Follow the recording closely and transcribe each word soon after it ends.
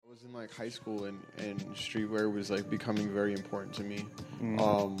was in like high school and streetwear was like becoming very important to me.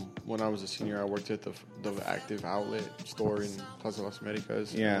 When I was a senior, I worked at the Active Outlet store in Plaza Las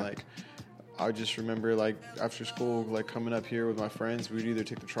Americas. Yeah. And, like, I just remember like after school, like coming up here with my friends, we'd either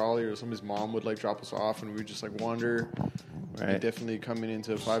take the trolley or somebody's mom would like drop us off, and we'd just like wander. Right. And definitely coming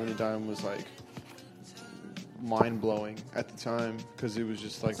into 5 and a Dime was like mind blowing at the time because it was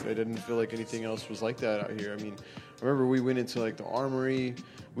just like I didn't feel like anything else was like that out here. I mean, I remember we went into like the Armory.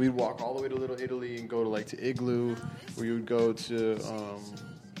 We'd walk all the way to Little Italy and go to like to Igloo. We would go to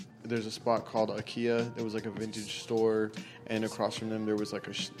there's a spot called IKEA. There was like a vintage store, and across from them there was like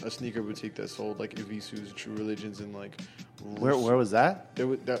a sneaker boutique that sold like Evisus, True Religions, and like Where was that?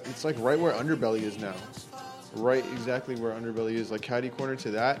 it's like right where Underbelly is now. Right exactly where Underbelly is, like catty corner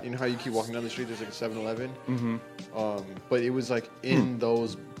to that. You know how you keep walking down the street, there's like a 7-Eleven? Mm-hmm. But it was like in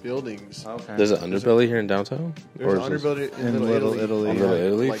those buildings. Okay. There's an Underbelly here in downtown? There's an Underbelly in Little Italy. On Little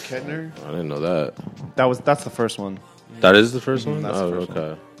Italy? Like Kettner. I didn't know that. That's the first one. That is the first one? That's oh, the first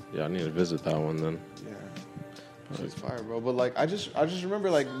okay. Yeah, I need to visit that one then. Yeah. It's fire, bro. But like I just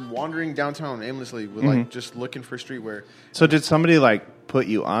remember like wandering downtown aimlessly with like just looking for streetwear. So did somebody like put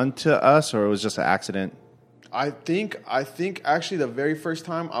you onto us, or it was just an accident? I think actually the very first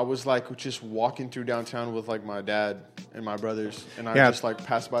time I was like just walking through downtown with like my dad and my brothers, and I just like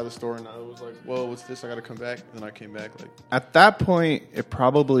passed by the store and I was like, whoa, what's this? I gotta come back. And then I came back like At that point, it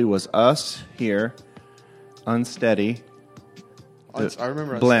probably was us here, Unsteady. I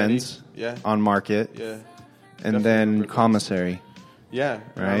remember Blends. Unsteady. Yeah. On Market. Yeah. And Definitely then remember Commissary. Yeah.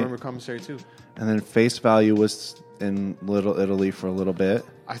 Right. I remember Commissary too. And then Face Value was in Little Italy for a little bit.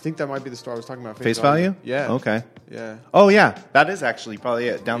 I think that might be the store I was talking about. Face Value? Yeah. Okay. Yeah. Oh, yeah. That is actually probably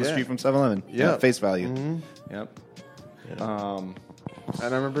it. Down the Yeah. street from 7-Eleven. Yeah. Face Value. Mm-hmm. Yep. And I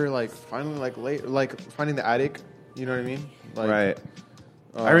remember like finally like finding the attic. You know what I mean? Like, Right.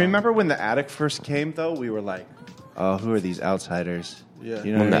 I remember when the attic first came, though, we were like, oh, who are these outsiders? Yeah.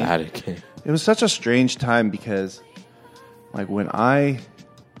 You know When what the I mean? attic came. It was such a strange time because, like, when I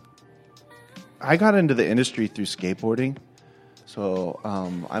got into the industry through skateboarding. So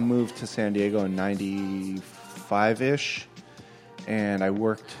I moved to San Diego in '95-ish, and I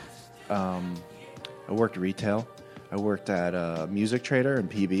worked retail. I worked at a music trader in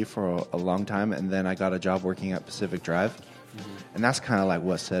PB for a long time, and then I got a job working at Pacific Drive. And that's kind of like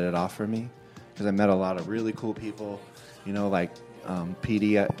what set it off for me, because I met a lot of really cool people. You know, like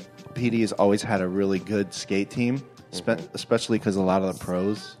PD has always had a really good skate team, especially because a lot of the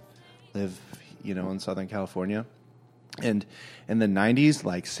pros live, you know, in Southern California. And in the 90s,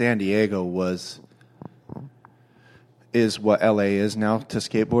 like San Diego is what LA is now to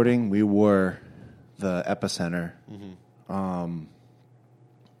skateboarding. We were the epicenter.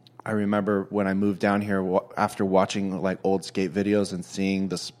 I remember when I moved down here after watching like old skate videos and seeing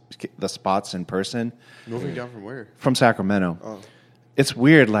the spots in person. Moving down from where? From Sacramento. Oh. It's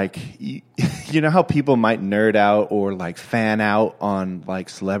weird, like, you know how people might nerd out or like fan out on like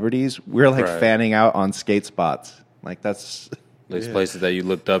celebrities? We're like Right. fanning out on skate spots. Like that's These places that you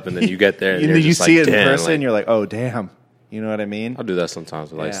looked up and then you get there and you know, you're you just see like, it in damn, person, like, you're like, oh damn. You know what I mean? I'll do that sometimes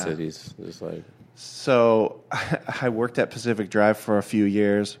with like Yeah. cities. Just like So I worked at Pacific Drive for a few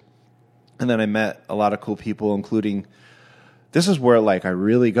years, and then I met a lot of cool people, including, this is where like I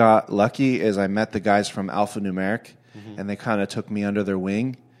really got lucky, is I met the guys from Alpha Numeric, and they kind of took me under their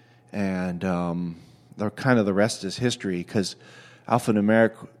wing, and the rest is history, because Alpha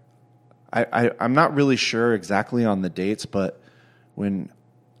Numeric, I'm not really sure exactly on the dates, but when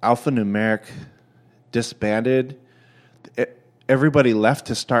Alpha Numeric disbanded, everybody left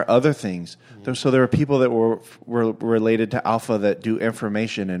to start other things. So there were people that were related to Alpha that do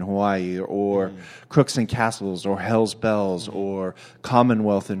information in Hawaii, or Crooks and Castles, or Hell's Bells, or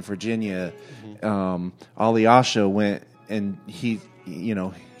Commonwealth in Virginia. Ali Asha went, and he's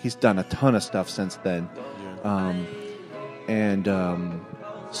done a ton of stuff since then.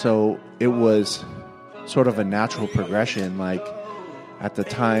 So it was sort of a natural progression. Like at the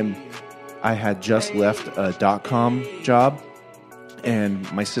time, I had just left a .com job,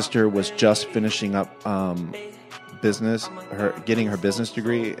 and my sister was just finishing up getting her business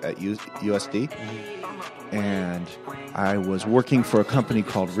degree at USD, and I was working for a company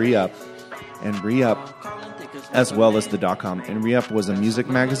called Re-Up, and Re-Up, as well as the .com, and Re-Up was a music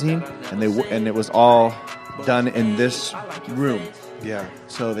magazine, and it was all done in this room. Yeah.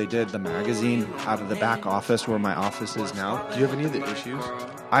 So they did the magazine out of the back office where my office is now. Do you have any of the issues?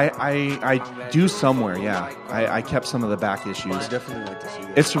 I do somewhere, yeah. I kept some of the back issues. I definitely like to see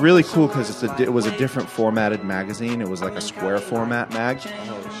that. It's really cool because it was a different formatted magazine. It was like a square format mag,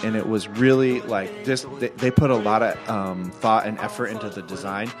 and it was really like this. They put a lot of thought and effort into the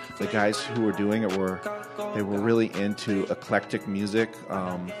design. The guys who were doing it were really into eclectic music.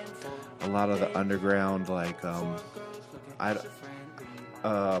 A lot of the underground like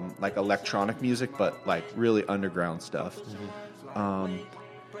electronic music, but like really underground stuff.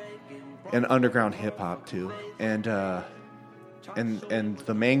 And underground hip hop too, and the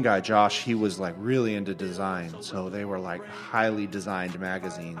main guy Josh, he was like really into design, so they were like highly designed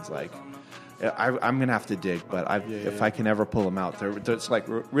magazines. Like, I'm gonna have to dig, but if I can ever pull them out, there's like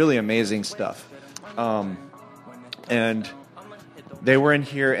really amazing stuff. And they were in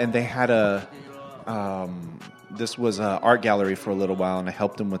here, and they had this was an art gallery for a little while, and I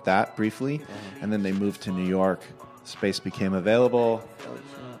helped them with that briefly, and then they moved to New York. Space became available.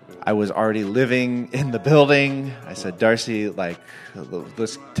 I was already living in the building. I said, Darcy, like,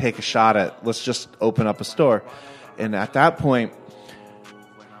 let's take a shot let's just open up a store. And at that point,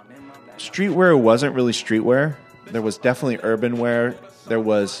 streetwear wasn't really streetwear. There was definitely urban wear. There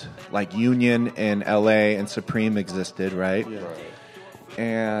was like Union in LA and Supreme existed, right? Yeah.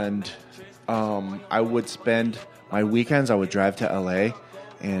 And I would spend my weekends, I would drive to LA,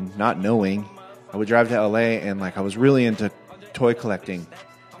 and not knowing, I would drive to LA, and like I was really into toy collecting.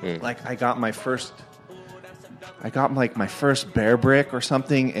 Like I got my first Bear Brick or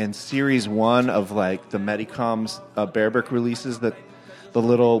something in Series 1 of like the Medicom's Bear Brick releases, that the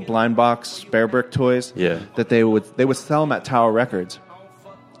little blind box Bear Brick toys. Yeah. That they would sell them at Tower Records,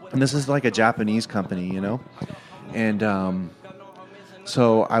 and this is like a Japanese company, you know, and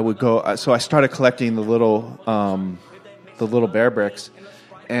so I would go. So I started collecting the little Bear Bricks,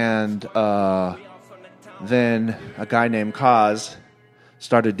 and then a guy named Kaz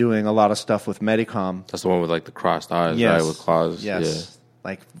started doing a lot of stuff with Medicom. That's the one with like the crossed eyes, Yes. right? With claws. Yes.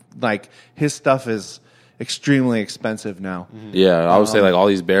 Like his stuff is extremely expensive now. Yeah, I would say like all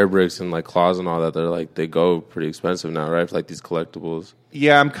these bear bricks and like claws and all that, they go pretty expensive now, right? For like these collectibles.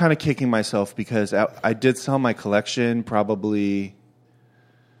 Yeah, I'm kind of kicking myself because I did sell my collection probably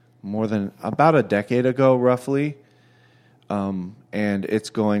more than about a decade ago, roughly. And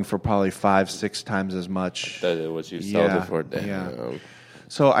it's going for probably 5-6 times as much. That is what you sold Yeah, it for. Damn. yeah.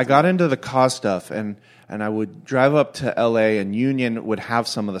 So I got into the Cause stuff, and I would drive up to L.A., and Union would have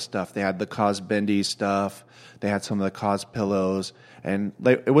some of the stuff. They had the Cause Bendy stuff. They had some of the Cause pillows. And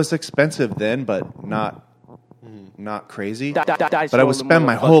it was expensive then, but not crazy. But I would spend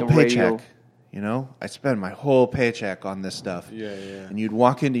my whole paycheck, you know? I'd spend my whole paycheck on this stuff. Yeah. And you'd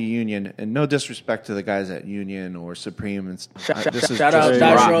walk into Union, and no disrespect to the guys at Union or Supreme. And this is shout just out me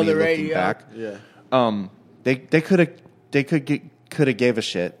Dice Roll looking the Radio. back. Yeah. They could have gave a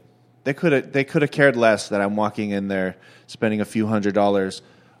shit. They could have cared less that I'm walking in there spending a few $100s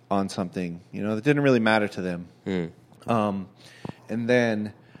on something. You know, that didn't really matter to them. And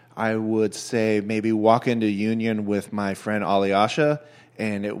then I would say maybe walk into Union with my friend Alyasha,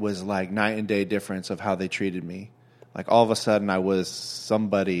 and it was like night and day difference of how they treated me. Like all of a sudden I was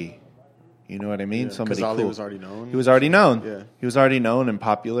somebody. You know what I mean? Yeah, Somebody 'cause Ali cool. was already known. He was already known. Yeah. He was already known and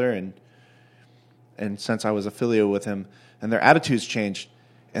popular, and since I was affiliated with him, and their attitudes changed,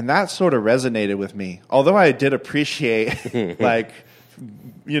 and that sort of resonated with me. Although I did appreciate, like,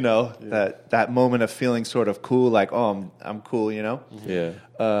 you know, that moment of feeling sort of cool, like, oh, I'm cool, you know.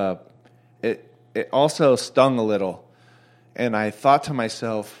 Yeah. It also stung a little, and I thought to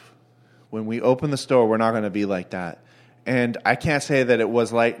myself, when we open the store, we're not going to be like that. And I can't say that it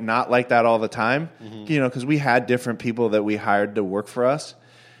was not like that all the time, you know, because we had different people that we hired to work for us.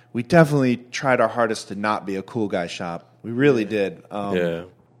 We definitely tried our hardest to not be a cool guy shop. We really did. Yeah.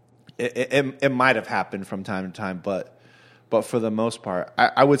 It might have happened from time to time, but for the most part,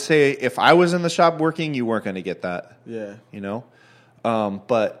 I would say if I was in the shop working, you weren't going to get that. Yeah. You know?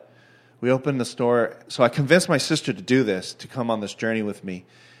 But we opened the store. So I convinced my sister to do this, to come on this journey with me.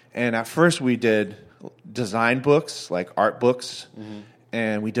 And at first we did design books, like art books,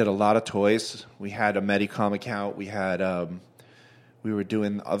 and we did a lot of toys. We had a Medicom account. We had we were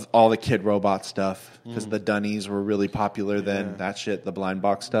doing all the Kid Robot stuff because the Dunnies were really popular then. That shit, the blind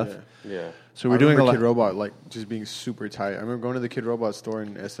box stuff. Yeah. So we're doing a lot. Kid Robot like just being super tight. I remember going to the Kid Robot store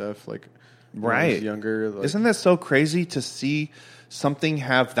in SF like when I was younger. Like, Isn't that so crazy to see something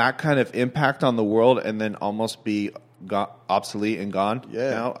have that kind of impact on the world and then almost be obsolete and gone? Yeah.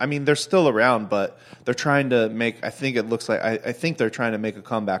 Now? I mean, they're still around, but they're trying to make. I think it looks like I think they're trying to make a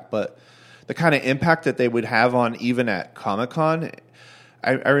comeback, but the kind of impact that they would have on even at Comic-Con,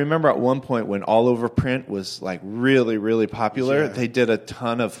 I remember at one point when all over print was like really, really popular, they did a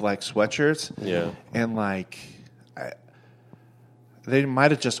ton of like sweatshirts. Yeah. And like, they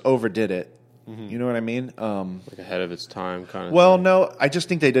might have just overdid it. You know what I mean? Like ahead of its time, kind of. Well, no, I just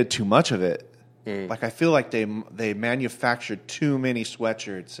think they did too much of it. Like I feel like they manufactured too many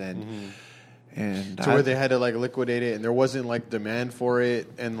sweatshirts and to where they had to like liquidate it, and there wasn't like demand for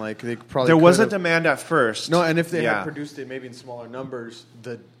it, and like they probably there was a could've- demand at first. No, and if they had produced it maybe in smaller numbers,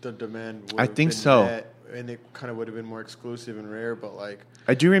 the demand would I have think been so. met, and it kind of would have been more exclusive and rare. But like,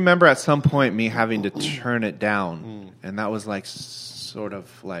 I do remember at some point me having to turn it down, and that was like sort of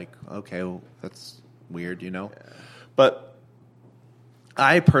like, okay, well, that's weird, you know. But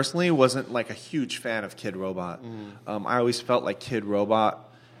I personally wasn't like a huge fan of Kid Robot. I always felt like Kid Robot,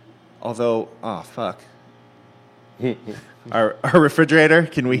 although, oh fuck, our refrigerator.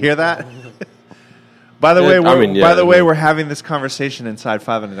 Can we hear that? By the way, we're having this conversation inside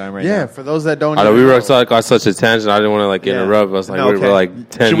Five and a Dime right now. yeah, for those that don't, I know even we were know, like on such a tangent. I didn't want to like interrupt. I was like, No, we're okay. like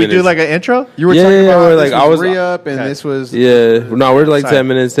 10 Should minutes. we do like an intro? you were Yeah, talking yeah, about we're this like, I was was- re-up, and Okay. this was Yeah, no, we're like Sorry. 10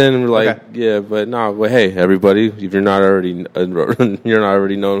 minutes in, and we're like, Okay. yeah, but no, but hey, everybody, if you're not already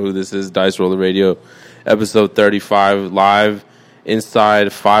known who this is, Dice Roller Radio, episode 35, live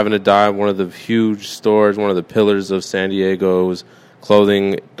inside Five and a Dime, one of the huge stores, one of the pillars of San Diego's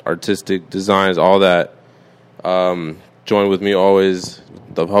clothing, artistic designs, all that. Join with me always,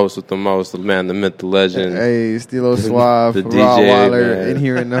 the host with the most, the man, the myth, the legend, Hey, Stilo Suave, The Raw DJ, Weiler, man. in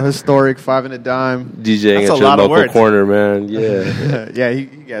here in the historic Five and a Dime. DJing That's a at your lot of local words. corner, man. Yeah, Yeah, he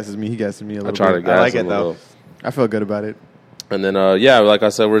gasses me. He gasses me a I little try to bit. gas like him it, a though. little. I feel good about it. And then, like I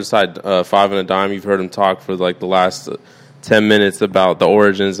said, we're inside Five and a Dime. You've heard him talk for like the last 10 minutes about the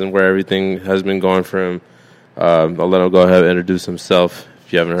origins and where everything has been going for him. I'll let him go ahead and introduce himself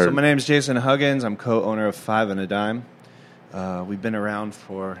if you haven't heard. So my name's Jason Huggins. I'm co-owner of Five and a Dime. We've been around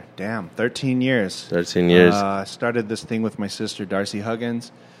for 13 years. 13 years. I started this thing with my sister Darcy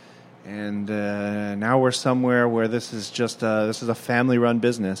Huggins, and now we're somewhere where this is just this is a family-run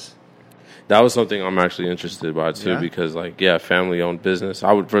business. That was something I'm actually interested by too, Yeah? because like, yeah, family-owned business.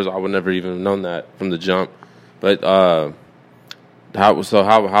 I would never even have known that from the jump. But how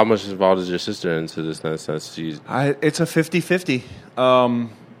much involved is your sister into this? In that sense, she's It's a 50-50.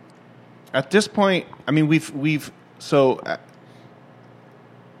 At this point, I mean,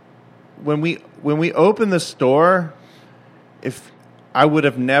 when we opened the store, if I would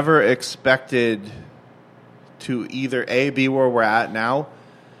have never expected to either be where we're at now,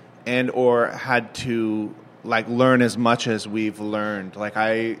 and or had to like learn as much as we've learned. Like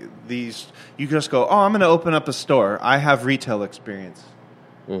you just go, oh, I'm going to open up a store. I have retail experience.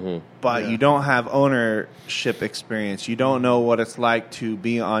 But you don't have ownership experience. You don't know what it's like to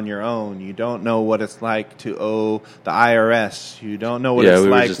be on your own. You don't know what it's like to owe the IRS. You don't know what it's we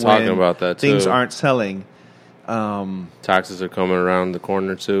were like just when talking about that, things too. aren't selling. taxes are coming around the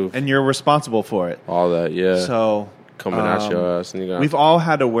corner too. And you're responsible for it. All that, yeah. So Coming at your ass. And you got we've all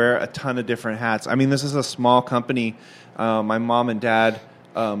had to wear a ton of different hats. I mean, this is a small company. My mom and dad,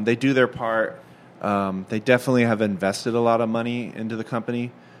 they do their part. They definitely have invested a lot of money into the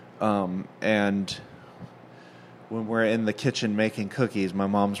company. And when we're in the kitchen making cookies, my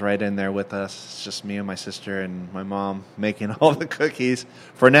mom's right in there with us. It's just me and my sister and my mom making all the cookies,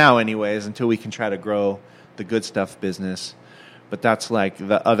 for now anyways, until we can try to grow the Good Stuff business. But that's like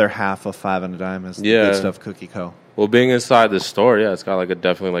the other half of Five and a Dime is the Good Stuff Cookie Co. Well, being inside the store, yeah, it's got like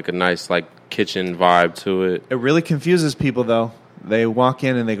definitely a nice kitchen vibe to it. It really confuses people, though. They walk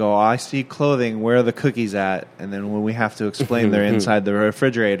in and they go, oh, I see clothing. Where are the cookies at? And then when we have to explain they're inside the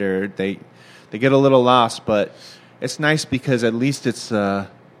refrigerator, they get a little lost. But it's nice because at least it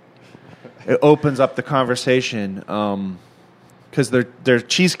opens up the conversation. Because they're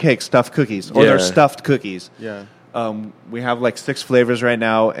cheesecake stuffed cookies, or they're stuffed cookies. Yeah. We have 6 flavors right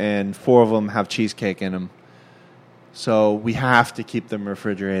now, and 4 of them have cheesecake in them. So we have to keep them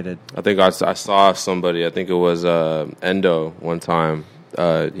refrigerated. I think I saw somebody, I think it was Endo one time.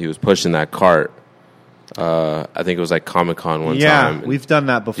 He was pushing that cart. I think it was Comic-Con one time. Yeah, we've done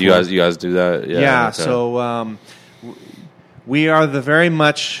that before. You guys do that? Yeah, okay. so we are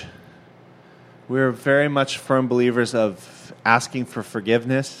we're very much firm believers of asking for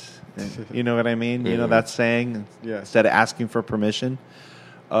forgiveness. You know what I mean? You know that saying? Yeah. Instead of asking for permission.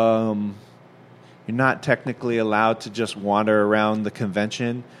 You're not technically allowed to just wander around the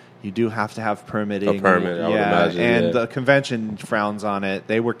convention. You do have to have permitting. A permit, I would imagine, and yeah. the convention frowns on it.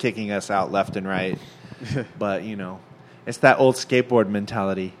 They were kicking us out left and right. But, it's that old skateboard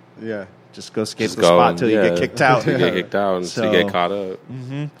mentality. Yeah. Just go skate Just the go spot and- till you yeah. get kicked out. You get kicked out and So- you get caught up.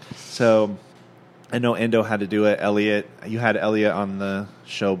 So I know Endo had to do it. Elliot, you had Elliot on the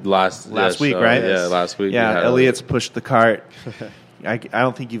show last week, show. right? Yeah, last week. Yeah, Elliot's pushed the cart. I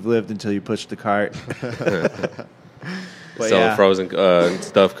don't think you've lived until you pushed the cart. Selling frozen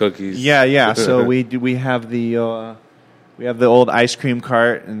stuffed cookies. Yeah. So we have the old ice cream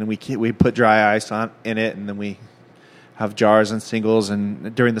cart, and we put dry ice in it, and then we have jars and singles.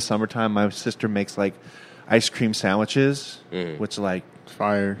 And during the summertime, my sister makes like ice cream sandwiches, which like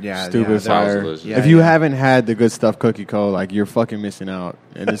fire. Yeah, stupid fire. Yeah, if you haven't had the good stuff cookie co, like you're fucking missing out,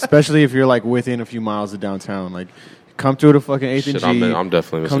 and especially if you're like within a few miles of downtown, like come through the fucking 8th and G. I'm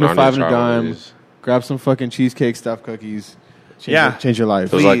definitely missing come to out. 5 and a dime. Grab some fucking cheesecake stuffed cookies. Change your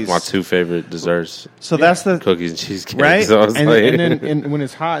life. Those are like my 2 favorite desserts. So that's the cookies and cheesecake. Right? So and then when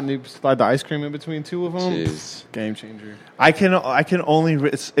it's hot and they slide the ice cream in between 2 of them, game changer. I can only.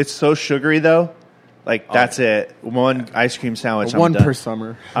 It's so sugary though. Like that's it. One ice cream sandwich. One I'm done. per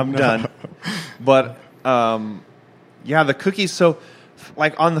summer. I'm done. But the cookies. So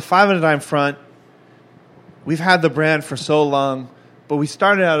like on the 5 and a dime front, we've had the brand for so long, but we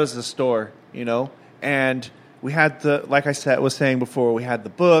started out as a store, and we had like I was saying before, we had the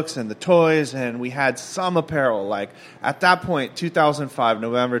books and the toys, and we had some apparel. Like at that point, 2005,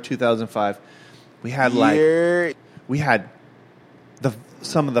 November 2005, we had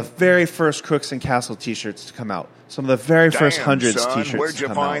some of the very first Crooks and Castle T-shirts to come out. Some of the very first Hundreds T-shirts where'd to you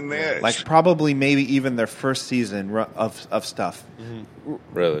come find out. this? Like probably maybe even their first season of stuff.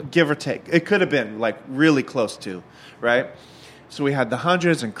 Really? Give or take. It could have been like really close to, right? So we had the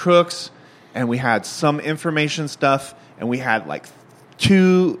Hundreds and Crooks, and we had some information stuff, and we had like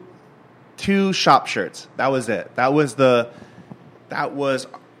two shop shirts. That was it. That was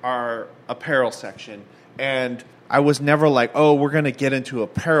our apparel section. And I was never like, oh, we're going to get into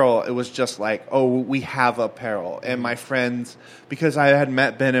apparel. It was just like, oh, we have apparel. And my friends, because I had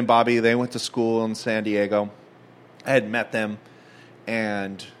met Ben and Bobby, they went to school in San Diego. I had met them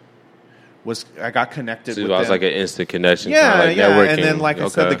and I got connected with them. So it was like an instant connection. Yeah, kind of like networking. And then, like I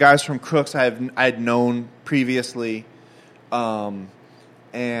said, the guys from Crooks I'd known previously. And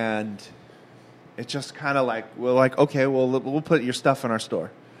it just kind of like, we're like, okay, well, we'll put your stuff in our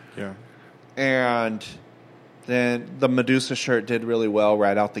store. Yeah. And then the Medusa shirt did really well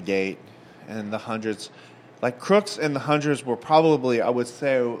right out the gate. And the Hundreds, like Crooks and the Hundreds were probably, I would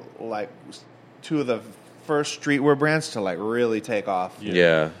say, like 2 of the first streetwear brands to like really take off.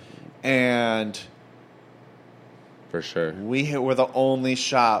 Yeah. And for sure, we were the only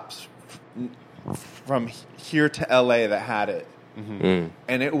shops from here to LA that had it. And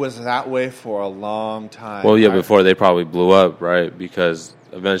it was that way for a long time. Well, yeah, before they probably blew up, right? Because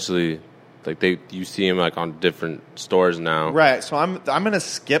eventually, like you see them like on different stores now, right? So I'm going to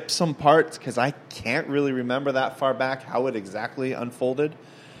skip some parts because I can't really remember that far back how it exactly unfolded.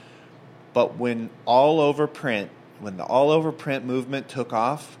 But when the all over print movement took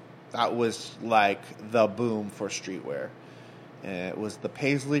off, that was like the boom for streetwear. And it was the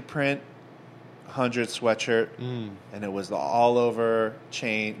Paisley print 100 sweatshirt, and it was the all over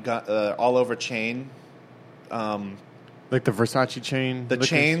chain. Like the Versace chain,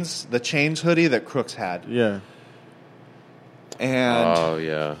 the chains hoodie that Crooks had. Yeah.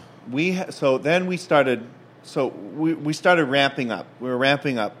 And then we started ramping up. We were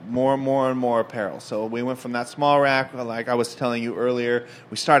ramping up more and more apparel. So we went from that small rack, like I was telling you earlier,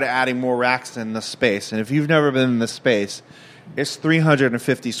 we started adding more racks in the space. And if you've never been in the space, it's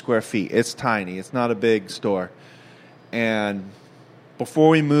 350 square feet. It's tiny. It's not a big store. And before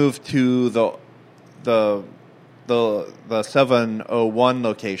we moved to the 701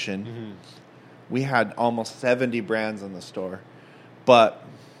 location, we had almost 70 brands in the store. But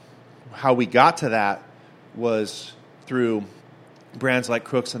how we got to that was through brands like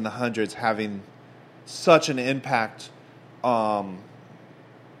Crooks and the Hundreds having such an impact and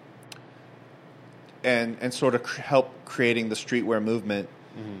sort of help creating the streetwear movement.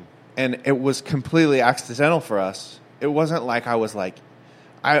 And it was completely accidental for us. It wasn't like I was like,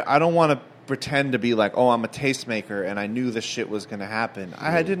 I don't want to pretend to be like, oh, I'm a tastemaker and I knew this shit was going to happen.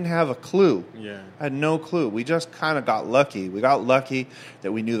 I didn't have a clue. Yeah. I had no clue. We just kind of got lucky. We got lucky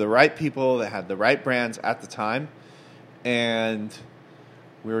that we knew the right people that had the right brands at the time. And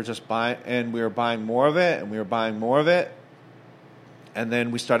we were just buying, and we were buying more of it, and we were buying more of it. And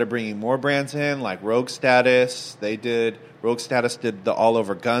then we started bringing more brands in, like Rogue Status. Rogue Status did the all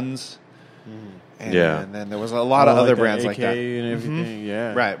over guns. And then there was a lot of other brands like that. And everything.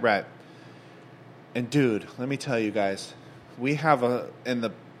 Yeah. Right. And dude, let me tell you guys, we have in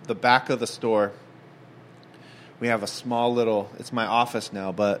the back of the store, we have a small little, it's my office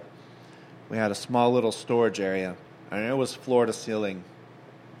now, but we had a small little storage area. And it was floor to ceiling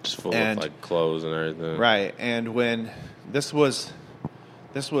Just full And- of like clothes and everything. Right. And when this was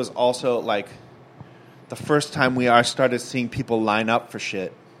also like the first time I started seeing people line up for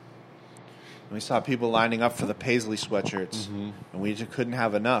shit. And we saw people lining up for the Paisley sweatshirts, and we just couldn't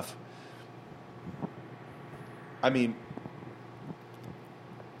have enough. I mean,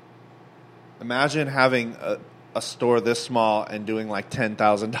 imagine having a store this small and doing like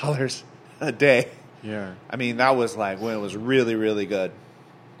 $10,000 a day. Yeah. I mean, that was like when it was really, really good.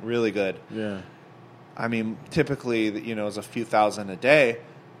 Really good. Yeah. I mean, typically, it's a few thousand a day.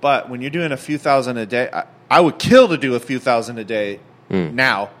 But when you're doing a few thousand a day, I would kill to do a few thousand a day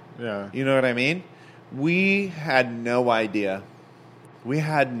now. Yeah. You know what I mean? We had no idea. We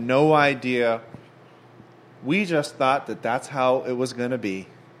had no idea. We just thought that that's how it was going to be.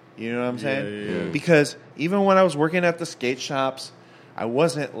 You know what I'm saying? Yeah. Because even when I was working at the skate shops, I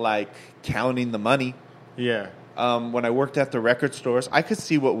wasn't like counting the money. Yeah. When I worked at the record stores, I could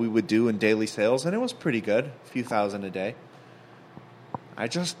see what we would do in daily sales, and it was pretty good, a few thousand a day. I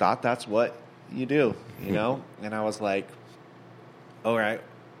just thought that's what you do, And I was like, all right,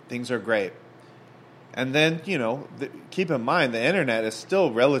 things are great. And then, keep in mind, the internet is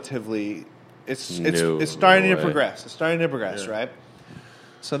still relatively, it's starting to progress. It's starting to progress, right?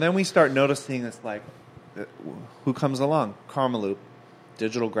 So then we start noticing it's like, who comes along? Karmaloop,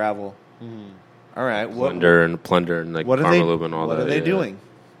 Digital Gravel. All right, Plunder and like Karmaloop and all that. What are they doing?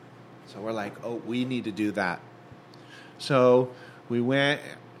 So we're like, oh, we need to do that. So we went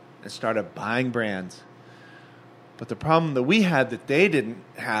and started buying brands. But the problem that we had that they didn't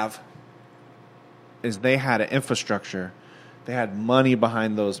have is they had an infrastructure. They had money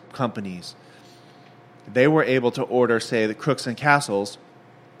behind those companies. They were able to order, say, the Crooks and Castles.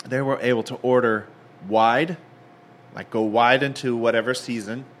 They were able to order wide, like go wide into whatever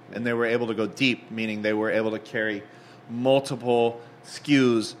season, and they were able to go deep, meaning they were able to carry multiple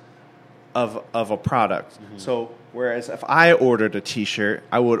SKUs of a product. So whereas if I ordered a T-shirt,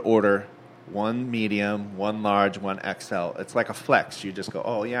 I would order one medium, one large, one XL. It's like a flex. You just go,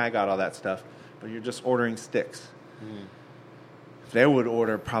 oh, yeah, I got all that stuff. But you're just ordering sticks. They would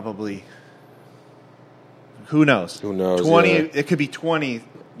order probably, who knows? 20, yeah. It could be 20,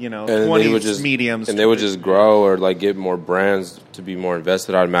 And 20 they would just, mediums. And they would just grow or like get more brands to be more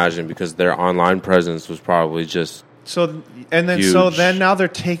invested, I'd imagine, because their online presence was probably just huge. Now they're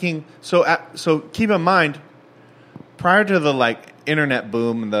taking so keep in mind, prior to the like internet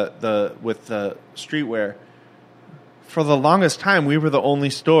boom with the streetwear, for the longest time we were the only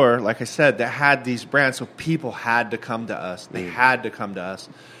store, like I said, that had these brands, so people had to come to us. They had to come to us.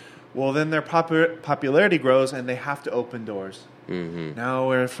 Well, then their popularity grows and they have to open doors. Now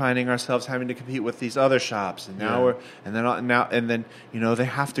we're finding ourselves having to compete with these other shops, and then they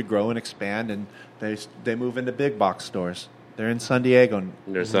have to grow and expand, and they move into big box stores. They're in San Diego.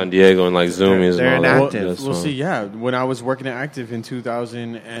 They're San Diego and like Zoomies. They're and in all Active. that. We'll see. Yeah, when I was working at Active in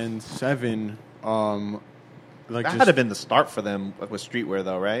 2007, That had to been the start for them with streetwear,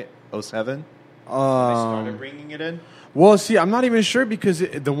 though, right? 07? They started bringing it in? Well, see, I'm not even sure because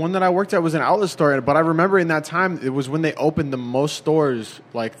the one that I worked at was an outlet store, but I remember in that time it was when they opened the most stores.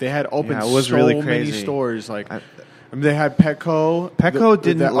 Like they had opened it was so really many crazy. stores. Like they had Petco. Petco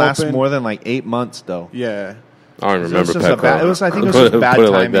didn't that last opened. more than like 8 months, though. Yeah, I don't remember just a Petco. bad- I think it was just bad Put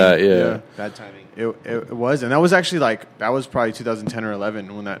it timing. like that, yeah. Bad timing. it was, and that was actually that was probably 2010 or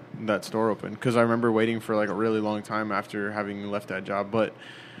 11 when that store opened. Because I remember waiting for like a really long time after having left that job, But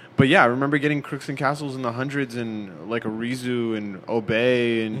yeah, I remember getting Crooks and Castles in the hundreds and like Arizu and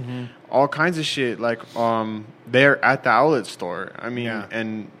Obey and all kinds of shit. Like there at the outlet store. I mean,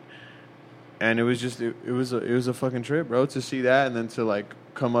 and it was just it was a fucking trip, bro, to see that and then to like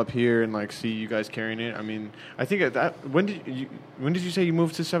come up here and like see you guys carrying it. I mean, I think at that when did you say you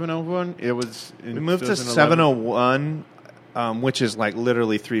moved to 701? It was We moved to 701 701, which is like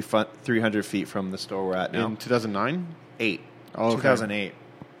literally 300 feet from the store we're at now. in 2009. 2008.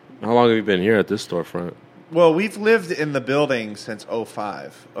 How long have you been here at this storefront? Well, we've lived in the building since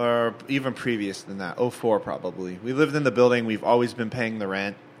 05, or even previous than that, 04 probably. We lived in the building. We've always been paying the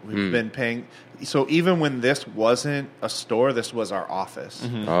rent. We've been paying. So even when this wasn't a store, this was our office.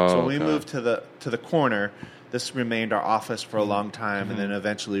 Oh, So when we okay. moved to the corner, this remained our office for a long time, and then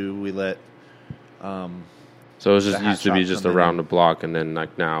eventually we let. So it was just The hat used to be shop just come in. around the block, and then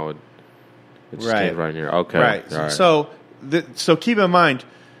like now it just Right. came right here. Okay, Right. All right. So keep in mind.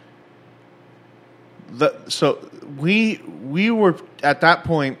 We were at that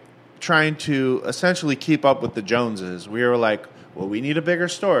point trying to essentially keep up with the Joneses. We were like, well, we need a bigger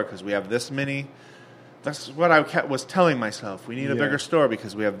store because we have this many That's what I was telling myself. We need a bigger store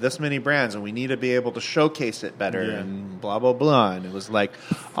because we have this many brands and we need to be able to showcase it better and blah, blah, blah. And it was like,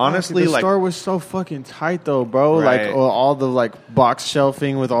 honestly, the like... store was so fucking tight, though, bro. Right. Like, all the, like, box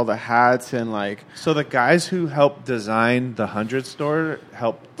shelving with all the hats and, like... So the guys who helped design the 100 store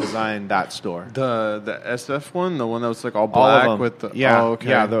helped design that store. The SF one? The one that was, like, all All black of them. with the... Yeah, oh, okay.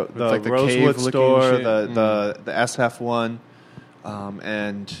 yeah, the With, like, Rosewood cave-looking store, shit. the SF one,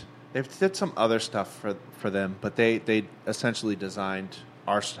 and they did some other stuff for them, but they essentially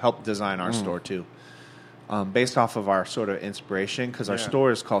helped design our store too, based off of our sort of inspiration, because our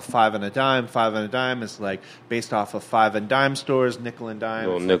store is called Five and a Dime. Five and a Dime is like based off of five and dime stores, nickel and dime,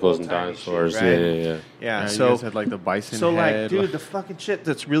 Little nickels and dime stores. right? Yeah. Yeah, So you guys had, like, the bison So, head. like, dude, the fucking shit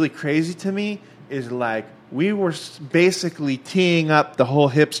that's really crazy to me is, like, we were basically teeing up the whole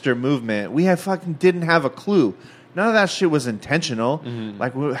hipster movement. We didn't have a clue. None of that shit was intentional. Mm-hmm.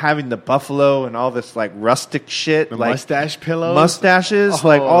 Like, we were having the buffalo and all this, like, rustic shit. The like mustache pillows? Mustaches, Oh.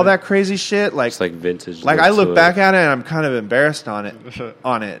 like, all that crazy shit. Like, It's like vintage. like look I to look it. back at it and I'm kind of embarrassed on it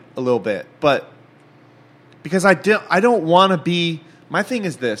a little bit. But because I don't want to be, my thing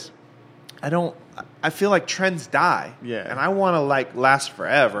is this. I feel like trends die. Yeah. And I want to, like, last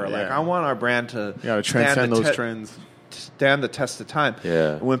forever. Like, Yeah. I want our brand to You gotta transcend those trends. stand the test of time.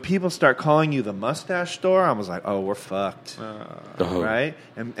 Yeah. When people start calling you the mustache store, I was like, oh, we're fucked. Oh. Right?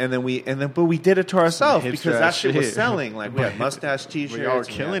 But we did it to ourselves hipster because that ass shit was shit. selling. Like, we had mustache t-shirts. We all and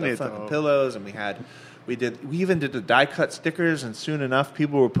killing had the it, fucking though. pillows, and we even did the die cut stickers, and soon enough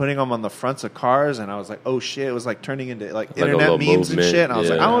people were putting them on the fronts of cars, and I was like, oh shit, it was like turning into like a internet little memes and movement, shit, and I was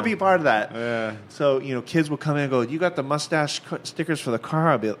like, yeah. I want to be part of that. Yeah. So, kids would come in and go, you got the mustache stickers for the car?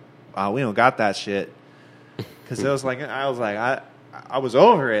 I'll be like, oh, we don't got that shit. Because I was like, I was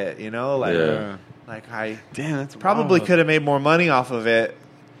over it, like, Yeah. like I Damn, that's probably wild. could have made more money off of it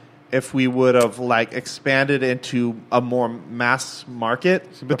if we would have, like, expanded into a more mass market.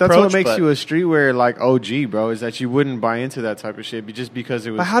 But that's what approach, makes but- you a streetwear, like, OG, bro, is that you wouldn't buy into that type of shit just because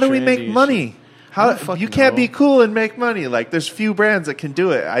it was But how do we trendy make and money? shit. I How don't fucking you can't know. be cool and make money. Like, there's few brands that can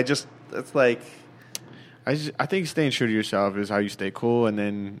do it. It's like, I think staying true to yourself is how you stay cool, and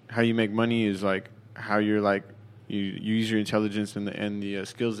then how you make money is, like, how you're, like, you use your intelligence and the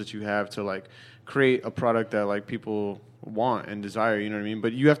skills that you have to, like, create a product that, like, people want and desire, you know what I mean?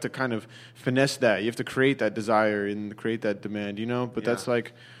 But you have to kind of finesse that. You have to create that desire and create that demand, But that's,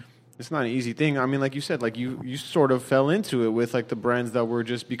 like, it's not an easy thing. I mean, like you said, like, you sort of fell into it with, like, the brands that were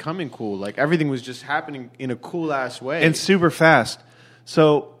just becoming cool. Like, everything was just happening in a cool-ass way. and super fast.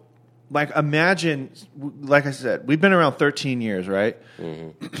 So, like, imagine, like I said, we've been around 13 years, right?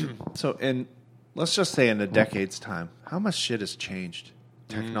 Mm-hmm. So, let's just say in a decade's time, how much shit has changed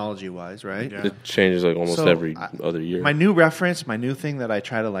technology-wise, right? Yeah. It changes like almost So, every other year. My new reference, my new thing that I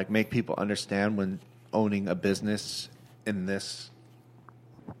try to, like, make people understand when owning a business in this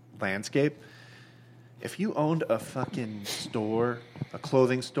landscape. If you owned a fucking store, a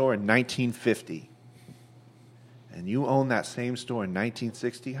clothing store in 1950, and you own that same store in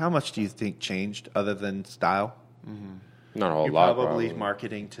 1960, how much do you think changed other than style? Not a whole You're lot. probably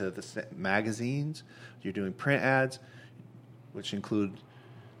marketing to the magazines. You're doing print ads, which include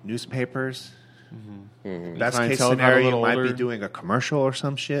newspapers. Best case Clientele got a scenario, you little might be older. doing a commercial or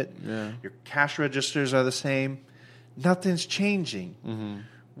some shit. Yeah. Your cash registers are the same. Nothing's changing.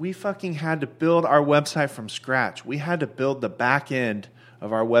 We fucking had to build our website from scratch. We had to build the back end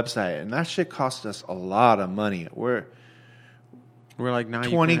of our website, and that shit cost us a lot of money. We're like, now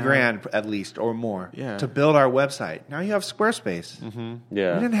 20 you can grand at least or more Yeah. to build our website. Now you have Squarespace.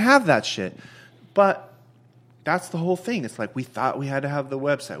 Yeah. We didn't have that shit. But that's the whole thing. It's like we thought we had to have the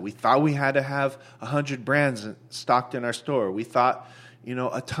website. We thought we had to have 100 brands stocked in our store. We thought, we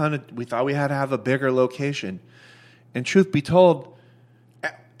thought we had to have a bigger location. And truth be told,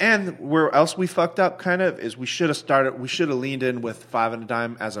 and where else we fucked up kind of is we should have leaned in with Five and a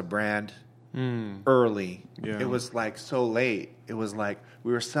Dime as a brand early. Yeah. It was like so late. It was like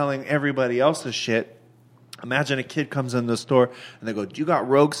we were selling everybody else's shit. Imagine a kid comes in the store and they go, "Do you got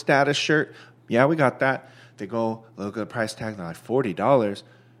Rogue Status shirt?" "Yeah, we got that." They go look at the price tag and they're like, $40.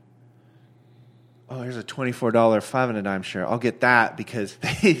 "Oh, here's a $24 Five and a Dime shirt. I'll get that because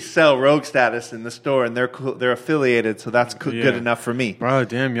they sell Rogue Status in the store and they're affiliated, so that's good enough for me." Bro,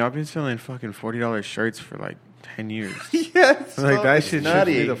 damn, y'all been selling fucking $40 shirts for like 10 years. Yeah, it's Like, that it's shit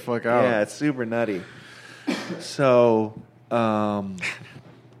nutty. trips me the fuck out. Yeah, it's super nutty. So, I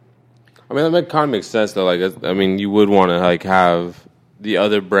mean, that kind of makes sense though. Like, I mean, you would want to like have the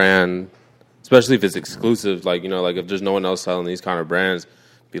other brand, especially if it's exclusive. Like, like if there's no one else selling these kind of brands,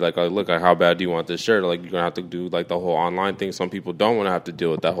 be like, oh, look, how bad do you want this shirt? Like, you're gonna have to do like the whole online thing. Some people don't want to have to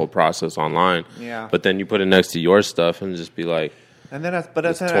deal with that whole process online. Yeah. But then you put it next to your stuff and just be like, And then, at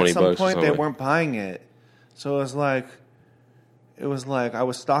It's some 20 bucks or point, they something. weren't buying it. So it was like I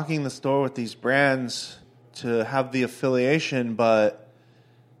was stocking the store with these brands to have the affiliation, but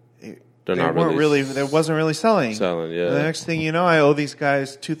they're they not weren't really They wasn't really selling. yeah. And the next thing you know, I owe these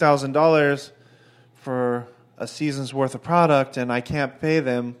guys $2,000 for a season's worth of product, and I can't pay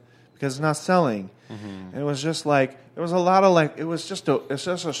them because it's not selling. And it was just like there was a lot of like it's just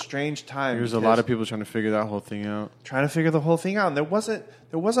a strange time. There's a because lot of people trying to figure that whole thing out. trying to figure the whole thing out. And there wasn't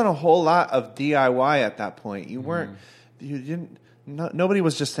a whole lot of DIY at that point. Nobody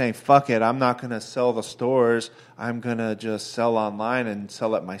was just saying, fuck it, I'm not going to sell the stores. I'm going to just sell online and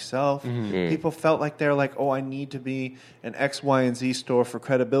sell it myself. People felt like they're like, oh, I need to be an X, Y, and Z store for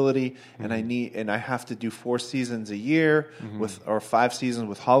credibility, and I have to do 4 seasons a year or 5 seasons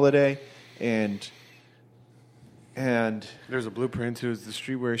with holiday, and There's a blueprint to it. It's the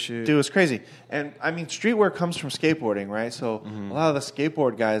streetwear shit. dude, it's crazy. And I mean, streetwear comes from skateboarding, right? So a lot of the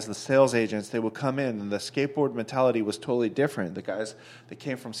skateboard guys, the sales agents, they would come in, and the skateboard mentality was totally different. The guys that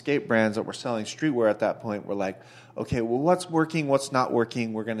came from skate brands that were selling streetwear at that point were like, okay, well, what's working, what's not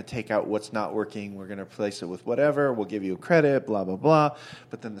working? We're going to take out what's not working. We're going to replace it with whatever. We'll give you a credit, blah, blah, blah.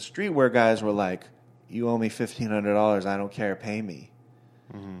 But then the streetwear guys were like, you owe me $1,500. I don't care. Pay me.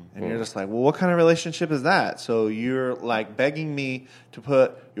 And you're just like, well, what kind of relationship is that? So you're like begging me to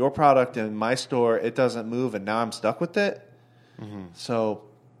put your product in my store. It doesn't move, and now I'm stuck with it. So,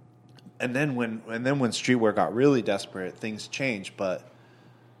 and then when streetwear got really desperate, things changed. But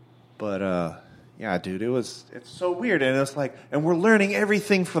yeah, dude, it's so weird, and it's like, and we're learning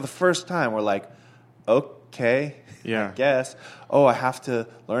everything for the first time. We're like, okay, Yeah. I guess. Oh, I have to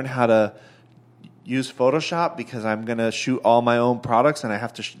learn how to use Photoshop because I'm going to shoot all my own products, and I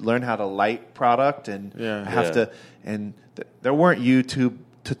have to learn how to light product, and Yeah. I have to, and there weren't YouTube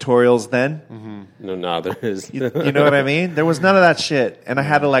tutorials then. No, now there is. You know what I mean? There was none of that shit, and I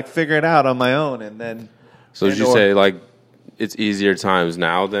had to like figure it out on my own, and then. So did you say like it's easier times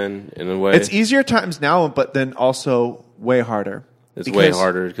now then in a way? It's easier times now, but then also way harder. It's way Because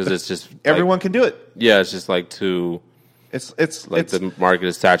harder because it's just like, Everyone can do it. Yeah, it's just like too It's like the market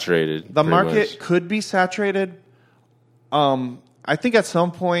is saturated. The pretty market much. could be saturated. I think at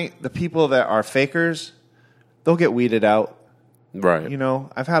some point the people that are fakers, they'll get weeded out. Right. You know,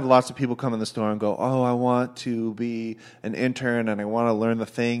 I've had lots of people come in the store and go, "Oh, I want to be an intern and I want to learn the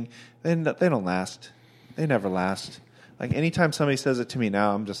thing." Then they don't last. They never last. Like anytime somebody says it to me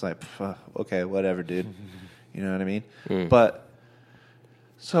now, I'm just like, "Okay, whatever, dude." You know what I mean? But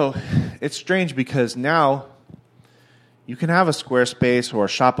so it's strange because now you can have a Squarespace or a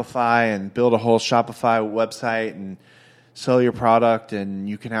Shopify and build a whole Shopify website and sell your product, and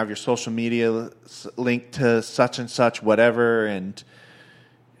you can have your social media linked to such and such whatever, and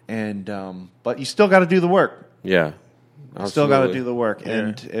but you still got to do the work. Yeah. You still got to Absolutely. do the work,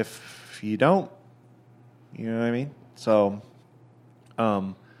 and if you don't, you know what I mean. So,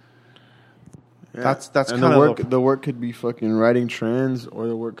 that's and kind the of work. The work could be fucking writing trends, or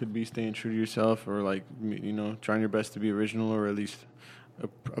the work could be staying true to yourself, or like trying your best to be original, or at least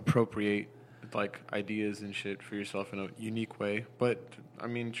appropriate like ideas and shit for yourself in a unique way. But I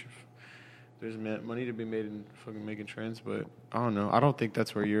mean, there's money to be made in fucking making trends, but I don't know. I don't think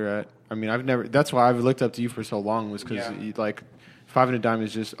that's where you're at. I mean, I've never. That's why I've looked up to you for so long, was because like 5 and a Dime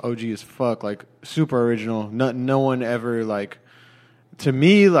is just OG as fuck, like super original. No one ever like. To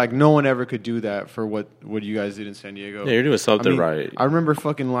me, like no one ever could do that for what you guys did in San Diego. Yeah, you're doing something right. I remember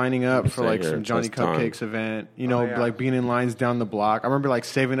fucking lining up for like here, some Johnny plus time. Cupcakes event. yeah. Like being in lines down the block. I remember like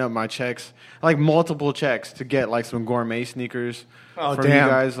saving up my checks, like multiple checks, to get like some gourmet sneakers from you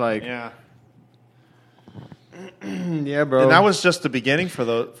guys. Like, yeah. yeah, bro. And that was just the beginning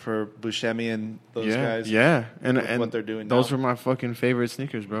for Buscemi and those guys. Yeah, and what they're doing Those now. were my fucking favorite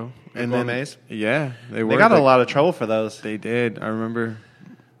sneakers, bro. And gourmets? Yeah, they were. They got a like, lot of trouble for those. They did. I remember.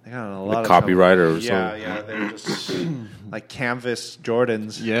 They got in a Like lot of copywriter or trouble. something. Yeah, they were just like canvas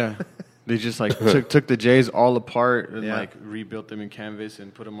Jordans. Yeah. They just like took the J's all apart and Yeah. like rebuilt them in canvas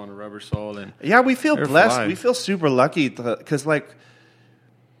and put them on a rubber sole, and Yeah, we feel They're blessed. fly. We feel super lucky because like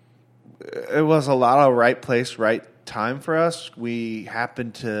it was a lot of right place, right time for us. We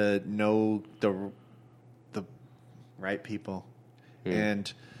happened to know the right people,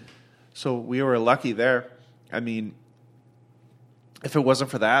 and so we were lucky there. I mean, if it wasn't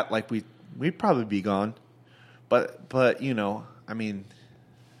for that, like we'd probably be gone. But you know, I mean,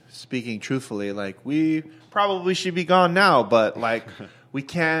 speaking truthfully, like we probably should be gone now. But like we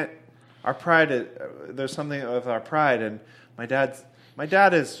can't. Our pride. There's something with our pride, and my dad My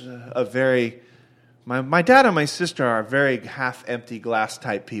dad is a very my dad and my sister are very half empty glass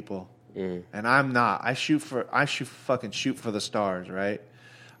type people, and I'm not. I shoot for the stars, right?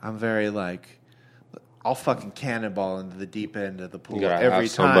 I'm very like, I'll fucking cannonball into the deep end of the pool every time.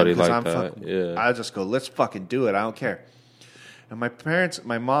 Somebody like I'm that. Yeah. I'll just go, let's fucking do it. I don't care. And my parents,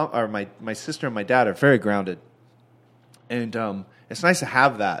 my mom, or my sister and my dad are very grounded, and it's nice to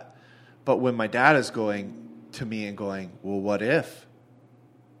have that. But when my dad is going to me and going, well, what if?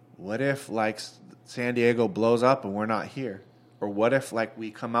 What if like San Diego blows up and we're not here? Or what if like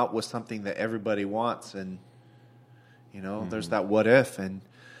we come out with something that everybody wants and there's that what if, and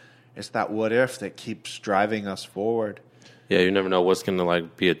it's that what if that keeps driving us forward. Yeah, you never know what's gonna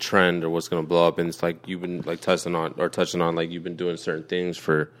like be a trend or what's gonna blow up, and it's like you've been like touching on like you've been doing certain things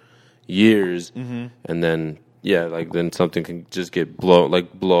for years, and then then something can just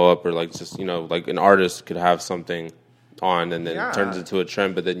blow up, or like just like an artist could have something on and then it turns into a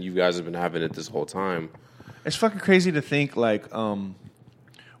trend, but then you guys have been having it this whole time. It's fucking crazy to think like, and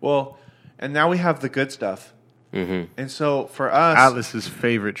now we have the good stuff. Mm-hmm. And so for us, Atlas's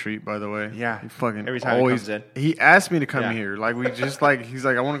favorite treat, by the way. Yeah, he fucking every time always. He comes in. He asked me to come here. Like we just like he's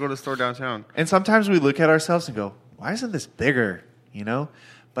like, I want to go to the store downtown. And sometimes we look at ourselves and go, why isn't this bigger?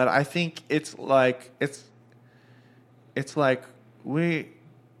 But I think it's like it's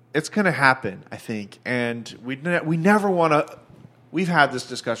gonna happen. I think, and we never want to. We've had this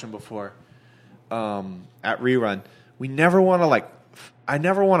discussion before at Rerun. We never want to I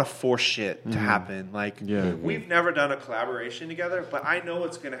never want to force shit to happen. We've never done a collaboration together, but I know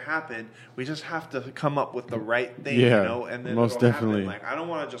it's going to happen. We just have to come up with the right thing, and then most definitely. Happen. I don't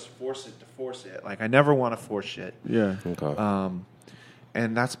want to just force it to force it. I never want to force shit. Yeah. Okay.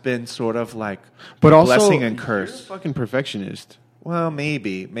 And that's been sort of but also, blessing and curse. You're a fucking perfectionist. Well,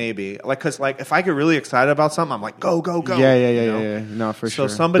 maybe, because if I get really excited about something, I'm like, go. Yeah. No, for sure.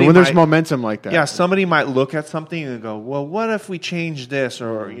 So somebody when there's momentum like that. Yeah, somebody might look at something and go, well, what if we change this,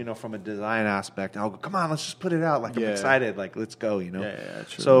 or from a design aspect? I'll go, come on, let's just put it out. I'm excited. Let's go. Yeah,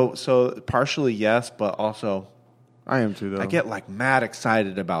 true. So partially yes, but also I am too though. I get mad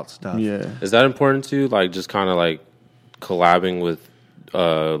excited about stuff. Yeah. Is that important to you? Just kind of collabing with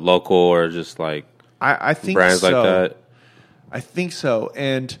local or just I think brands so. like that? I think so,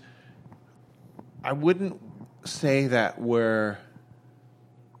 and I wouldn't say that we're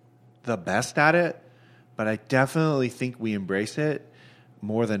the best at it, but I definitely think we embrace it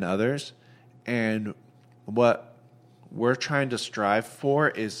more than others. And what we're trying to strive for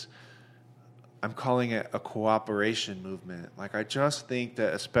is, I'm calling it a cooperation movement. I just think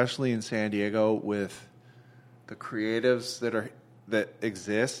that, especially in San Diego, with the creatives that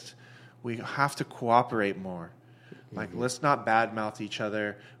exist, we have to cooperate more. Let's not badmouth each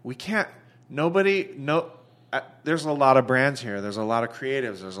other. We can't. There's a lot of brands here. There's a lot of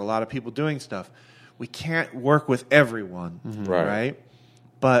creatives. There's a lot of people doing stuff. We can't work with everyone, right?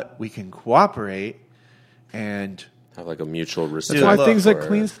 But we can cooperate and have a mutual respect. That's why things like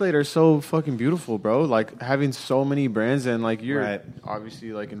Clean Slate are so fucking beautiful, bro. Having so many brands and you're obviously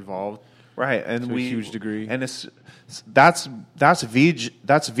involved, right? And to a huge degree. And that's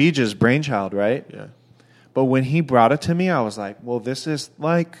Vijay's brainchild, right? Yeah. But when he brought it to me, I was like, well, this is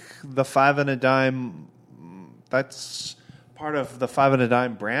the 5 and a Dime. That's part of the 5 and a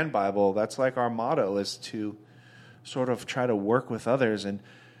Dime brand Bible. That's our motto, is to sort of try to work with others.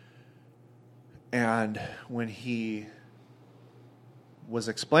 And when he was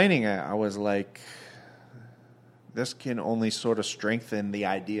explaining it, I was like, this can only sort of strengthen the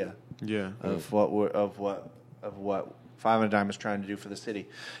idea of what 5 and a Dime is trying to do for the city.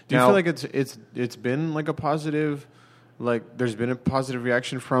 Do you feel like it's been a positive, there's been a positive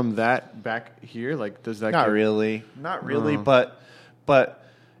reaction from that back here? Does that not really, but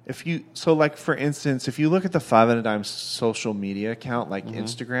if you for instance, if you look at the 5 and a Dime social media account,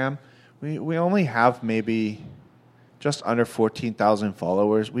 Instagram, we only have maybe just under 14,000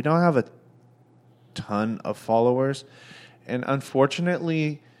 followers. We don't have a ton of followers, and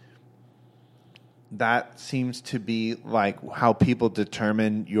unfortunately, that seems to be how people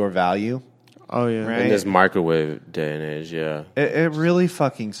determine your value. Oh yeah, right? In this microwave day and age, yeah, it really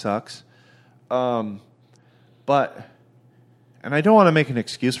fucking sucks. And I don't want to make an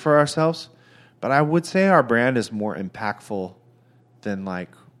excuse for ourselves, but I would say our brand is more impactful than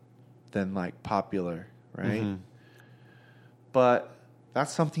popular, right? Mm-hmm. But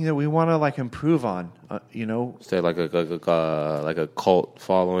that's something that we want to improve on. Say like a cult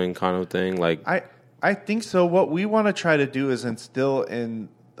following kind of thing. I think so. What we want to try to do is instill in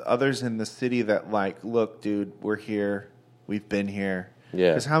others in the city that look, dude, we're here. We've been here. Yeah.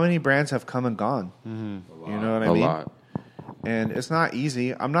 Because how many brands have come and gone? Mm-hmm. You know what I mean? A lot. And it's not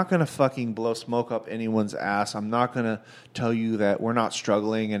easy. I'm not going to fucking blow smoke up anyone's ass. I'm not going to tell you that we're not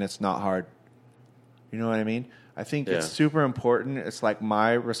struggling and it's not hard. You know what I mean? I think it's super important. It's like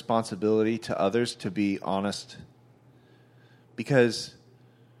my responsibility to others to be honest. Because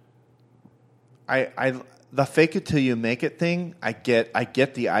the fake it till you make it thing, I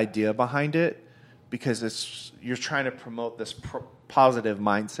get the idea behind it, because you're trying to promote this positive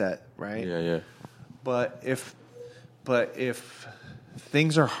mindset, right? Yeah. But if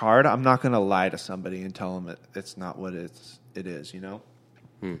things are hard, I'm not going to lie to somebody and tell them it's not what it is, you know?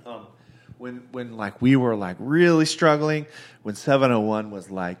 When like we were like really struggling, when 701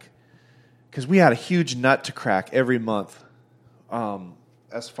 was like, because we had a huge nut to crack every month,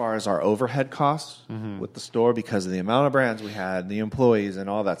 as far as our overhead costs with the store, because of the amount of brands we had, the employees, and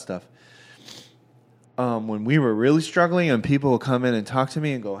all that stuff. When we were really struggling and people would come in and talk to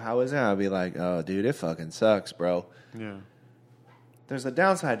me and go, "How is it?" I'd be like, "Oh, dude, it fucking sucks, bro." Yeah. There's a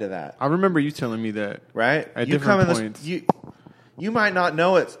downside to that. I remember you telling me that. Right? At you different come in points. You might not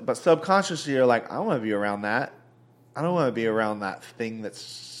know it, but subconsciously you're like, I don't want to be around that. I don't want to be around that thing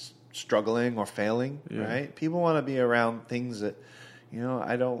that's struggling or failing, right? People want to be around things that,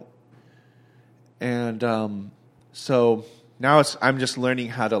 I don't. And so now I'm just learning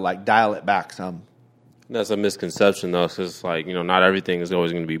how to like dial it back some. That's a misconception, though, because it's like, not everything is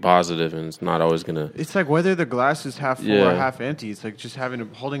always going to be positive, and it's not always going to... It's like whether the glass is half full or half empty. It's like just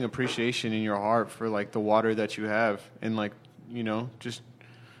holding appreciation in your heart for like the water that you have, and like, just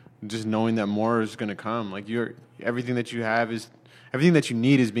knowing that more is going to come. Like everything that you have is, everything that you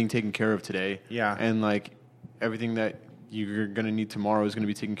need is being taken care of today. Yeah. And like everything that you're going to need tomorrow is going to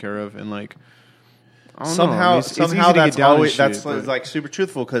be taken care of. And like, I don't know. I mean, it's easy to get that's down always and that's shit, like super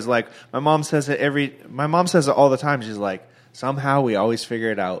truthful, because like my mom says it all the time. She's like, somehow we always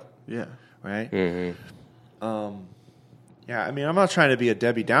figure it out. Yeah. Right. Mm-hmm. Yeah. I mean, I'm not trying to be a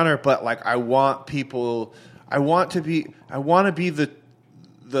Debbie Downer, but like I want to be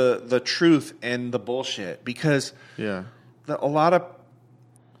the truth and the bullshit, because a lot of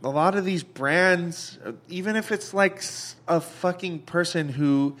these brands, even if it's like a fucking person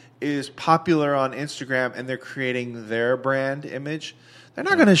who is popular on Instagram and they're creating their brand image, they're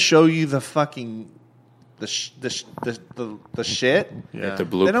not going to show you the fucking the shit. Yeah. Like the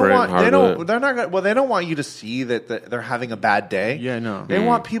blueprint. They don't want you to see that they're having a bad day. Yeah, no. They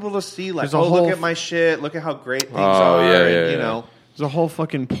want people to see like, There's a look whole at my shit, look at how great things Oh, are. yeah, and, yeah. There's a whole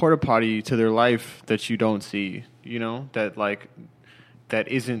fucking porta potty to their life that you don't see, that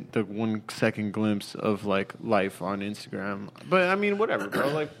isn't the 1 second glimpse of like life on Instagram. But I mean, whatever, bro.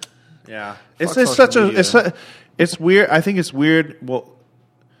 Like, yeah, Fuck it's social media. it's weird. I think it's weird. Well,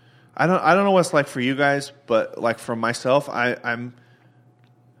 I don't know what it's like for you guys, but like for myself, I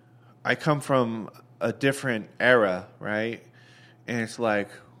come from a different era, right? And it's like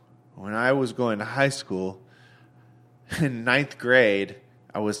when I was going to high school in 9th grade,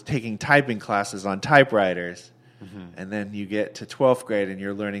 I was taking typing classes on typewriters. And then you get to 12th grade and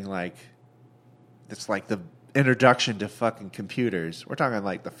you're learning like, it's like the introduction to fucking computers. We're talking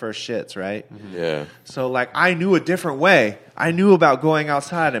like the first shits, right? Yeah. So like I knew a different way. I knew about going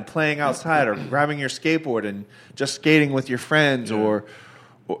outside and playing outside, or grabbing your skateboard and just skating with your friends,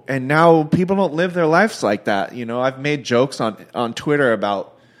 and now people don't live their lives like that. I've made jokes on Twitter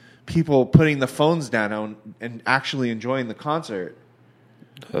about people putting the phones down and actually enjoying the concert.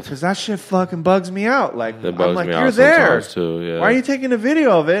 Because that shit fucking bugs me out. Like, That bugs I'm like, me you're out there. sometimes, too, yeah. Why are you taking a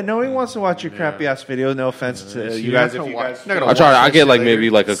video of it? Nobody wants to watch your crappy ass video. No offense to you guys. If you guys, I get like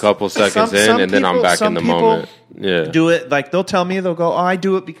maybe like a couple seconds in, and then I'm back in the moment. Yeah. Do it like they'll tell me, they'll go, "Oh, I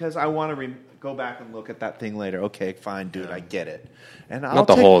do it because I want to go back and look at that thing later." Okay, fine, dude, I get it. And Not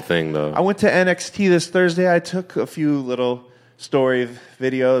the whole thing though. I went to NXT this Thursday. I took a few little story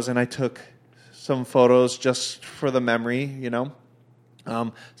videos and I took some photos just for the memory.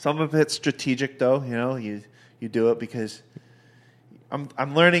 Some of it's strategic, though. You do it because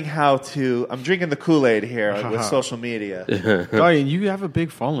I'm learning how to. I'm drinking the Kool-Aid here with social media. you have a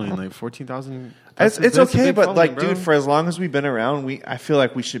big following, like 14,000. It's okay, but like, dude, for as long as we've been around, I feel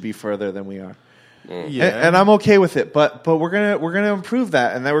like we should be further than we are. Yeah, and I'm okay with it. But we're gonna improve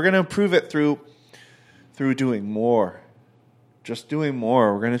that, and then we're gonna improve it through doing more. Just doing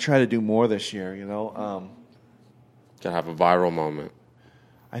more. We're gonna try to do more this year. Gotta have a viral moment.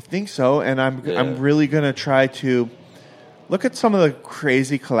 I think so, and I'm really gonna try to look at some of the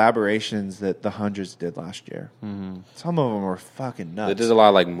crazy collaborations that the Hundreds did last year. Some of them were fucking nuts. They did a lot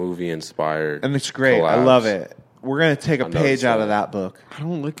of like movie inspired, and it's great. collabs. I love it. We're gonna take a page out of that book. I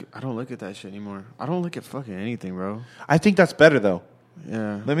don't look at that shit anymore. I don't look at fucking anything, bro. I think that's better though.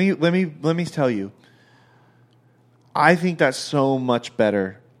 Yeah. Let me tell you. I think that's so much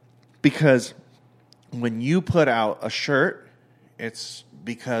better because when you put out a shirt, it's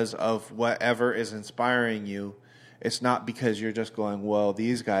because of whatever is inspiring you. It's not because you're just going, well,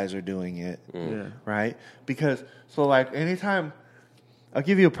 these guys are doing it, right? Because, so like anytime, I'll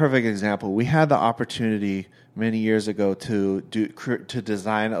give you a perfect example. We had the opportunity many years ago to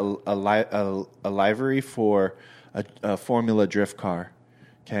design a livery for a Formula Drift car.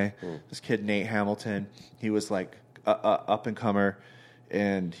 Okay, this kid Nate Hamilton, he was like a up and comer,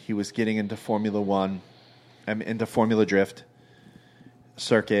 and he was getting into Formula One, into Formula Drift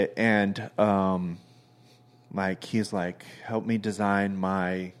circuit, and like he's like, help me design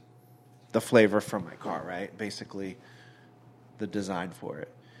the flavor for my car, right? Basically, the design for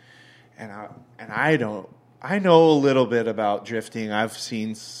it, and I know a little bit about drifting. I've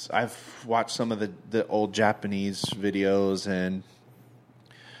watched some of the old Japanese videos, and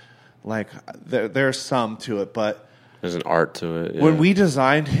like there's some to it, but there's an art to it. Yeah. When we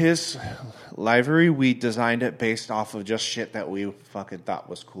designed his livery, we designed it based off of just shit that we fucking thought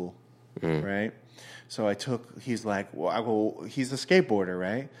was cool, right? So he's like, well, he's a skateboarder,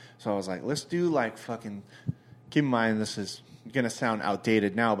 right? So I was like, let's do like fucking, keep in mind this is going to sound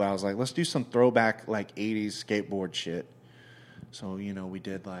outdated now, but I was like, let's do some throwback like 80s skateboard shit. So, we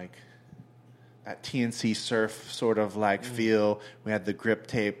did like that TNC surf sort of like feel. We had the grip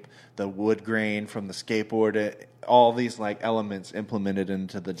tape, the wood grain from the skateboard, all these like elements implemented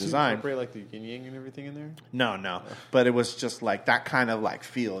into the design. Incorporate like the yin yang and everything in there? No. But it was just like that kind of like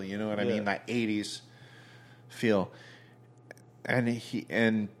feel, you know what I mean? That 80s feel.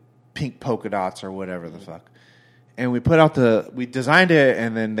 And pink polka dots or whatever the fuck. And we designed it,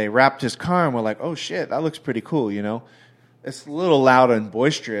 and then they wrapped his car, and we're like, oh shit, that looks pretty cool, It's a little loud and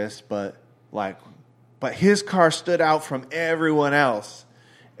boisterous, but his car stood out from everyone else.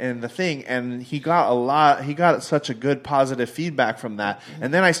 And he got such a good positive feedback from that.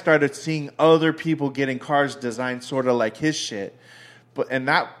 And then I started seeing other people getting cars designed sort of like his shit. And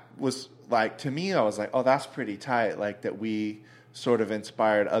that was like, to me, I was like, oh, that's pretty tight. Like that we sort of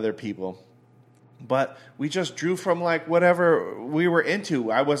inspired other people. But we just drew from like whatever we were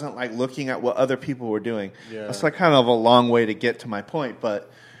into. I wasn't like looking at what other people were doing. Yeah. That's like kind of a long way to get to my point,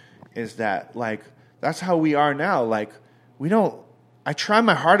 but is that like, that's how we are now. Like I try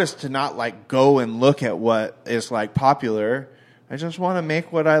my hardest to not like go and look at what is like popular. I just want to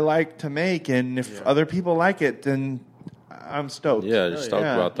make what I like to make. And if other people like it, then I'm stoked. Yeah, just stoked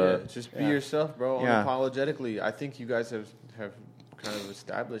about that. Yeah, just be yourself, bro, unapologetically. I think you guys have kind of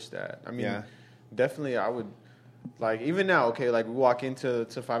established that. I mean, definitely I would, like, even now, okay, like we walk into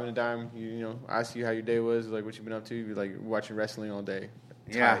Five and a Dime, I ask you how your day was, like what you've been up to, you're like watching wrestling all day.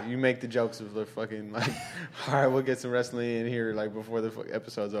 Yeah. You make the jokes of the fucking, like, all right, we'll get some wrestling in here, like, before the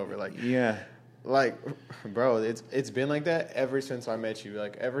episode's over. Like, like, bro, it's been like that ever since I met you.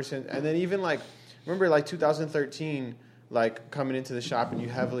 Like, ever since, and then even, like, remember, like, 2013, like, coming into the shop and you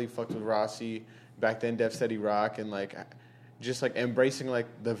heavily fucked with Rossi, back then Def Steady Rock, and, like, just, like, embracing, like,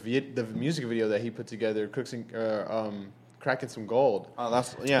 the music video that he put together, Cracking Some Gold. Oh,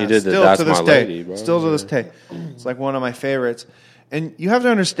 that's, he did still That's to this My day. Lady, bro. Still to this day. It's, like, one of my favorites. And you have to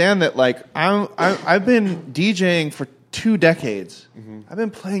understand that, like, I've been DJing for 2 decades. Mm-hmm. I've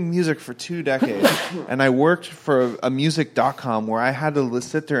been playing music for 2 decades. And I worked for a music.com where I had to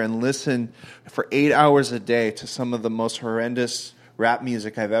sit there and listen for 8 hours a day to some of the most horrendous rap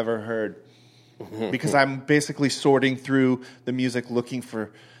music I've ever heard. Because I'm basically sorting through the music looking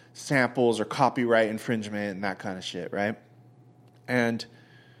for samples or copyright infringement and that kind of shit, right? And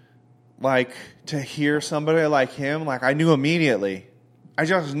like, to hear somebody like him, like, I knew immediately. I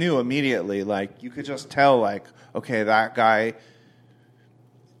just knew immediately. Like, you could just tell, like, okay, that guy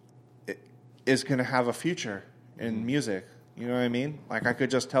is going to have a future in music. You know what I mean? Like, I could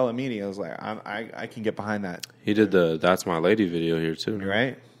just tell immediately. I was like, I can get behind that. He did the That's My Lady video here, too.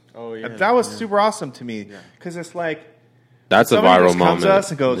 Right? Oh, yeah. That was super awesome to me. Because it's like, that's a viral moment. Somebody comes to us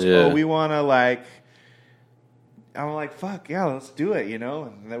and goes, oh, we want to, like... I'm like, fuck, yeah, let's do it,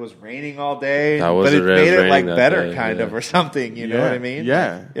 And it was raining all day. But it made it, like, better, kind of, or something, you know what I mean?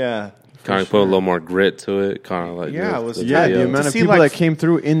 Yeah. Yeah. Kind of put a little more grit to it, kind of like... Yeah, it was... the amount of people that came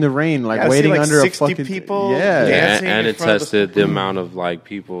through in the rain, like, waiting under 60 a fucking... people. dancing and it tested the amount of, like,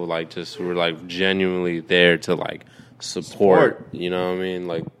 people, like, just who were, like, genuinely there to, like, support. You know what I mean?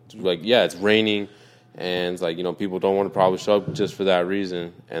 Like, yeah, it's raining... And it's like, people don't want to probably show up just for that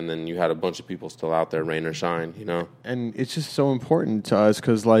reason. And then you had a bunch of people still out there, rain or shine, And it's just so important to us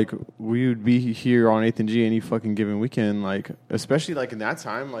because, like, we would be here on 8th and G any fucking given weekend, like, especially, like, in that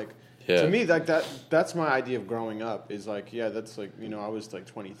time. Like, to me, like, that's my idea of growing up is, like, that's, like, I was, like,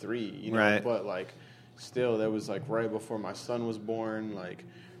 23, right. But, like, still, that was like right before my son was born. Like,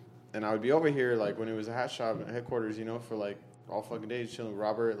 and I would be over here like when it was a hat shop at headquarters, you know, for like all fucking days chilling with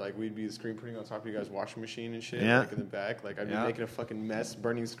Robert. Like we'd be screen printing on top of you guys' washing machine and shit. Yeah. Like in the back. Like I'd be Yeah. making a fucking mess,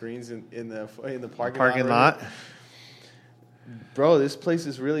 burning screens in the parking Parking lot. lot. Bro, this place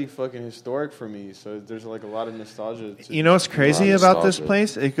is really fucking historic for me. So there's like a lot of nostalgia. You know what's crazy A lot of about this nostalgia.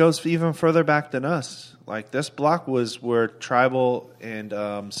 place? It goes even further back than us. Like this block was where Tribal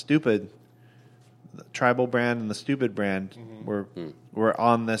and Stupid, the Tribal brand and the Stupid brand were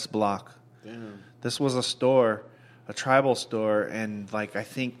on this block. Damn. This was a store, a Tribal store, and like I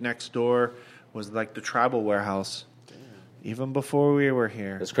think next door was like the Tribal warehouse. Damn. Even before we were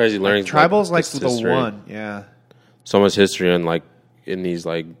here, It's crazy learning. Tribal's like this the history. one. Yeah. So much history in these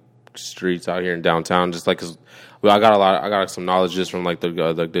like streets out here in downtown. Just like, 'cause, well, I got some knowledge just from like the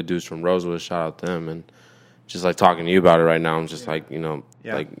dudes from Rosewood. Shout out them, and just like talking to you about it right now. I'm just like, you know,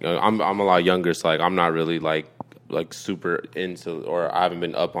 Yeah. like I'm a lot younger, so like I'm not really like super into, or I haven't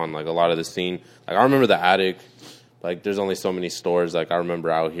been up on like a lot of the scene. Like I remember the Attic. Like there's only so many stores like I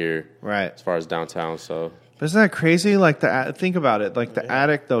remember out here, Right. as far as downtown. So But isn't that crazy? Like think about it. Like the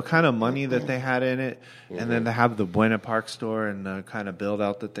Attic, the kind of money that they had in it, and then to have the Buena Park store and the kind of build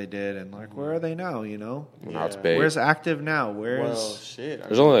out that they did, and like where are they now? You know, now it's Yeah. big. where's Active now? Where's Well, shit.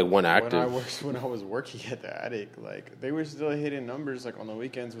 There's only, like, one active. When I was working at the Attic, like they were still hitting numbers like on the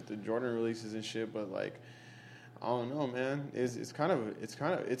weekends with the Jordan releases and shit. But like, I don't know, man. It's kind of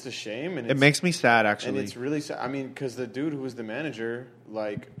it's a shame, and it it's, makes me sad and actually. it's really sad. I mean, because the dude who was the manager,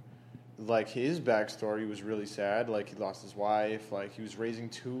 like his backstory was really sad. Like he lost his wife. Like he was raising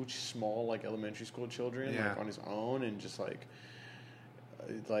two small like elementary school children Yeah. like on his own, and just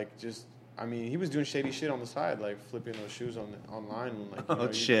I mean, he was doing shady shit on the side, like flipping those shoes online. When, like,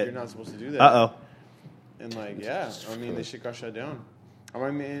 Oh, shit. You're not supposed to do that. Uh oh. And like, yeah, I mean, this shit got shut down. I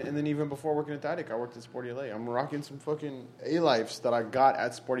mean, and then even before working at the Attic, I worked at Sporty LA. I'm rocking some fucking A-Lifes that I got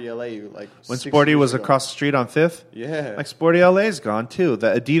at Sporty LA. Like When 6 Sporty years was ago. across the street on Fifth, Yeah. like Sporty LA's gone too.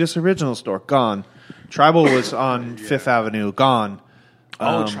 The Adidas original store gone. Tribal was on Fifth Avenue gone.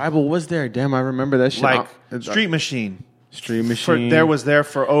 Tribal was there. Damn, I remember that shit. Like Street Machine. Street For, was there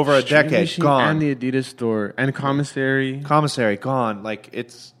for over a decade. Gone. And the Adidas store and commissary. Commissary gone. Like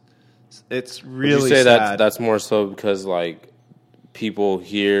it's Would really you say sad. that's more so because like people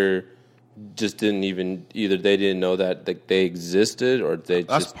here just didn't even either they didn't know that they existed, or they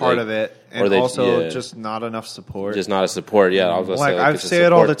that's just part like, of it, or and they also yeah, just not enough support. just not a support. Yeah, I was gonna like say, I it's a say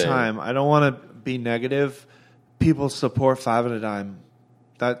it all the support thing. time. I don't want to be negative. People support Five and a Dime.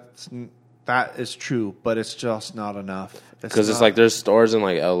 That is true, but it's just not enough. Because it's not- like there's stores in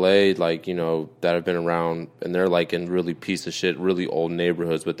like LA, like, you know, that have been around, and they're like in really piece of shit, really old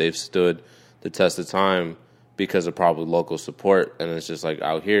neighborhoods, but they've stood the test of time because of probably local support. And it's just like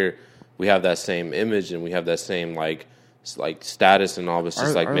out here, we have that same image and we have that same like status and all. It's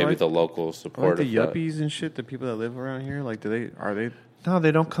just like maybe the local support. Like the of that. yuppies and shit, the people that live around here, like, are they? no,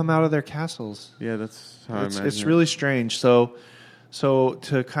 they don't come out of their castles. Yeah, that's how I imagine It's it. really strange. So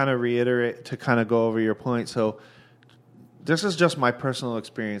to kind of reiterate, to kind of go over your point. So this is just my personal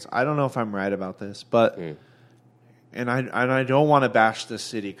experience. I don't know if I'm right about this, but and I don't want to bash this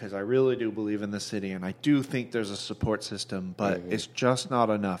city because I really do believe in the city, and I do think there's a support system, but it's just not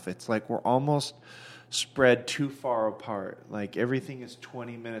enough. It's like we're almost spread too far apart. Like everything is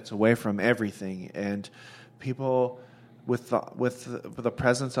 20 minutes away from everything, and people with the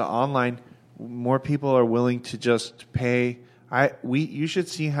presence of online, more people are willing to just pay. You should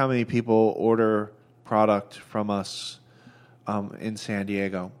see how many people order product from us in San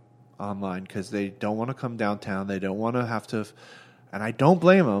Diego online because they don't want to come downtown. They don't want to have to, and I don't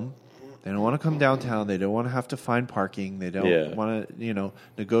blame them. They don't want to come downtown. They don't want to have to find parking. They don't want to,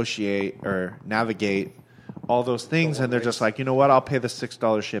 negotiate or navigate all those things. And they're just like, you know what? I'll pay the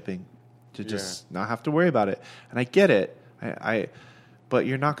 $6 shipping to just not have to worry about it. And I get it. But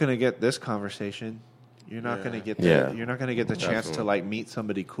you're not going to get this conversation. You're not going to get you're not going to get the chance to like meet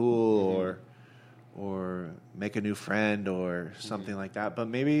somebody cool or make a new friend or something like that. But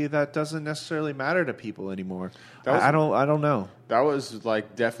maybe that doesn't necessarily matter to people anymore. I don't know. That was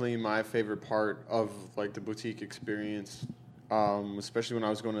like definitely my favorite part of like the boutique experience, especially when I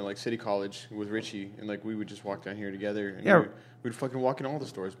was going to like City College with Richie, and like we would just walk down here together. And we'd fucking walk in all the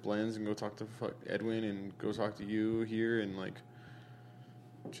stores, Blends, and go talk to Edwin, and go talk to you here, and like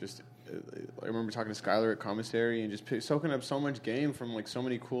just. I remember talking to Skylar at Commissary and just soaking up so much game from like so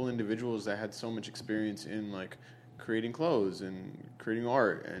many cool individuals that had so much experience in like creating clothes and creating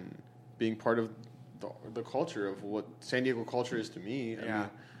art and being part of the culture of what San Diego culture is to me.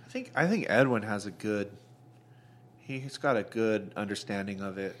 I think Edwin has a good. He's got a good understanding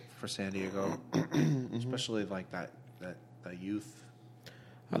of it for San Diego, especially like that youth.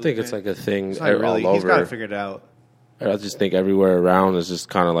 I think it's like a thing He's all really, over. he's got it figured out. I just think everywhere around is just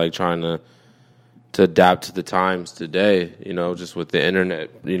kind of like trying to adapt to the times today, you know, just with the internet,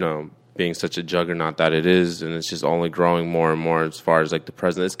 you know, being such a juggernaut that it is, and it's just only growing more and more as far as like the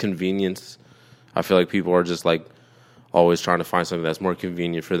present. It's convenience. I feel like people are just like always trying to find something that's more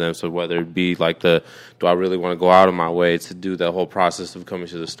convenient for them. So whether it be like do I really want to go out of my way to do the whole process of coming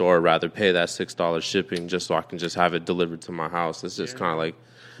to the store, or rather pay that $6 shipping just so I can just have it delivered to my house? It's just kind of like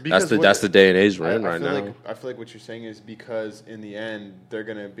that's the day and age we're in right now. I feel like what you're saying is because in the end they're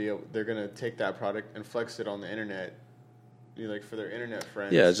gonna take that product and flex it on the internet, you know, like for their internet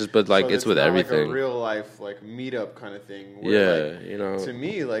friends. Yeah, just but like so it's with not everything. like a real life like meetup kind of thing. Where, Yeah, you know. To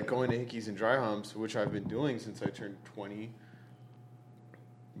me, like going to Hickeys and Dry Humps, which I've been doing since I turned 20.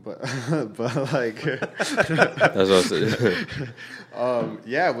 But like That's what I said.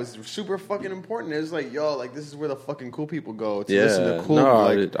 yeah, it was super fucking important. It was like, yo, like this is where the fucking cool people go to Yeah, listen to cool no,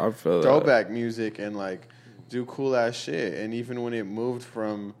 like I feel throwback music and like do cool ass shit. And even when it moved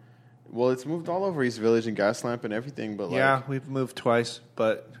from, well, it's moved all over East Village and Gaslamp and everything. But like, Yeah, we've moved twice,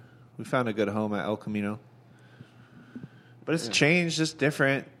 but we found a good home at El Camino. But it's changed. It's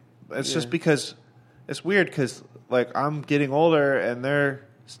different. It's just because it's weird because like I'm getting older and they're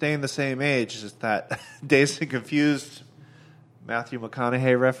staying the same age. It's that Dazed and Confused Matthew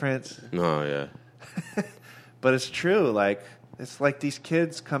McConaughey reference. No, yeah. But it's true. Like it's like these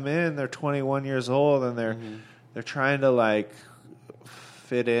kids come in, they're 21 years old, and they're trying to like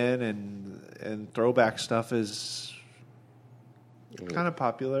fit in, and throwback stuff is kind of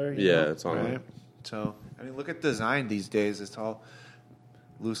popular. You know, it's on. right? So I mean, look at design these days. It's all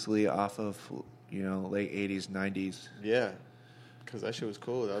loosely off of late 80s, 90s. yeah, because that shit was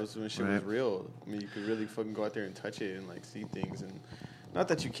cool. That was when shit was Right. real. I mean, you could really fucking go out there and touch it and like see things, and not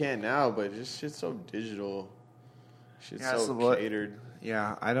that you can now, but just shit's so digital. Shit's Yeah, so so what- catered.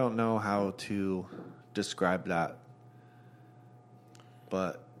 Yeah, I don't know how to describe that,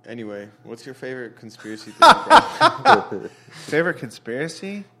 but Anyway, what's your favorite conspiracy theory? Bro? favorite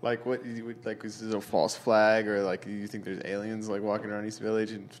conspiracy? Like what? Like is this a false flag, or like you think there's aliens like walking around East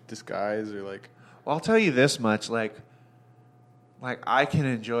Village in disguise, or like? Well, I'll tell you this much, like I can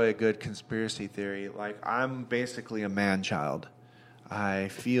enjoy a good conspiracy theory. Like I'm basically a man child. I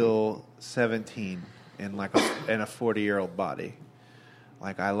feel 17 in like in a 40-year-old body.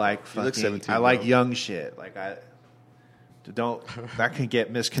 Like I like You look fucking 17, I like bro. young shit. Like don't that can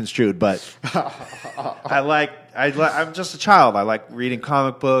get misconstrued, but I'm just a child. I like reading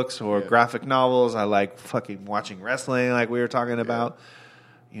comic books or graphic novels. I like fucking watching wrestling like we were talking about.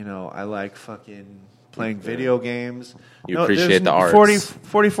 You know, I like fucking playing video games. You appreciate the arts.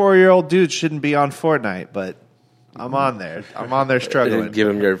 44-year-old dudes shouldn't be on Fortnite, but I'm on there. I'm on there struggling. Give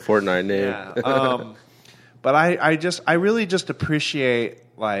him your Fortnite name. Yeah. But I really just appreciate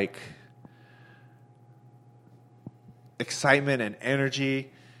like excitement and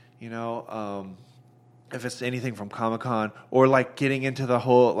energy, you know, if it's anything from Comic-Con or like getting into the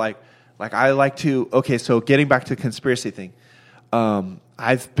whole like I like to so getting back to the conspiracy thing.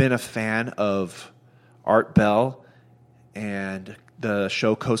 I've been a fan of Art Bell and the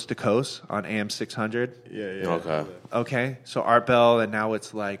show Coast to Coast on AM 600. Yeah. Okay. Okay, so Art Bell, and now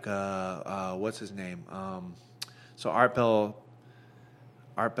it's like what's his name? So Art Bell,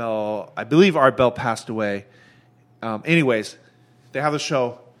 I believe Art Bell passed away. Anyways, they have a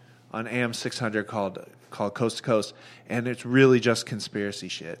show on AM 600 called Coast to Coast, and it's really just conspiracy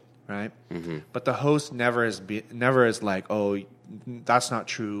shit, right? Mm-hmm. But the host never is like, oh, that's not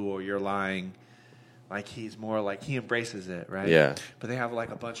true, or you're lying. Like he's more like he embraces it, right? Yeah. But they have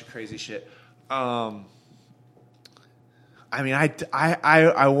like a bunch of crazy shit. I mean,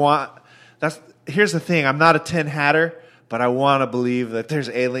 I want. Here's the thing. I'm not a tin hatter, but I want to believe that there's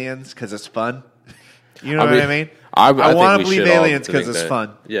aliens because it's fun. You know what I mean? I want to think we believe should all aliens because think it's that.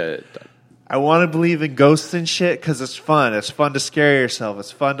 fun. Yeah. I want to believe in ghosts and shit because it's fun. It's fun to scare yourself.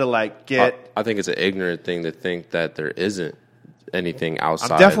 It's fun to like get. I think it's an ignorant thing to think that there isn't anything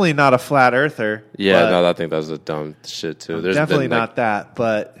outside. I'm definitely not a flat earther. Yeah, but no, I think that's a dumb shit too. I'm There's definitely been, like, not that,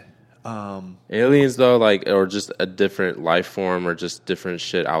 but. aliens though, like, or just a different life form, or just different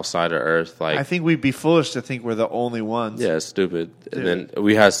shit outside of Earth. Like, I think we'd be foolish to think we're the only ones. yeah, it's stupid. And then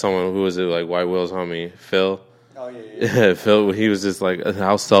we had someone who was it, like White Will's homie, Phil. Oh yeah. Phil, he was just like,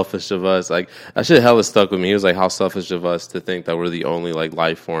 how selfish of us. Like, that shit hella stuck with me. He was like, how selfish of us to think that we're the only like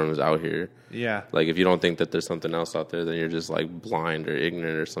life forms out here. Yeah. Like, if you don't think that there's something else out there, then you're just like blind or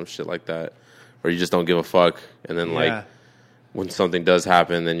ignorant or some shit like that, or you just don't give a fuck. And then like, when something does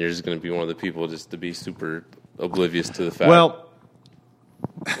happen, then you're just going to be one of the people just to be super oblivious to the fact. Well,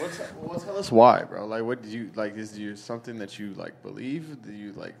 Well, tell us why, bro. Like, what did you like? Is you something that you like believe? Do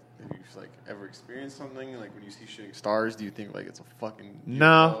you like? Have you like ever experienced something like when you see shooting stars? Do you think like it's a fucking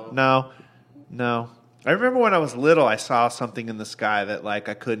no. I remember when I was little, I saw something in the sky that like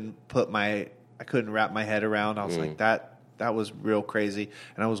I couldn't wrap my head around. I was like, that was real crazy.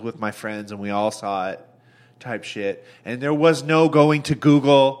 And I was with my friends, and we all saw it, type shit. And there was no going to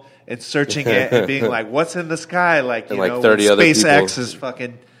Google and searching it and being like, what's in the sky? Like, And you like know, 30 when other SpaceX people is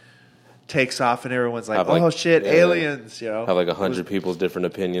fucking takes off and everyone's like, Have, oh like, shit, yeah. aliens, you know. have like It was- 100 people's different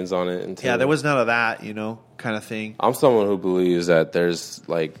opinions on it. Yeah, there was none of that, you know, kind of thing. I'm someone who believes that there's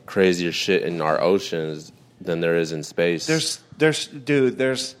like crazier shit in our oceans than there is in space. There's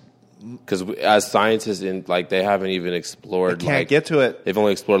Because as scientists, they haven't even explored. can't like, get to it. They've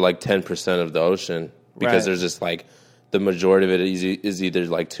only explored like 10% of the ocean because Right. there's just like the majority of it is either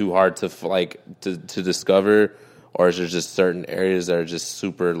like too hard to to discover, or there's just certain areas that are just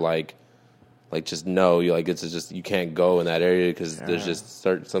super like just no, you like it's just you can't go in that area because there's just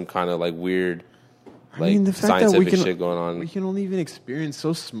some kind of like weird the fact that scientific shit going on. We can only even experience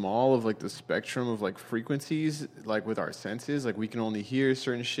so small of like the spectrum of like frequencies, like with our senses. Like we can only hear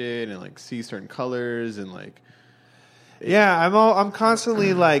certain shit and like see certain colors and like. Yeah, I'm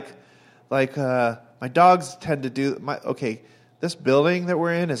constantly like my dogs tend to do this building that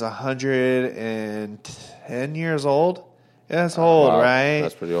we're in is 110 years old. Yeah, it's old, Wow, right?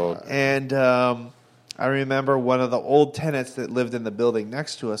 that's pretty old. And I remember one of the old tenants that lived in the building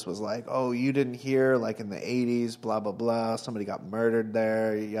next to us was like, "Oh, you didn't hear like in the 80s, blah blah blah, somebody got murdered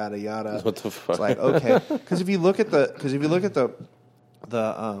there, yada yada." What the fuck? It's like, okay, because if you look at the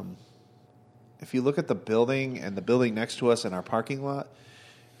building and the building next to us in our parking lot,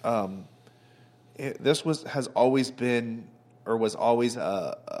 has always been or was always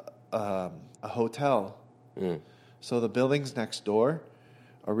a hotel. So the buildings next door,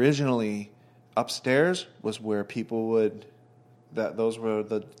 originally upstairs was where people would. Those were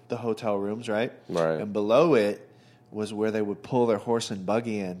the hotel rooms, right? Right. And below it was where they would pull their horse and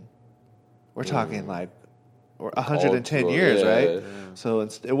buggy in. We're talking like 110 Old, years, yeah. right? Yeah. So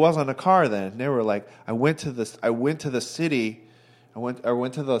it wasn't a car then. They were like, I went to the city. I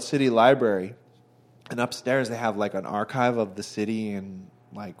went to the city library, and upstairs they have like an archive of the city and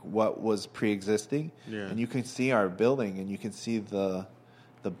like what was pre-existing. Yeah. And you can see our building, and you can see the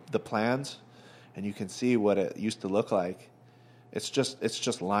plans, and you can see what it used to look like. It's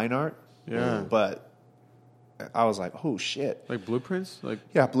just line art. Yeah. But I was like, oh shit. Like blueprints, like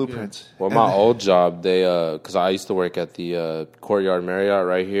Yeah, blueprints. Well, And my old job, they because I used to work at the Courtyard Marriott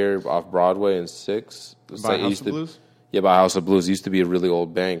right here off Broadway and 6th. It's by like- it House used of to- Blues. Yeah, by House of Blues. It used to be a really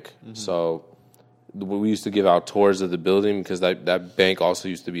old bank. So we used to give out tours of the building because that bank also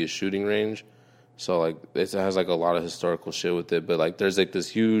used to be a shooting range. So like it has like a lot of historical shit with it. But like there's like this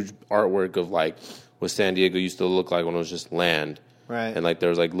huge artwork of like what San Diego used to look like when it was just land. Right. And like there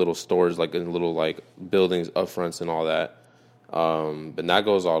was like little stores like in little like buildings up fronts and all that. But that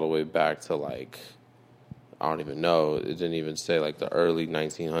goes all the way back to like I don't even know. It didn't even say like the early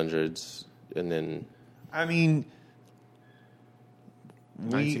 1900s, and then I mean,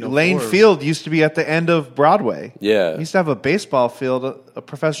 1904. Lane Field used to be at the end of Broadway. yeah, We used to have a baseball field, a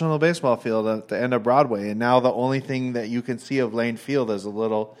professional baseball field at the end of Broadway, and now the only thing that you can see of Lane Field is a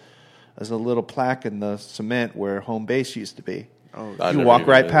little plaque in the cement where home base used to be. Oh, I You never walk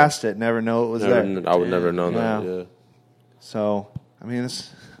even right knew past it, never know it was there. I would never know that. Yeah. Yeah. So, I mean,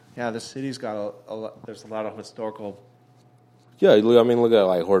 the city's got a lot. There's a lot of historical. Yeah, look at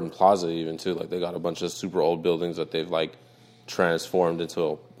like Horton Plaza even too. Like they got a bunch of super old buildings that they've like transformed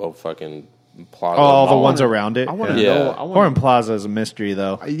into a fucking plaza. All the mall. ones around it. I want to Yeah. know. Horton Plaza is a mystery,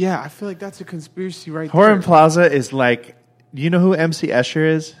 though. Yeah, I feel like that's a conspiracy right Horton there. Plaza is like, you know who MC Escher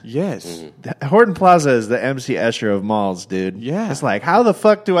is? Yes. Mm-hmm. Horton Plaza is the MC Escher of malls, dude. Yeah. It's like, how the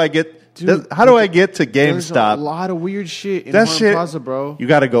fuck do I get? Dude, how do I get to There's a GameStop? lot of weird shit in That Horton shit, Plaza, bro. You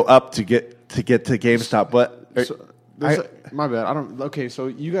got to go up to get to GameStop. But My bad. I don't. Okay, so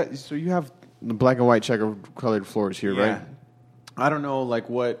you have the black and white checker colored floors here, Yeah. right? I don't know like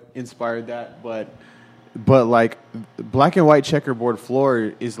what inspired that, but like black and white checkerboard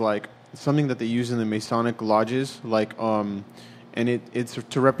floor is like something that they use in the Masonic lodges, like and it's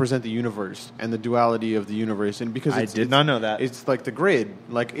to represent the universe and the duality of the universe, and because I did not know that. it's like the grid.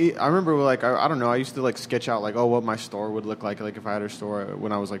 Like I remember, like I don't know, I used to like sketch out like what my store would look like if I had a store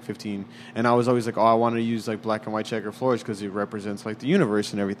when I was like 15, and I was always like, I wanted to use like black and white checker floors because it represents like the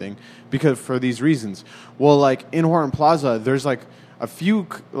universe and everything, because for these reasons. Well, like in Horton Plaza, there's like a few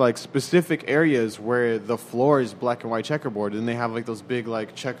like specific areas where the floor is black and white checkerboard, and they have like those big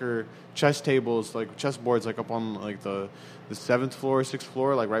like chess tables, like chessboards, like up on like the 7th floor, 6th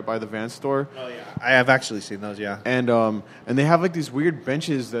floor, like right by the Vans store. Oh yeah, I have actually seen those. Yeah, And they have like these weird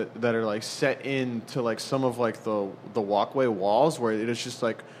benches that are like set into like some of like the walkway walls where it is just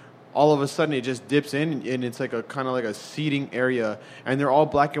like all of a sudden it just dips in, and it's like a kind of like a seating area, and they're all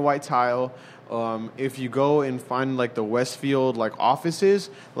black and white tile. If you go and find like the Westfield like offices,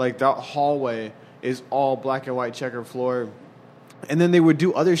 like that hallway is all black and white checkered floor. And then they would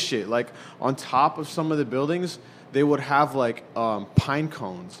do other shit, like on top of some of the buildings, they would have like pine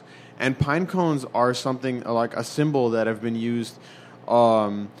cones, and pine cones are something like a symbol that have been used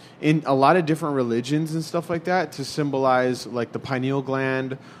in a lot of different religions and stuff like that to symbolize like the pineal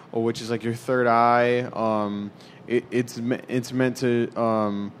gland, or which is like your third eye. It's meant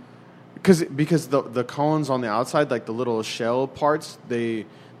to because the cones on the outside, like the little shell parts, they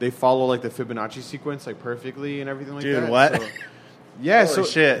follow like the Fibonacci sequence like perfectly and everything like that. Dude, what? So, yeah, Holy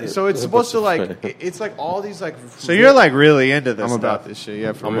shit. So it's supposed to like it's like all these like. so you're like really into this I'm stuff. about this shit.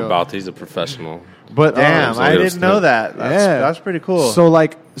 Yeah, for I'm real. about. He's a professional. But Damn, so I there's didn't know that. That's pretty cool.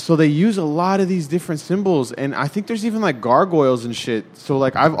 So they use a lot of these different symbols, and I think there's even like gargoyles and shit. So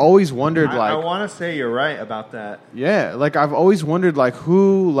like I've always wondered I want to say you're right about that. yeah, like I've always wondered like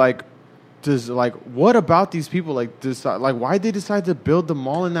who like does like what about these people like decide like why they decide to build the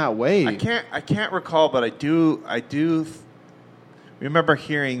mall in that way? I can't recall, but I do remember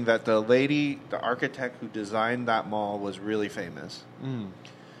hearing that the architect who designed that mall was really famous.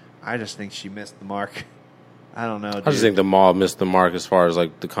 I just think she missed the mark. I don't know. Dude. I just think the mall missed the mark as far as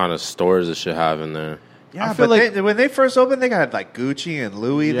like the kind of stores it should have in there. Yeah, I feel like when they first opened, they had like Gucci and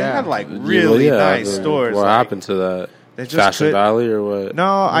Louis. They Yeah. had like really nice the- stores. What like, happened to that? they just Fashion could- Valley or what?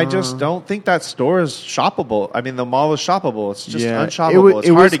 No, I just don't think that store is shoppable. I mean, the mall is shoppable. It's just Yeah. unshoppable. It's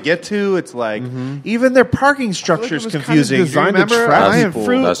It hard was- to get to. It's like even their parking structure is it was kinda confusing. Do you designed to remember? trap I am people.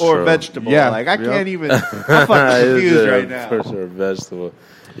 fruit That's or true. vegetable. Yeah. Like I Yep. can't even. I'm fucking confused right now. For sure, vegetable.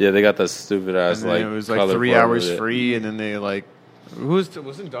 Yeah, they got that stupid ass and like. then it was like color 3 bar hours with it. free, and then they like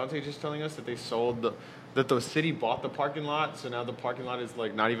wasn't Dante just telling us that they sold that the city bought the parking lot, so now the parking lot is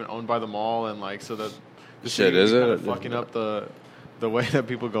like not even owned by the mall, and like so that the Shit, city is kind it? of fucking up the way that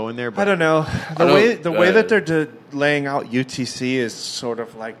people go in there. But I don't know. The don't- way that they're laying out UTC is sort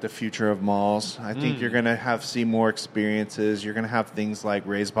of like the future of malls. I think you're going to see more experiences. You're going to have things like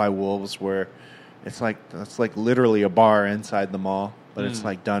Raised by Wolves, where it's like literally a bar inside the mall, but it's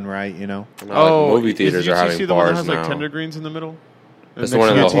like done right, you know. Now, like, movie theaters is are UTC having the one that bars has now. like tender greens in the middle? It's the one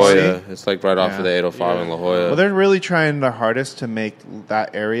in La UTC? Jolla. It's like right off Yeah. of the 805 in La Jolla. Well, they're really trying their hardest to make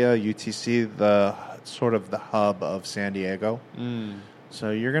that area UTC the sort of the hub of San Diego.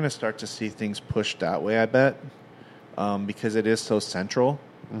 So you're going to start to see things pushed that way, I bet, because it is so central.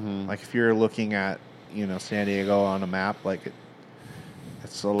 Like if you're looking at San Diego on a map, like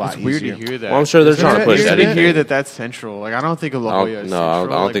it's a lot It's weird easier. to hear that. Well, I'm sure they're It's trying to weird push to anything. hear that that's central. Like I don't think of La Jolla is central. I don't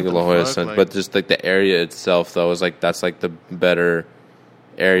Like, think what of La the Jolla fuck? Center, Like, but just like the area itself, though, is like that's like the better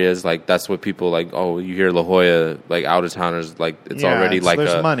areas. Like that's what people like. Oh, you hear La Jolla, like out of towners, like it's Yeah, already like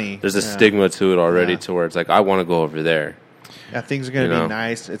there's a money. There's a Yeah. stigma to it already, Yeah. to where it's like I want to go over there. Yeah, things are going to You be know?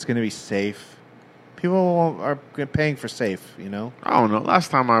 nice. It's going to be safe. People are paying for safe, I don't know.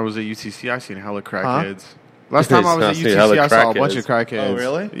 Last time I was at UTC, I seen hella crackheads. Last time I was at I seen hella UTC, I saw a bunch crackheads. of crackheads. Oh,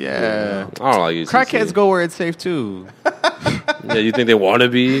 really? Yeah. I don't like UCC. Crackheads go where it's safe too. Yeah, you think they want to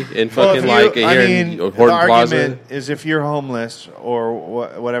be in Well, fucking if like you- here the in Horton Plaza? argument is if you're homeless or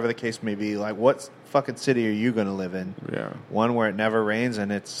whatever the case may be, like what fucking city are you going to live in? Yeah. One where it never rains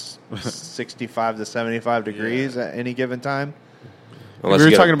and it's 65 to 75 degrees at any given time? Unless we you were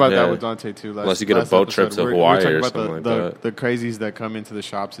get talking a- about yeah. that with Dante too. Unless you get a last boat trip episode. to We were Hawaii talking or about something like the, that. the crazies that come into the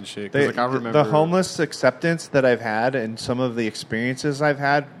shops and shit. 'Cause, like I remember The homeless acceptance that I've had and some of the experiences I've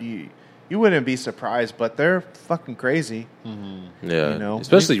had, you wouldn't be surprised, but they're fucking crazy. Yeah, you know?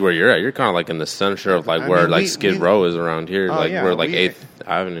 especially where you're at. You're kind of like in the center of like I where mean, like we- Skid we- Row is around here, Oh, like yeah, we're like we- 8th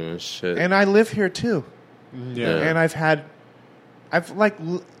Avenue and shit. And I live here too. Yeah. And I've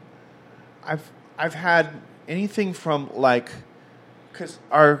had anything from like, because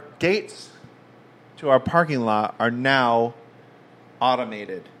our gates to our parking lot are now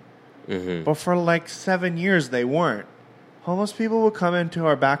automated, but for like 7 years they weren't. Homeless people would come into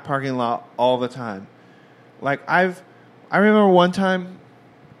our back parking lot all the time. Like I remember one time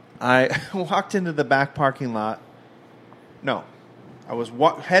I walked into the back parking lot. No, I was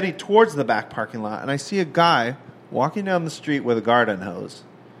heading towards the back parking lot, and I see a guy walking down the street with a garden hose.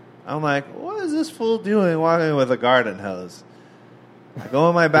 I'm like, what is this fool doing walking with a garden hose? I go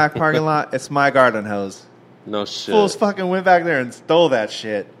in my back parking lot. It's my garden hose. No shit. Fools fucking went back there and stole that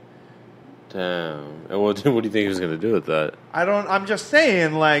shit. Damn. And what do you think he was going to do with that? I'm just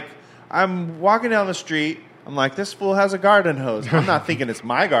saying, like, I'm walking down the street. I'm like, this fool has a garden hose. I'm not thinking it's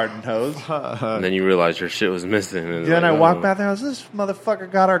my garden hose. And then you realize your shit was missing. And Then I like, walk back there. I was, this motherfucker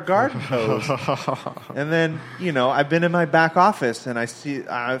got our garden hose. And then, I've been in my back office and I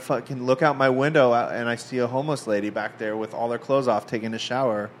fucking look out my window and I see a homeless lady back there with all her clothes off taking a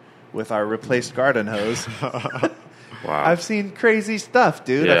shower with our replaced garden hose. Wow. I've seen crazy stuff,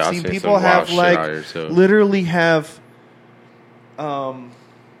 dude. Yeah, I've seen some people wild have shit like out here, too. literally have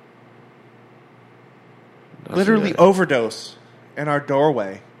literally overdose in our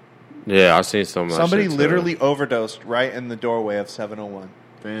doorway. Yeah, I've seen some of that Somebody shit, too. literally overdosed right in the doorway of 701.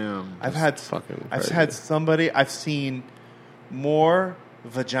 Damn. I've seen more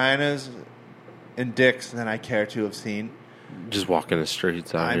vaginas and dicks than I care to have seen. Just walking the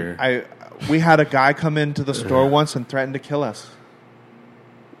streets out here. We had a guy come into the store once and threatened to kill us.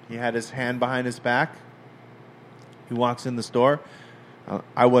 He had his hand behind his back. He walks in the store.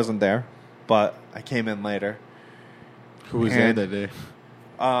 I wasn't there, but I came in later. Who was there that day?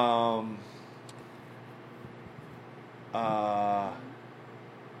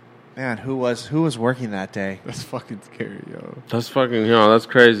 Man, who was working that day? That's fucking scary, yo. That's fucking, that's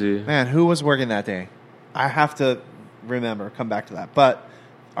crazy. Man, who was working that day? I have to come back to that. But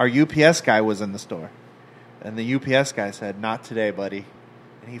our UPS guy was in the store. And the UPS guy said, not today, buddy.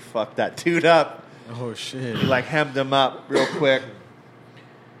 And he fucked that dude up. Oh, shit. He like hemmed him up real quick.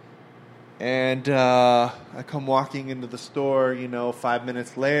 And I come walking into the store, 5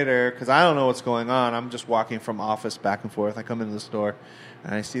 minutes later, because I don't know what's going on. I'm just walking from office back and forth. I come into the store,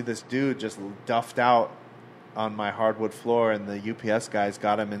 and I see this dude just duffed out on my hardwood floor, and the UPS guy's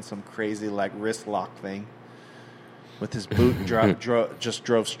got him in some crazy like wrist lock thing. With his boot just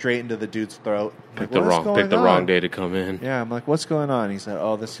drove straight into the dude's throat. Picked the wrong day to come in. Yeah, I'm like, what's going on? He said,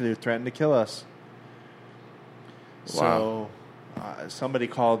 oh, this dude threatened to kill us. Wow. So somebody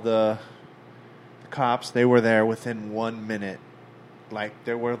called the cops. They were there within 1 minute. Like,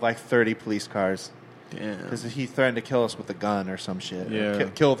 there were like 30 police cars. Damn. Because he threatened to kill us with a gun or some shit. Yeah.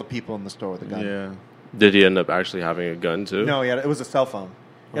 Kill the people in the store with a gun. Yeah. Did he end up actually having a gun, too? No, it was a cell phone.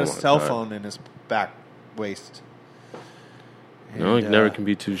 He had Oh a my cell God. phone in his back waist. No, you never can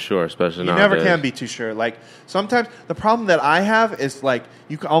be too sure, especially You nowadays. never can be too sure. Like, sometimes the problem that I have is, like,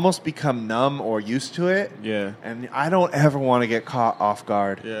 you can almost become numb or used to it. Yeah. And I don't ever want to get caught off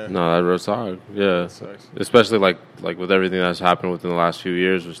guard. Yeah. No, that road sucks. Yeah. sucks. Especially like with everything that's happened within the last few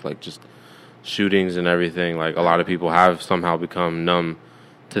years, with like just shootings and everything. Like a lot of people have somehow become numb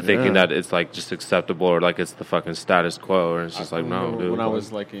to thinking that it's like just acceptable or like it's the fucking status quo, or it's just like, no, dude. When I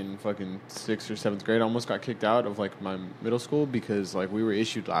was like in fucking 6th or 7th grade, I almost got kicked out of like my middle school because like we were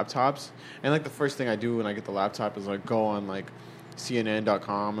issued laptops, and like the first thing I do when I get the laptop is like go on like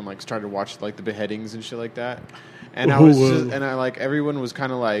CNN.com and like start to watch like the beheadings and shit like that. And I was just, and I like everyone was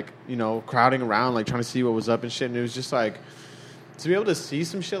kind of like crowding around like trying to see what was up and shit, and it was just like to be able to see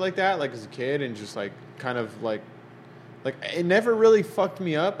some shit like that like as a kid and just like kind of like it never really fucked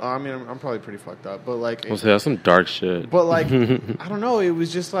me up. I mean, I'm probably pretty fucked up, but like, I'll say that's some dark shit. but like, I don't know. It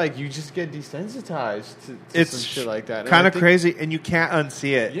was just like you just get desensitized to some shit like that. Kind of crazy, and you can't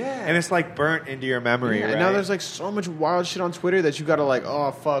unsee it. Yeah. And it's like burnt into your memory. Yeah, right? and now there's like so much wild shit on Twitter that you gotta like, oh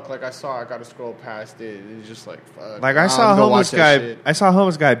fuck, like I gotta scroll past it. It's just like, fuck. Like I saw a homeless guy. I saw a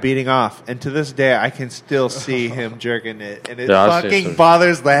homeless guy beating off, and to this day, I can still see him jerking it, and it Yeah, I've seen fucking some-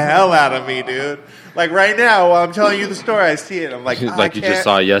 bothers the hell out of me, dude. Like right now, while I'm telling you the story, I see it. I'm like, like you just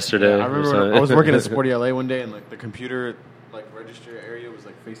saw it yesterday. I remember I was working at Sporty LA one day, and like the computer like register area was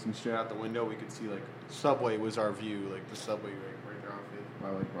like facing straight out the window. We could see like Subway was our view, like the Subway right there on Fifth by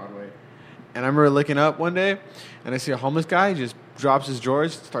like Broadway. And I remember looking up one day, and I see a homeless guy just drops his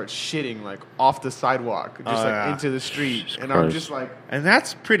drawers, starts shitting like off the sidewalk, just into the street, and I'm Christ. just like, and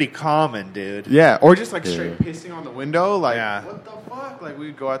that's pretty common, dude. yeah, or just like straight pissing on the window, like Yeah. what the fuck? Like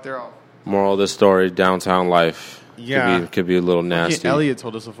we'd go out there all. Moral of the story: downtown life. Yeah. could be a little nasty. Elliot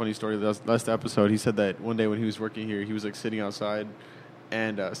told us a funny story last episode. He said that one day when he was working here, he was like sitting outside,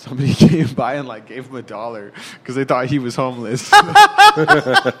 and somebody came by and like gave him $1 because they thought he was homeless.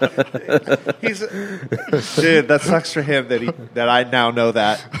 Dude, that sucks for him that I now know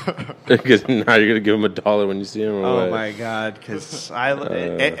that. Because now you're gonna give him $1 when you see him. Or Oh what? my god! Because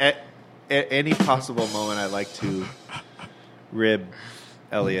at any possible moment, I like to rib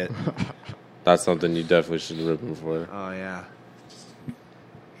Elliot. That's something you definitely should rip him for. Oh yeah,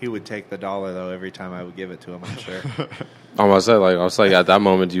 he would take the $1 though every time I would give it to him. I'm sure. I was like, at that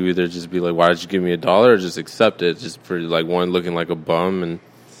moment, you either just be like, "Why did you give me $1?" or just accept it, just for like one looking like a bum and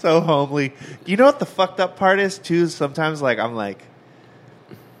so homely. You know what the fucked up part is too? Sometimes like I'm like,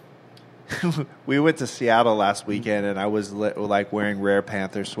 we went to Seattle last weekend and I was like wearing Rare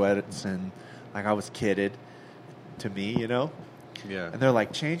Panther sweats and like I was kidded to me, you know. Yeah. And they're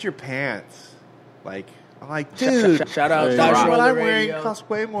like, change your pants. Like I'm like, dude, Shout out Hey, Dice yeah. what Roller I'm wearing Radio. costs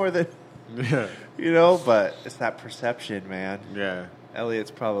way more than Yeah. you know. But it's that perception, man. Yeah.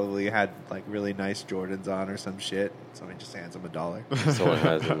 Elliot's probably had like really nice Jordans on or some shit. Somebody just hands him $1. Someone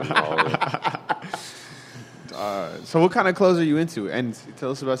has them all. So what kind of clothes are you into? And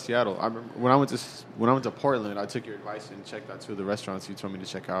tell us about Seattle. I remember when I went to Portland, I took your advice and checked out 2 of the restaurants you told me to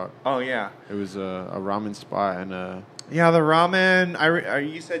check out. Oh yeah, It was a ramen spot and yeah. The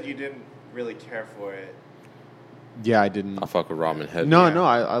ramen. You said you didn't really care for it. yeah, I didn't. I fuck with ramen heavy. No, Yeah. no,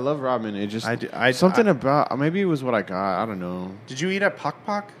 I love ramen. It just I something about maybe it was what I got. I don't know. Did you eat at Pak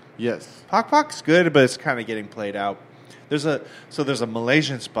Pak? Yes. Pak Pak's good, but it's kind of getting played out. There's a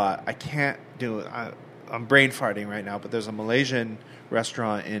Malaysian spot. I can't do it. I'm brain farting right now, but there's a Malaysian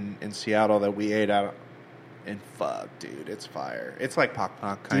restaurant in Seattle that we ate at, and fuck, dude, it's fire. It's like Pak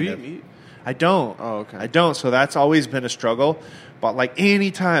Pak kind Do you of. eat meat? I don't. Oh, okay. I don't. So that's always been a struggle. But like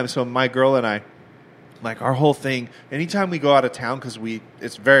anytime, so my girl and I, like our whole thing, anytime we go out of town, because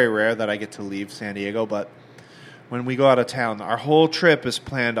it's very rare that I get to leave San Diego, but when we go out of town, our whole trip is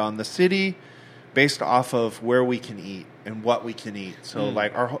planned on the city based off of where we can eat and what we can eat. So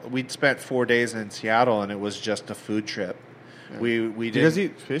like we'd spent 4 days in Seattle and it was just a food trip. Yeah. We Do you did. guys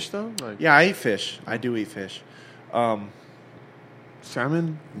eat fish though? Like Yeah, I eat fish. I do eat fish.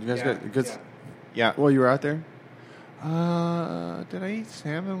 salmon? You guys Yeah, got good. yeah. Yeah. Well, you were out there. Did I eat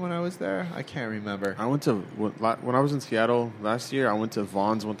salmon when I was there? I can't remember. I went to when I was in Seattle last year. I went to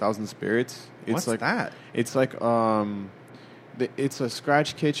Vaughn's 1000 Spirits. It's What's like that? It's like it's a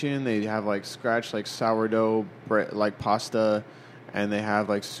scratch kitchen. They have like scratch like sourdough bread, like pasta, and they have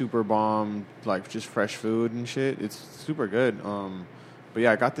like super bomb like just fresh food and shit. It's super good. But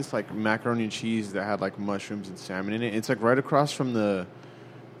yeah, I got this like macaroni and cheese that had like mushrooms and salmon in it. It's like right across from the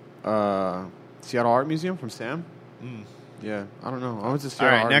Seattle Art Museum from Sam. Yeah, I don't know. I went to Seattle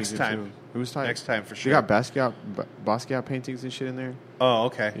right, Art next Museum time. too. It was tight. Next time for They sure. got Basquiat paintings and shit in there. Oh,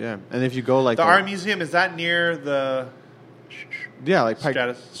 okay. Yeah, and if you go like The art museum, is that near the yeah, like Pike,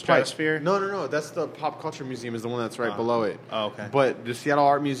 Stratosphere? No. That's the Pop Culture Museum is the one that's right below it. Oh, okay. But the Seattle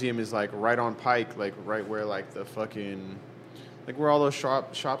Art Museum is like right on Pike, like right where like the fucking like where all those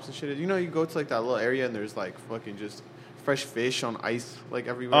shops and shit is. You know, you go to like that little area and there's like fucking just fresh fish on ice like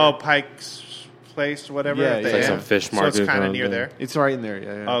everywhere. Oh, Pike's Place, whatever. Yeah, at the yeah. Like end. some fish So market it's kind of around near there. there. It's right in there.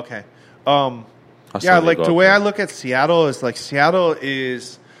 Yeah. Oh, okay. I Yeah, still like go the up way there. I look at Seattle is like Seattle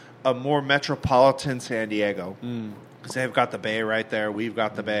is a more metropolitan San Diego because they've got the bay right there. We've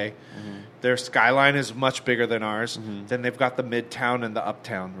got the bay. Their skyline is much bigger than ours. Then they've got the midtown and the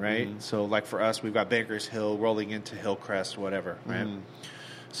uptown, right? So like for us, we've got Bankers Hill rolling into Hillcrest, whatever, right?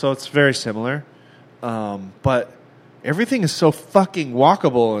 So it's very similar, but everything is so fucking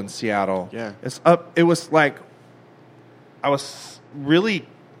walkable in Seattle. Yeah. It's up. It was like I was really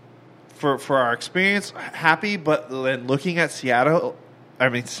for our experience happy, but then looking at Seattle, I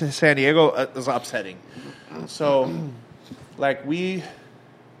mean San Diego, was upsetting. So, like we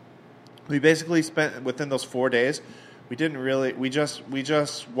basically spent within those 4 days, we didn't really we just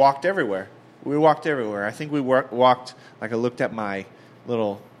walked everywhere. We walked everywhere. I think we walked like I looked at my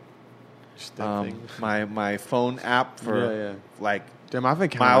little Just that thing. my phone app for Yeah. like Damn, I haven't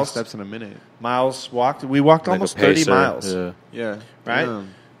counted my miles. steps in a minute. miles walked. We walked Like a almost 30 pacer. miles. Yeah. Yeah. Right?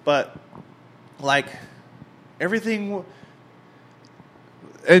 Damn. But like everything,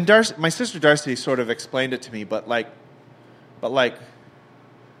 and Darcy, my sister Darcy, sort of explained it to me. But like,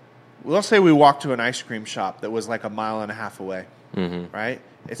 let's say we walked to an ice cream shop that was like 1.5 miles away. Right?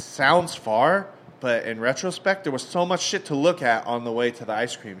 It sounds far, but in retrospect, there was so much shit to look at on the way to the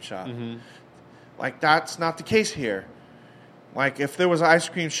ice cream shop. Like that's not the case here. Like if there was an ice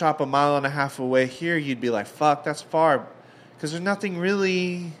cream shop 1.5 miles away here, you'd be like, "Fuck, that's far," because there's nothing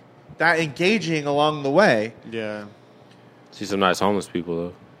really that engaging along the way. Yeah. See some nice homeless people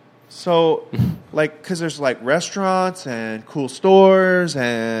though. So, like, because there's like restaurants and cool stores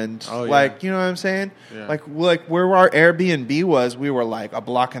and Oh, yeah. like, you know what I'm saying? Yeah. Like where our Airbnb was, we were like 1.5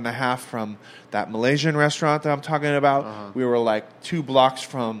 blocks from that Malaysian restaurant that I'm talking about. We were like 2 blocks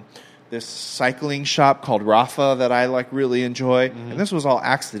from this cycling shop called Rafa that I like really enjoy. And this was all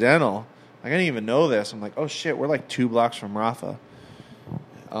accidental. Like, I didn't even know this. I'm like, oh shit, we're like 2 blocks from Rafa.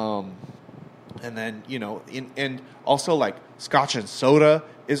 And then, you know, and also like Scotch and Soda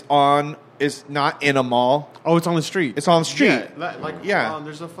is not in a mall. Oh, it's on the street. It's on the street. Yeah, Yeah.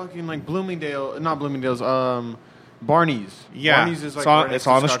 there's a fucking like Bloomingdale, not Bloomingdale's. Barney's. Yeah, Barney's is like it's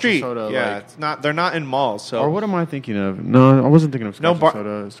on the Scotch and street. Soda, yeah, like- it's not. They're not in malls. So or what am I thinking of? No, I wasn't thinking of Scotch No, and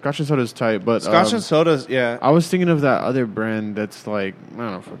Soda. Scotch and Soda is tight, but Scotch and sodas. Yeah. I was thinking of that other brand that's like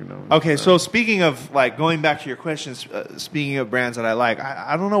I don't fucking know. Okay, so speaking of like going back to your questions, speaking of brands that I like,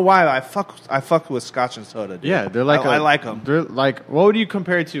 I don't know why I fuck with Scotch and Soda. Dude. Yeah, they're like I like them. They're like, what would you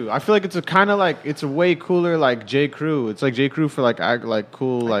compare it to? I feel like it's a kind of like it's a way cooler like J Crew. It's like J Crew for like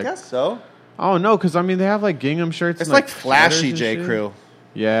cool I like. guess so. I don't know because I mean they have like gingham shirts. It's and, like sweaters flashy and J shit. Crew.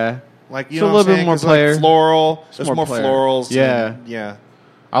 Yeah, Like you It's know a what little I'm bit saying? more It's player. like floral. It's There's more more player. florals. Yeah. and- yeah.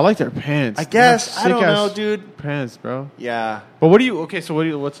 I like their pants. I guess They I have don't know, sick-ass dude. Pants, bro. Yeah, But what do you? Okay, so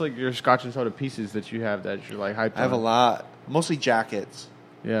what's like your Scotch and Soda pieces that you have that you're like hyped I have a on? lot. Mostly jackets.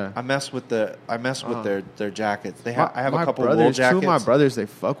 Yeah. I mess with their jackets. I have my a couple brothers, wool jackets. Two of my brothers, they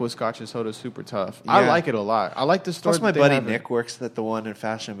fuck with Scotch and Soda super tough. Yeah. I like it a lot. I like the store. Plus, my that they buddy have it. Nick works at the one in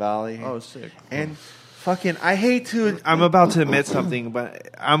Fashion Valley. Oh, sick. And fucking, I hate to. I'm about to admit something, but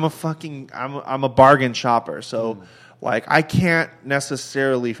I'm a bargain shopper. So, like, I can't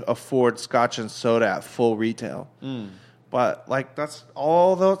necessarily afford Scotch and Soda at full retail. But like, that's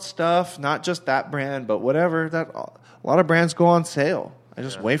all that stuff. Not just that brand, but whatever. A lot of brands go on sale. I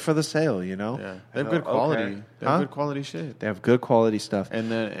just wait for the sale. You know. Yeah, they have I good go, quality. okay. They have Huh? good quality shit. They have good quality stuff.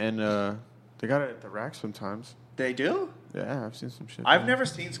 And then they got it at the rack sometimes. They do. Yeah, I've seen some shit. I've there. never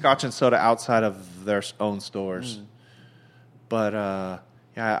seen Scotch and Soda outside of their own stores, but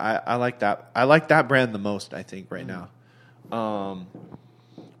yeah, I like that. I like that brand the most. I think right now.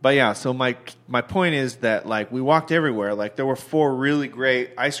 But yeah, so my point is that like we walked everywhere. Like there were 4 really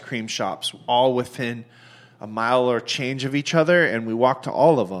great ice cream shops, all within a mile or change of each other, and we walked to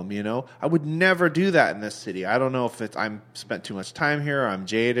all of them. You know, I would never do that in this city. I don't know if I'm spent too much time here, or I'm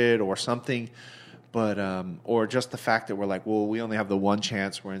jaded, or something. But or just the fact that we're like, well, we only have the one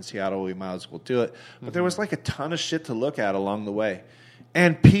chance. We're in Seattle. We might as well do it. But there was like a ton of shit to look at along the way,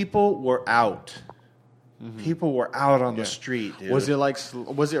 and people were out. People were out on the street. Dude. Was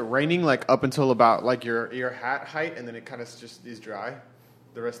it raining like up until about like your hat height, and then it kind of just is dry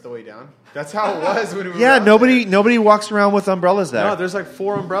the rest of the way down? That's how it was when we were. Yeah, out nobody walks around with umbrellas there. there. No, there's like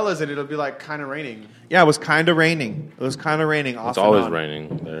 4 umbrellas, and it'll be like kind of raining. Yeah, it was kind of raining. It was kind of raining off It's and always on.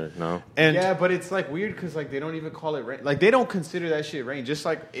 raining there. No. And Yeah, but it's like weird because like they don't even call it rain. Like they don't consider that shit rain. Just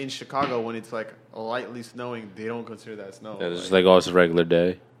like in Chicago when it's like lightly snowing, they don't consider that snow. Yeah, it's just like, oh, it's a regular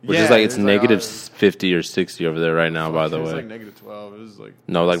day. Which Yeah, is like, it's it's like, negative 50 or 60 over there right now, by the It's way. like negative 12. It was like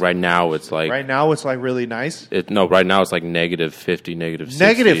No, like right now it's like, right now it's like really nice. right now it's like negative 50, negative 60.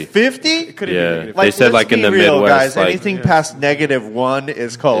 Negative 50? couldn't Yeah. be negative. They said, let's like, in be the real, Midwest, guys. like- Anything past -1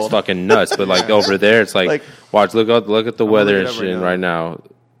 is cold. It's fucking nuts. But like over there, it's like, Like- watch, look at the weather look and it up shit right now. right now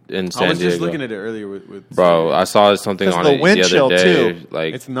in San I was Diego. just looking at it earlier with Bro, I saw something 'Cause on the it wind the other chill, day. too.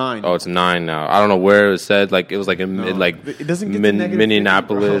 Like It's 9. Oh, it's 9 now. I don't know where it said. Like it was like in No. like It doesn't get to negative 50,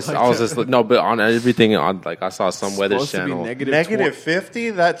 Minneapolis. bro. I was just no, but on everything on like I saw some weather supposed to be channel. negative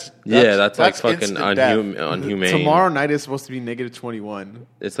 -50? That's That's like fucking instant death. unhumane. Tomorrow night is supposed to be negative 21.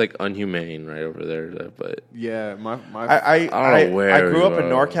 It's like unhumane right over there. But Yeah, my I don't know where I grew up you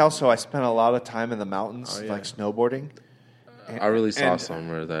in are. NorCal, so I spent a lot of time in the mountains, Oh, yeah. like snowboarding. I really saw And-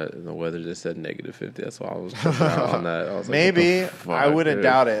 somewhere that the weather just said negative 50. That's why I was tripping out on that. I was like, Maybe what the fuck, I wouldn't dude?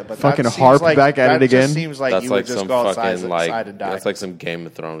 doubt it, but Fucking that seems harp like, back at that it just again? seems like That's you like would just some go outside, fucking like outside and die. that's like some Game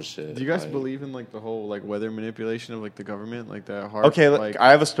of Thrones shit. Do you guys like, believe in like the whole like weather manipulation of like the government, like that hard? Okay, look, like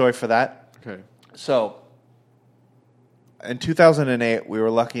I have a story for that. okay. So, in 2008, we were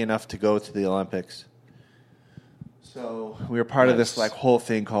lucky enough to go to the Olympics. So we were part of this Nice. like whole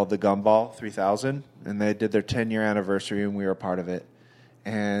thing called the Gumball 3000, and they did their 10-year anniversary, and we were a part of it.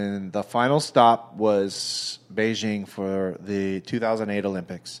 And the final stop was Beijing for the 2008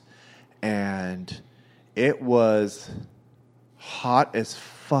 Olympics, and it was hot as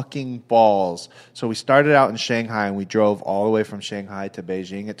fucking balls. So we started out in Shanghai, and we drove all the way from Shanghai to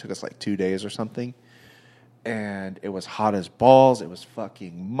Beijing. It took us like 2 days or something. And it was hot as balls. It was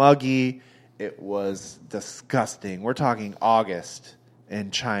fucking muggy. It was disgusting. We're talking August in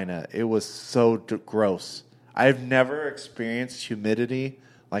China. It was so gross. I've never experienced humidity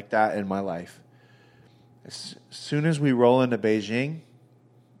like that in my life. As soon as we roll into Beijing,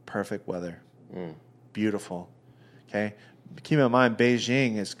 perfect weather. Beautiful. Okay? Keep in mind,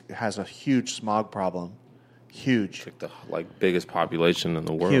 Beijing has a huge smog problem. Huge. Like the biggest population in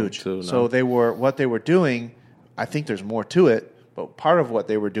the world Huge. too. So what they were doing, I think there's more to it, but part of what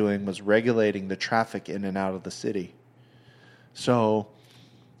they were doing was regulating the traffic in and out of the city. So,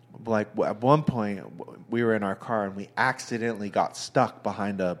 like at one point, we were in our car and we accidentally got stuck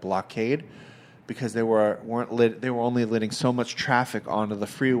behind a blockade because they were only letting so much traffic onto the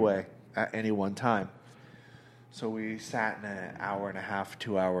freeway at any one time. So we sat in an hour and a half,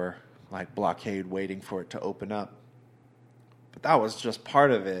 2 hour like blockade waiting for it to open up. But that was just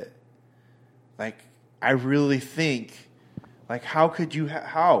part of it. Like, I really think, like, how could you,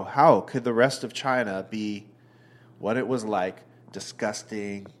 how could the rest of China be what it was like?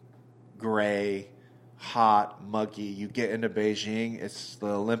 Disgusting, gray, hot, muggy. You get into Beijing, it's the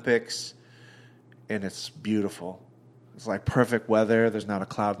Olympics, and it's beautiful. It's like perfect weather. There's not a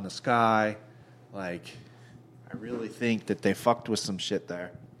cloud in the sky. Like, I really think that they fucked with some shit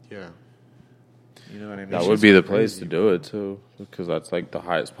there. Yeah. You know what I mean? That would be the place to do it too, because that's like the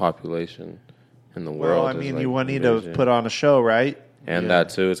highest population in the world. Well, I is, mean, like, you need Beijing. to put on a show, right? And that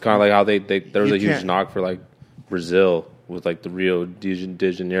too. It's kind of like how they there was You a huge can't- knock for like Brazil with like the Rio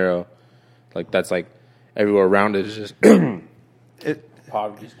de Janeiro. Like that's like everywhere around it is just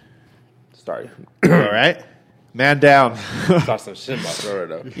poverty. Sorry, All right, man down. saw some shit in my throat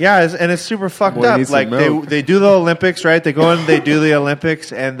right now. Yeah, and it's super fucked Boy, up. need some Like milk. they do the Olympics, right? They go in, they do the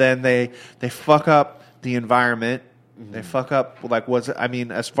Olympics, and then they fuck up the environment. They fuck up like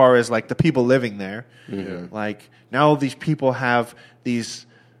as far as like the people living there. Like now these people have these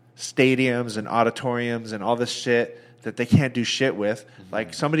stadiums and auditoriums and all this shit that they can't do shit with.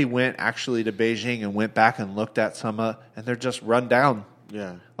 Like somebody went actually to Beijing and went back and looked at some, and they're just run down.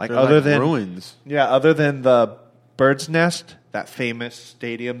 Yeah. Like They're other than ruins. Yeah, other than the Bird's Nest, that famous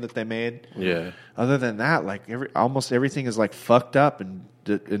stadium that they made. Yeah, Other than that, like almost everything is like fucked up and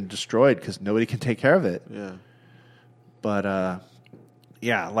destroyed because nobody can take care of it. Yeah. But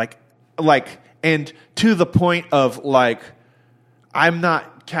yeah, like, and to the point of like, I'm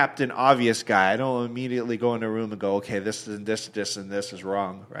not Captain Obvious guy. I don't immediately go in a room and go, okay, this and this and this is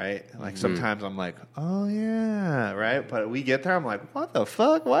wrong, right? Like sometimes I'm like, oh yeah, right. But we get there, I'm like, what the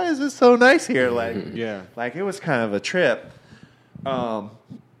fuck? Why is this so nice here? Like, Yeah. like it was kind of a trip. And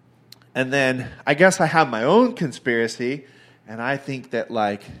then I guess I have my own conspiracy, and I think that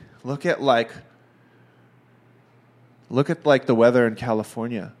like, look at the weather in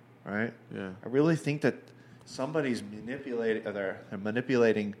California, right? Yeah. I really think that somebody's they're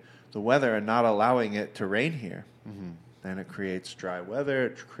manipulating the weather and not allowing it to rain here. Then it creates dry weather.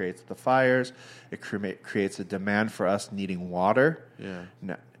 It creates the fires. It creates a demand for us needing water. Yeah.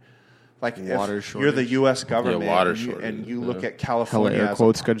 No, like Water if you're the shortage. U.S. government, water and you, shortage, and you yeah. look at Hella California air as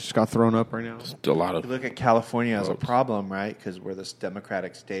quotes just got thrown up right now. a lot of you look at California as a Quotes. problem, right? Because we're this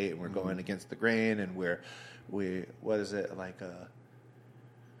democratic state, and we're going against the grain, and we what is it like?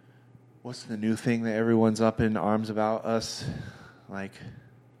 What's the new thing that everyone's up in arms about us? Like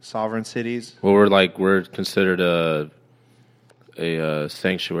sovereign cities, well, we're considered a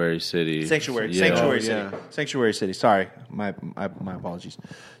sanctuary city. sanctuary Yeah. city, yeah. sanctuary city. Sorry, my apologies.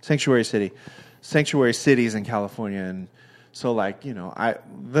 Sanctuary cities in California, and so like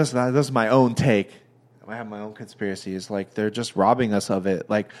this is my own take. I have my own conspiracy. Is like they're just robbing us of it.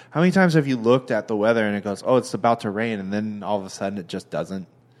 Like how many times have you looked at the weather and it goes, oh, it's about to rain, and then all of a sudden it just doesn't.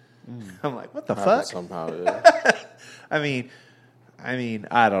 I'm like, what the fuck? Somehow, yeah. I mean,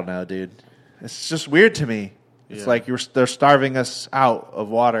 I don't know, dude. It's just weird to me. It's Yeah. like they're starving us out of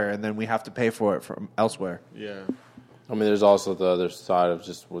water, and then we have to pay for it from elsewhere. Yeah. I mean, there's also the other side of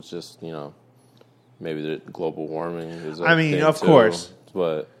just maybe the global warming is. I mean, thing of too, course.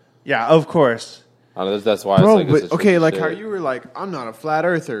 but Yeah, of course. I know that's why. Bro, it's like, it's but a okay, tricky like shit. how you were like, I'm not a flat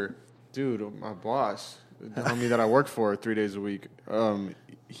earther. Dude, my boss, the homie that I work for 3 days a week,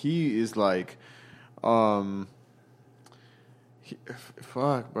 he is like,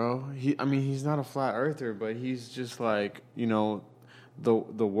 fuck, bro. He's not a flat earther, but he's just like, the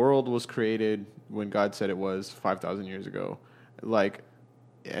world was created when God said it was 5,000 years ago. Like,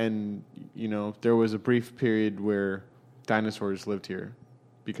 and, there was a brief period where dinosaurs lived here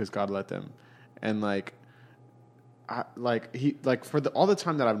because God let them. And for all the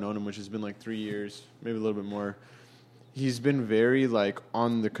time that I've known him, which has been like 3 years, maybe a little bit more, he's been very like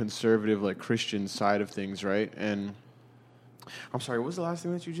on the conservative, like Christian side of things, right? And I'm sorry, what was the last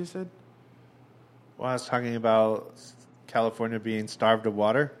thing that you just said? Well, I was talking about California being starved of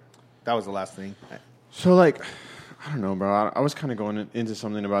water. That was the last thing. So like, I don't know, bro. I was kind of going into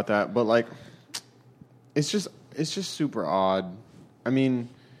something about that, but like, it's just super odd. I mean,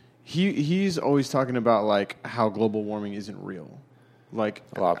 he's always talking about like how global warming isn't real. Like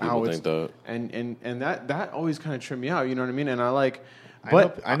A lot of people how think that. and that always kind of tripped me out. You know what I mean? And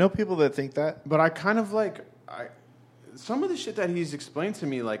I know people that think that. But I kind of some of the shit that he's explained to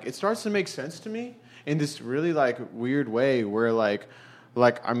me, like it starts to make sense to me in this really like weird way where like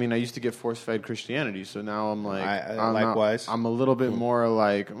I mean I used to get force fed Christianity, so now I'm like likewise. I'm a little bit more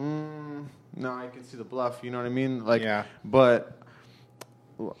like no, I can see the bluff. You know what I mean? Like Yeah. but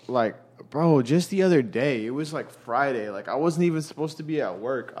like Bro, just the other day, it was like Friday. Like I wasn't even supposed to be at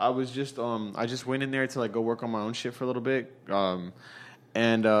work. I was just I just went in there to like go work on my own shit for a little bit.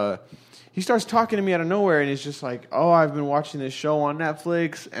 And he starts talking to me out of nowhere, and it's just like, "Oh, I've been watching this show on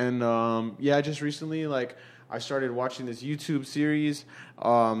Netflix, and yeah, just recently like I started watching this YouTube series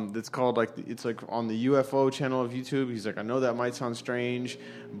that's called like it's like on the UFO channel of YouTube." He's like, "I know that might sound strange,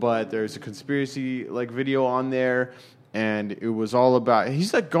 but there's a conspiracy like video on there." And it was all about,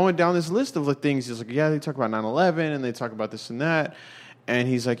 he's like going down this list of like things. He's like, yeah, they talk about 9/11 and they talk about this and that. And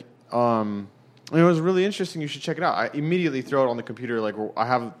he's like, it was really interesting. You should check it out. I immediately throw it on the computer. Like I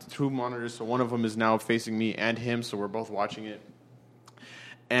have 2 monitors. So one of them is now facing me and him. So we're both watching it.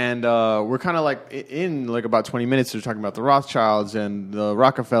 And we're kind of like in like about 20 minutes. They're talking about the Rothschilds and the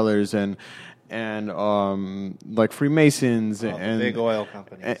Rockefellers and like Freemasons and big oil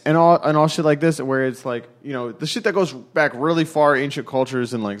companies and all shit like this, where it's like, you know, the shit that goes back really far, ancient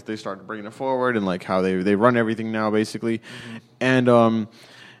cultures, and like they start bringing it forward and like how they run everything now basically. Mm-hmm.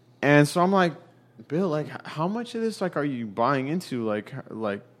 And so I'm like, Bill, like how much of this like are you buying into, like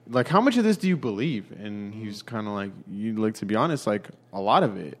how much of this do you believe? And he's kind of like, you like, to be honest, like a lot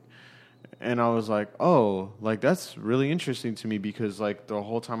of it. And I was like, oh, like that's really interesting to me, because like the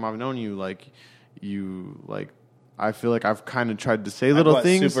whole time I've known you, like you like I feel like I've kind of tried to say little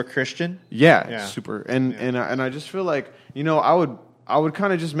things. Super Christian? Yeah, super. And I just feel like, you know, I would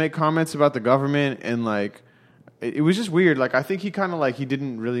kind of just make comments about the government, and like it was just weird. Like I think he kind of like he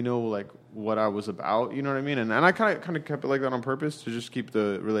didn't really know like what I was about, you know what I mean? And I kind of kept it like that on purpose to just keep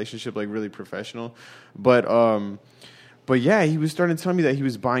the relationship like really professional. But yeah, he was starting to tell me that he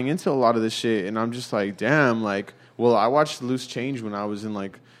was buying into a lot of this shit, and I'm just like, damn, like, well, I watched Loose Change when I was in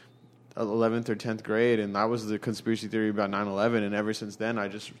like 11th or 10th grade, and that was the conspiracy theory about 9/11, and ever since then I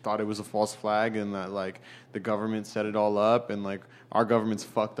just thought it was a false flag, and that like the government set it all up, and like our government's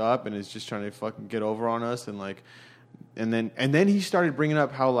fucked up and is just trying to fucking get over on us, and like and then he started bringing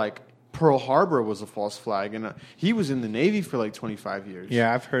up how like Pearl Harbor was a false flag, and he was in the Navy for like 25 years.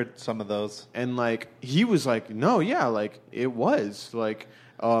 Yeah, I've heard some of those. And like he was like, no, yeah, like it was like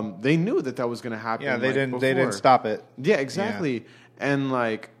they knew that was going to happen. Yeah, they like, didn't. before. They didn't stop it. Yeah, exactly. Yeah. And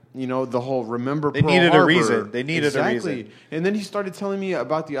like, you know, the whole remember they Pearl needed Harbor. A reason. They needed exactly. a reason. And then he started telling me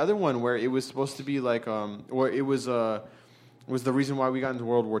about the other one where it was supposed to be like where it was the reason why we got into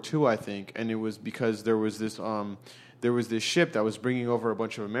World War II, I think, and it was because there was this ship that was bringing over a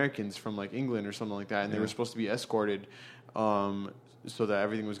bunch of Americans from like England or something like that, and they were supposed to be escorted so that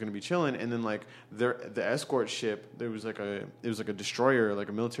everything was going to be chilling. And then like the escort ship, it was like a destroyer, like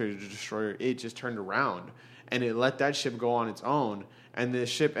a military destroyer. It just turned around and it let that ship go on its own, and the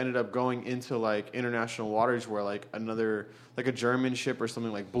ship ended up going into like international waters where like another, like a German ship or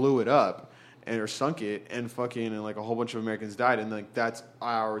something, like blew it up or sunk it, and like a whole bunch of Americans died, and like that's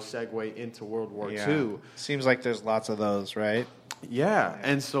our segue into World War II. Seems like there's lots of those, right? Yeah,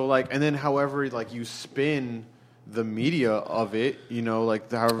 and so like, and then however like you spin the media of it, you know,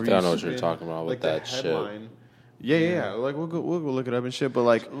 like however you I know what you're talking about with like that shit. Yeah. Like we'll go look it up and shit, but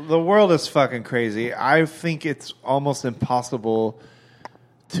like the world is fucking crazy. I think it's almost impossible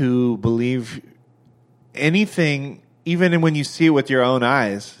to believe anything, even when you see it with your own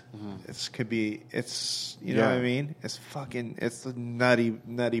eyes. It's you know what I mean? It's a nutty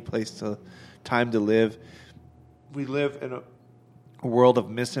time to live. We live in a world of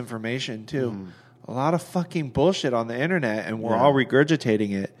misinformation too. A lot of fucking bullshit on the internet, and we're all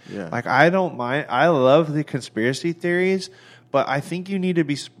regurgitating it. Yeah. Like, I don't mind. I love the conspiracy theories, but I think you need to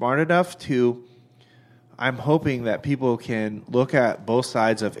be smart enough to. I'm hoping that people can look at both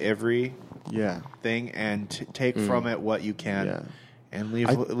sides of every thing and take from it what you can. Yeah. And leave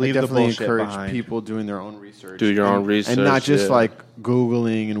I the definitely bullshit encourage behind. people doing their own research. Do your own research. And not just like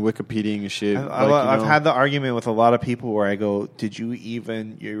Googling and Wikipediaing and shit. I've had the argument with a lot of people where I go,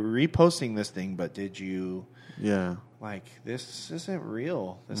 you're reposting this thing, but did you... Yeah. Like, this isn't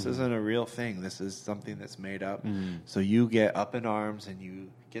real. This isn't a real thing. This is something that's made up. So you get up in arms and you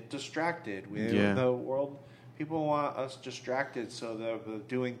get distracted. The world... People want us distracted, so they're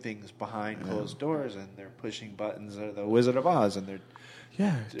doing things behind closed doors, and they're pushing buttons. They're the Wizard of Oz, and they're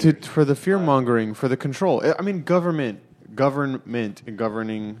for the fear mongering, for the control. I mean, government, and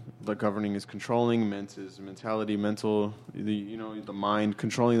governing. The governing is controlling. Ment is mentality, mental. The mind,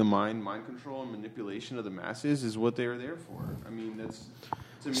 controlling the mind control and manipulation of the masses is what they are there for. I mean, that's.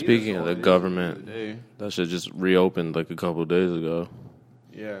 Speaking of the government, that shit just reopened like a couple of days ago.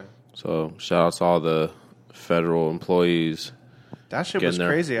 Yeah. So shout out to all the federal employees. That shit was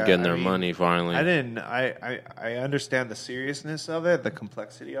crazy. Getting their money finally. I understand the seriousness of it, the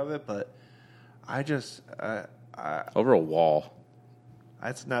complexity of it, but I just over a wall.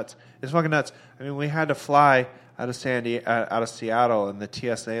 That's nuts. It's fucking nuts. I mean, we had to fly out of Seattle, and the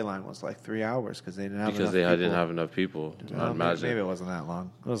TSA line was like 3 hours because they didn't have enough people. didn't have enough people. Well, maybe it wasn't that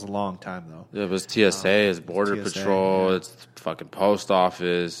long. It was a long time though. Yeah, it was TSA, it's Border Patrol, it's fucking post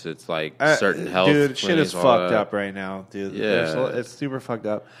office, it's like certain health. Dude, shit is fucked that. up right now, dude. Yeah. It's super fucked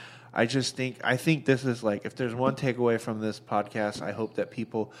up. I think this is like, if there's one takeaway from this podcast, I hope that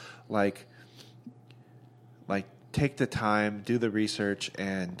people like take the time, do the research,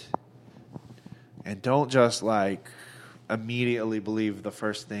 and don't just like immediately believe the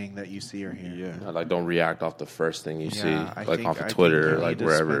first thing that you see or hear. Yeah. Like, don't react off the first thing you see, I like think- off I of think Twitter, you like need to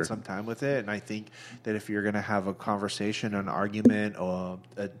wherever. spend some time with it, and I think that if you're going to have a conversation, an argument, or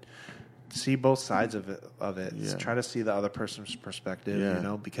see both sides of it. Yeah. Try to see the other person's perspective,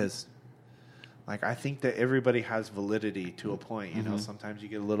 Yeah. because like I think that everybody has validity to a point. You know, sometimes you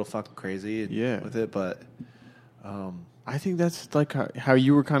get a little fucking crazy with it, but I think that's like how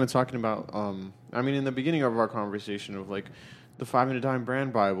you were kind of talking about. I mean, in the beginning of our conversation of like the 5 and a Dime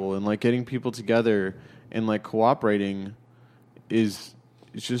brand Bible and like getting people together and like cooperating is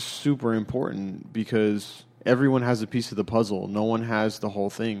just super important because everyone has a piece of the puzzle. No one has the whole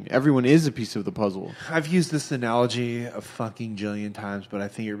thing. Everyone is a piece of the puzzle. I've used this analogy a fucking jillion times, but I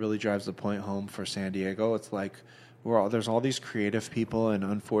think it really drives the point home for San Diego. It's like there's all these creative people, and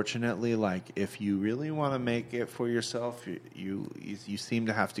unfortunately, like if you really want to make it for yourself, you seem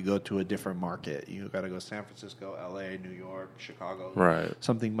to have to go to a different market. You got to go San Francisco, LA, New York, Chicago, Right.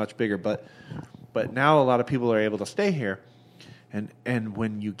 Something much bigger. But now a lot of people are able to stay here. And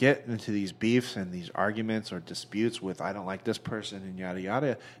when you get into these beefs and these arguments or disputes with I don't like this person and yada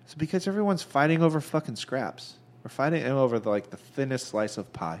yada, it's because everyone's fighting over fucking scraps. We're fighting over the thinnest slice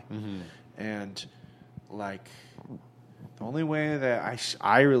of pie, and like the only way that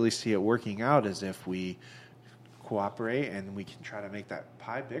I really see it working out is if we cooperate and we can try to make that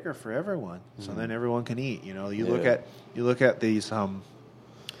pie bigger for everyone, so then everyone can eat. You know, you look at these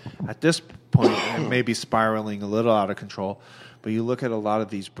at this point it may be spiraling a little out of control, but you look at a lot of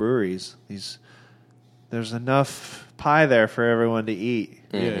these breweries, there's enough pie there for everyone to eat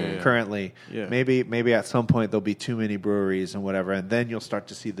currently. Yeah. Maybe at some point there'll be too many breweries and whatever, and then you'll start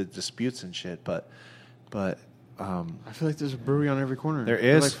to see the disputes and shit. But I feel like there's a brewery on every corner. there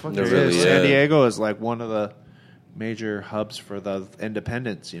is. Like, fuck There yeah. really is. San Diego is like one of the major hubs for the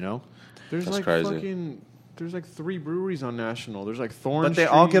independents, you know? There's That's like crazy. there's like 3 breweries on National. There's like Thorn But they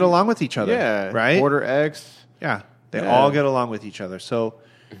all Street. get along with each other. Yeah. Right? Border X. Yeah. They Yeah. all get along with each other. So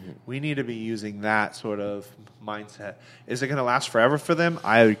we need to be using that sort of mindset. Is it going to last forever for them?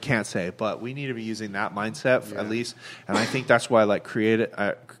 I can't say, but we need to be using that mindset at least. And I think that's why like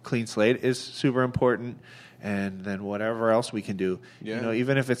clean slate is super important. And then whatever else we can do, Yeah. you know,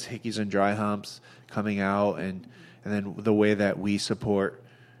 even if it's Hickeys and Dry Humps coming out, and then the way that we support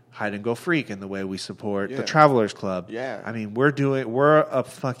Hide and Go Freak and the way we support the Yeah. Travelers Club. Yeah. I mean, we're a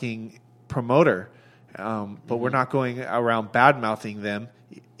fucking promoter, but we're not going around bad mouthing them,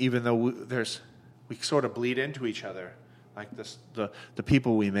 even though we sort of bleed into each other, like the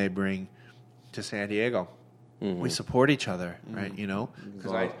people we may bring to San Diego. We support each other, right? You know,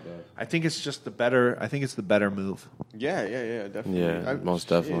 because I think it's just the better move. Yeah, definitely. Yeah, most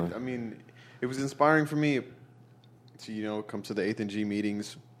definitely. I mean, it was inspiring for me to come to the 8th and G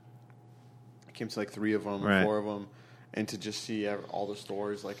meetings. I came to like 3 of them, Right. 4 of them, and to just see all the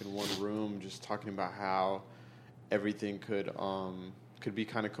stores like in one room, just talking about how everything could be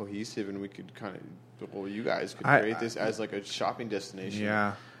kind of cohesive, and we could you guys could create this as like a shopping destination.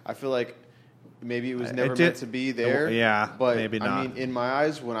 Yeah. I feel like maybe it was It never did- meant to be there. Yeah, but maybe I not. mean, in my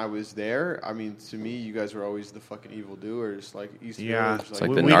eyes, when I was there, I mean, to me, you guys were always the fucking evildoers, like East Yeah, Village. like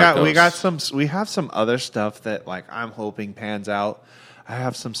we, the we Narcos. got we have some other stuff that like I'm hoping pans out. I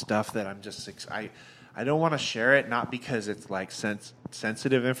have some stuff that I'm just I don't want to share it, not because it's like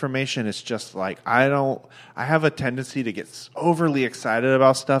sensitive information. It's just like I have a tendency to get overly excited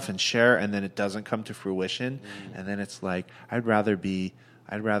about stuff and share, and then it doesn't come to fruition, and then it's like I'd rather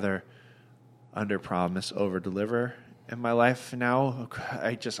under promise, over deliver in my life now.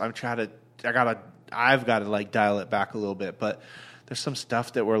 I've got to like dial it back a little bit, but there's some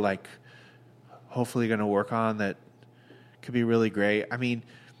stuff that we're like hopefully going to work on that could be really great. I mean,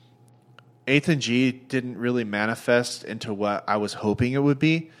 8th and G didn't really manifest into what I was hoping it would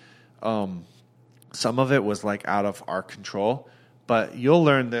be. Some of it was like out of our control, but you'll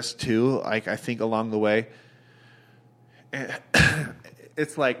learn this too. Like I think along the way,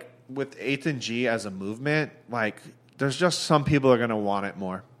 it's like with 8th and G as a movement, like there's just some people are going to want it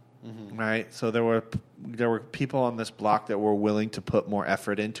more, right? So there were people on this block that were willing to put more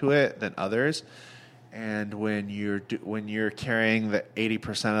effort into it than others, and when you're carrying the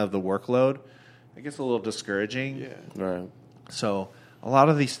 80% of the workload, it gets a little discouraging. Yeah. Right. So a lot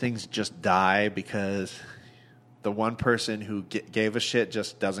of these things just die because the one person who gave a shit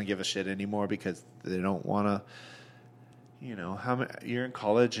just doesn't give a shit anymore because they don't want to. You know, you're in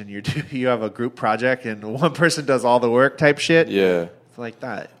college and you have a group project and one person does all the work type shit. Yeah. It's like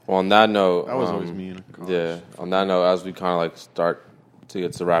that. Well, on that note, That was always me in college. Yeah. On that note, as we kind of like start to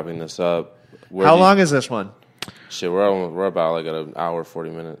get to wrapping this up, How long is this one? Shit, we're about like at an hour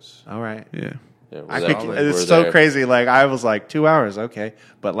 40 minutes. All right. Yeah. Yeah, It's so crazy. Like I was like 2 hours, okay,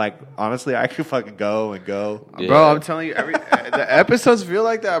 but like honestly, I could fucking go and go. Yeah. Bro, I'm telling you, the episodes feel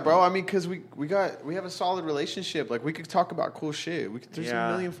like that, bro. I mean, because we have a solid relationship. Like we could talk about cool shit. There's Yeah.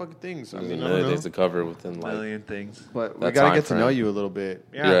 a million fucking things. I There's mean, a I million don't things know. to cover within A like. million things. But we that gotta time get to know frame. you a little bit.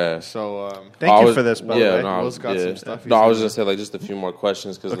 Yeah. So Thank you for this, by the way. no, Will's got some stuff he's No, I was gonna- gonna say like just a few more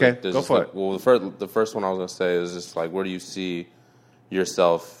questions because Okay, like, there's go just, for like, it. Well, the first one I was gonna say is just like where do you see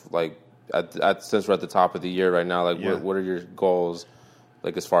yourself like since we're at the top of the year right now? Like Yeah. what are your goals?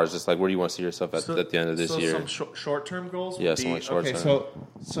 Like as far as just like where do you want to see yourself at the end of this year? Some short-term goals. Yeah, would some be, like short-term. Okay,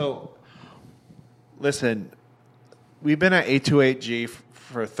 so listen, we've been at 828G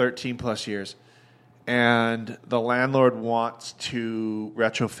for 13 plus years, and the landlord wants to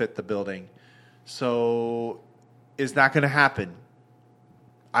retrofit the building. So, is that going to happen?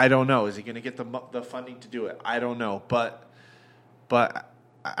 I don't know. Is he going to get the funding to do it? I don't know, but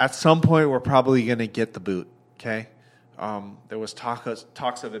at some point we're probably going to get the boot. Okay. There was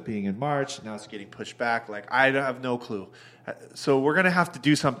talks of it being in March. Now it's getting pushed back. Like I have no clue. So we're going to have to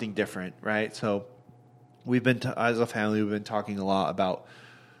do something different, right? So we've been as a family, we've been talking a lot about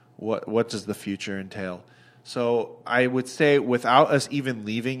what does the future entail. So I would say without us even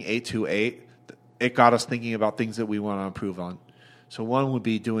leaving 828, it got us thinking about things that we want to improve on. So one would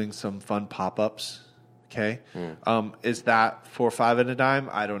be doing some fun pop-ups. Okay. Is that 4 or 5 and a dime?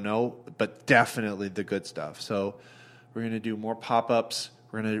 I don't know, but definitely the good stuff. So we're going to do more pop-ups.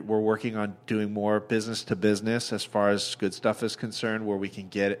 We're working on doing more business to business as far as good stuff is concerned, where we can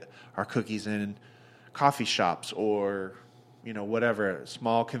get our cookies in coffee shops or, you know, whatever,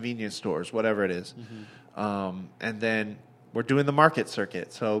 small convenience stores, whatever it is. And then we're doing the market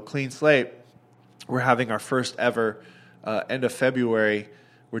circuit. So clean slate, we're having our first ever end of February.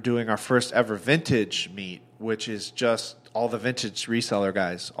 We're doing our first ever vintage meet, which is just all the vintage reseller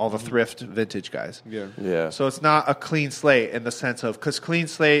guys, all the thrift vintage guys. Yeah. Yeah. So it's not a clean slate in the sense of, because clean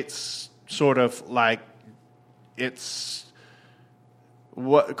slate's sort of like, it's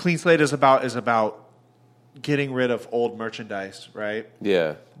what clean slate is about getting rid of old merchandise, right?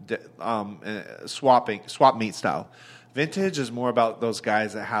 Yeah. Swap meet style. Vintage is more about those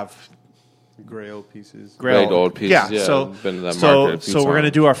guys that have Gray old pieces. Great old pieces. Yeah, so been to that market a few we're going to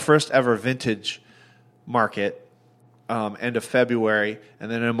times. do our first ever vintage market end of February,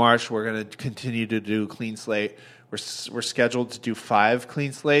 and then in March we're going to continue to do clean slate. We're scheduled to do 5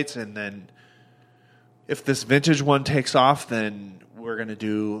 clean slates, and then if this vintage one takes off, then we're going to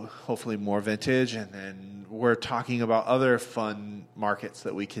do hopefully more vintage, and then we're talking about other fun markets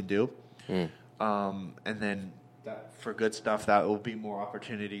that we can do. And then for good stuff, that will be more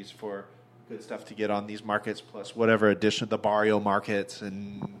opportunities for good stuff to get on these markets, plus whatever addition, the barrio markets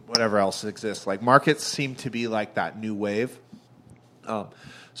and whatever else exists. Like markets seem to be like that new wave. So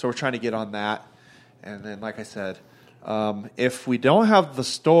we're trying to get on that. And then, like I said, if we don't have the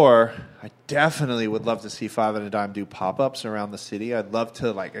store, I definitely would love to see 5 and a Dime do pop-ups around the city. I'd love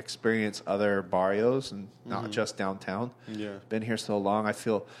to like experience other barrios and not just downtown. Yeah. Been here so long, I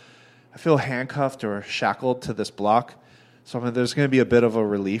feel handcuffed or shackled to this block. So I mean, there's going to be a bit of a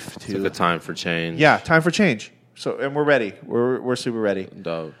relief It's like a time for change. Yeah, time for change. So and we're ready. We're super ready.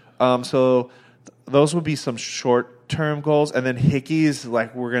 Dope. So those would be some short-term goals, and then Hickey's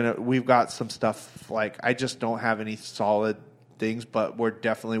like we've got some stuff. Like I just don't have any solid things, but we're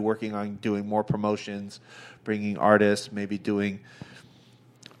definitely working on doing more promotions, bringing artists, maybe doing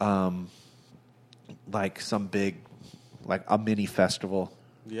like some big, like a mini festival.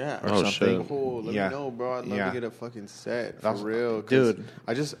 Yeah. Or Oh, something. shit. Cool. Let Yeah. me know, bro. I'd love Yeah. to get a fucking set for That's- real, 'cause dude.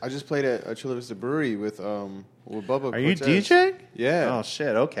 I just played at Chula Vista Brewery with Bubba. Are you Cortez. DJing? Yeah. Oh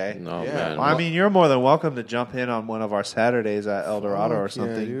shit. Okay. No, Yeah. man. Well, I mean, you're more than welcome to jump in on one of our Saturdays at El Dorado or Fuck yeah,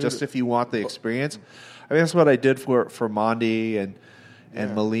 something, dude. just if you want the experience. I mean, that's what I did for Mondi and Yeah.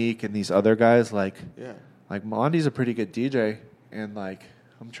 Malik and these other guys. Like Yeah. Mondi's a pretty good DJ, and like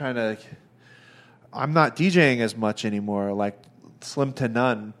I'm not DJing as much anymore, like slim to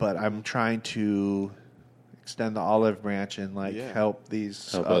none. But I'm trying to extend the olive branch and like Yeah. help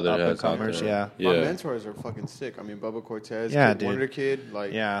these Help up other and heads out comers. there. Yeah. My Yeah. mentors are fucking sick. I mean, Bubba Cortez, Yeah, Kid dude. Wonder Kid,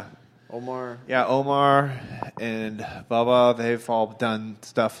 like Yeah. Omar. Yeah, Omar and Bubba, they've all done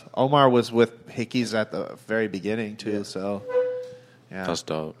stuff. Omar was with Hickeys at the very beginning too, so yeah. That's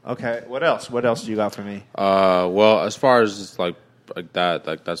dope. Okay, what else? What else do you got for me? Well, as far as just like that,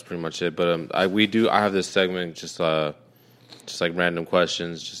 like that's pretty much it. But I have this segment just like random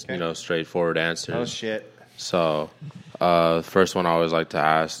questions, just straightforward answers. Oh shit. So, first one I always like to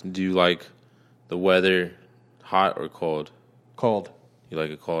ask: do you like the hot or cold? Cold. You like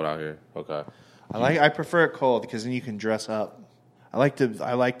it cold out here? Okay. I prefer it cold because then you can dress up. I like to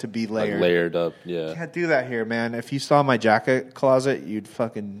be layered. Like layered up, yeah. Can't do that here, man. If you saw my jacket closet, you'd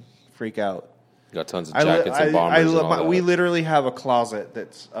fucking freak out. You got tons of jackets and bombers and all that. We literally have a closet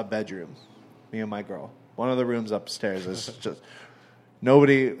that's a bedroom. Me and my girl. One of the rooms upstairs is just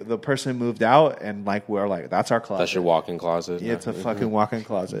nobody. The person moved out, and we're like, that's our closet. That's your walk-in closet. Yeah, it's a fucking walk-in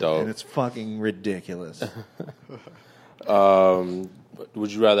closet, Dope. and it's fucking ridiculous.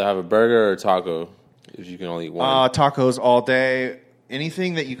 Would you rather have a burger or a taco if you can only eat one? Tacos all day.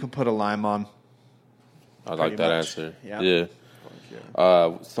 Anything that you can put a lime on. I like that much. answer. Yeah.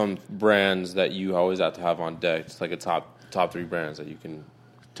 Some brands that you always have to have on deck. It's like a top 3 brands that you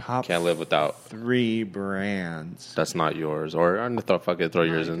can't live without. 3 brands. That's not yours. Or I'm gonna throw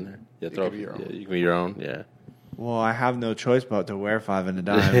yours in there. Yeah, It could be your own. Yeah, you can be your own. Yeah. Well, I have no choice but to wear 5 and a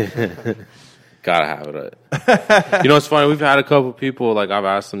dime. Gotta have it. It's funny. We've had a couple people, I've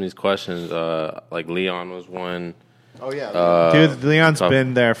asked them these questions. Leon was one. Oh yeah. Dude, Leon's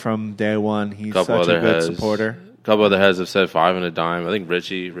been there from day one. He's such a good supporter. A couple other heads have said 5 and a dime. I think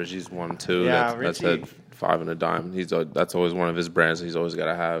Richie's one too. Yeah, that said 5 and a dime. That's always one of his brands that he's always got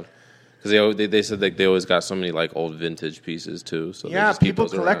to have. Because they said they always got so many old vintage pieces too. So yeah, people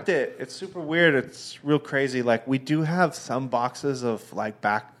collect it. It's super weird. It's real crazy. We do have some boxes of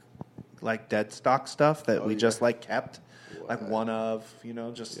dead stock stuff that we just kept, one of,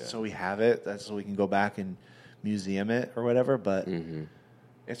 so we have it. That's so we can go back and museum it or whatever. But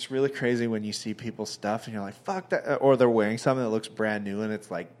it's really crazy when you see people's stuff and you're like, fuck that, or they're wearing something that looks brand new and it's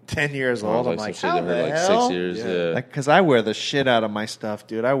 10 years old. I'm like, how the hell? 6 years, yeah. Because I wear the shit out of my stuff,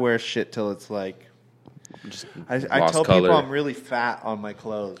 dude. I wear shit till it's I tell color. people I'm really fat on my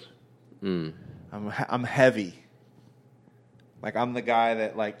clothes. I'm heavy. I'm the guy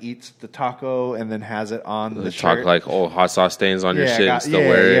that eats the taco and then has it on the shirt. Hot sauce stains on your shit and still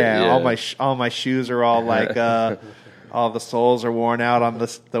wear it. Yeah, all my shoes are all all the soles are worn out on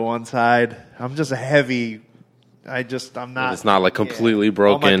the one side. I'm just a heavy. I'm not. If it's not completely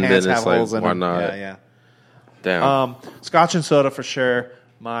broken, then it's why not? Yeah. Damn. Scotch and soda for sure.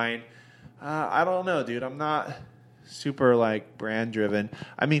 Mine. I don't know, dude. I'm not super brand driven.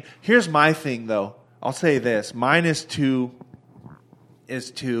 I mean, here's my thing though. I'll say this. Mine is to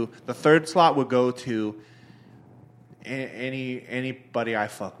the third slot would go to anybody I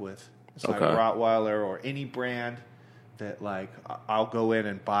fuck with. It's Okay. Rottweiler or any brand that I'll go in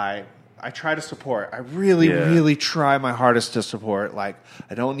and buy. I try to support. I really try my hardest to support. I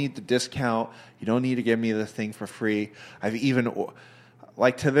don't need the discount. You don't need to give me the thing for free. I've even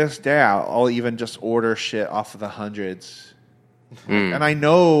to this day I'll even just order shit off of the hundreds. And I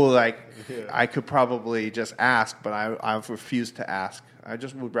know I could probably just ask, but I've refused to ask. I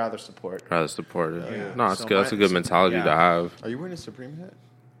just would rather support. Rather support it. Yeah. No, it's So good. That's a good mentality yeah. to have. Are you wearing a Supreme hat?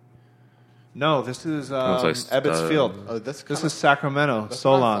 No, this is Looks Ebbets Field. Oh, that's This kinda- is Sacramento, That's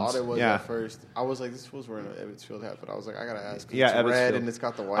what I Solons. thought it was Yeah, at first. I was like, this fool's wearing an Ebbets Field hat, but I was like, I gotta ask. 'Cause yeah, it's Ebbets red Field. and it's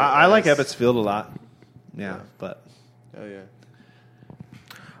got the white. I like eyes. Ebbets Field a lot. Yeah, but Oh yeah.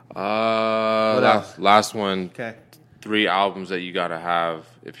 What else? Last one. okay. 3 albums that you gotta have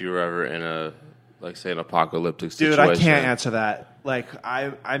if you're ever in a say an apocalyptic Dude, situation. I can't answer that.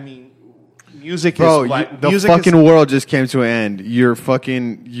 I mean, music Bro, is the music fucking world just came to an end. You're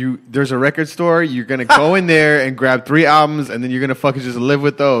fucking There's a record store. You're gonna go in there and grab 3 albums, and then you're gonna fucking just live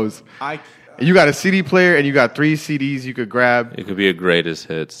with those. You got a CD player, and you got 3 CDs you could grab. It could be a greatest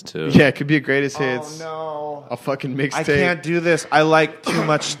hits too. Yeah, it could be a greatest hits. Oh no, A fucking I mixtape. can't do this. I like too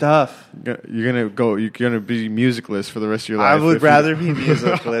much stuff. You're gonna be musicless for the rest of your life. I would if you- rather be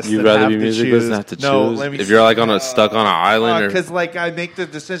musicless. You'd than rather have be to musicless choose. than have to choose. No, let me if you're stuck on an island, or because I make the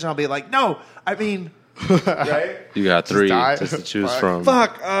decision, I'll be like, no. I mean, right? you got 3 die. just to choose Fuck. from.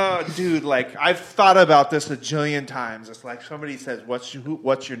 Fuck, dude. I've thought about this a jillion times. It's somebody says, "What's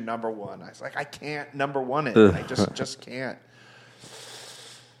your number one?" I was like, I can't number one it. I just can't.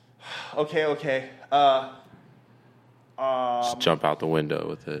 Okay. Just jump out the window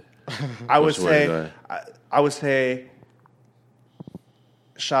with it. I would Which way say, do I would say,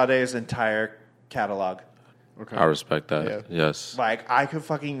 Sade's entire catalog. Okay. I respect that. Yeah. Yes. I could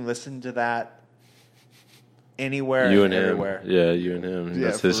fucking listen to that anywhere You and and him. everywhere. Yeah, you and him. Yeah,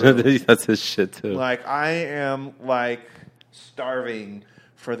 That's for his. real. That's his shit too. Like I am like starving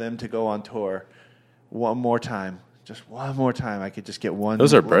for them to go on tour one more time. Just one more time. I could just get one. It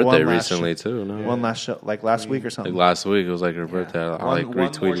was her one birthday last recently show- too. No, One last show, like last week or like something. last week it was like her birthday. I like One more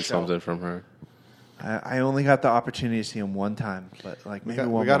retweeted show. something from her. I only got the opportunity to see him one time, but like maybe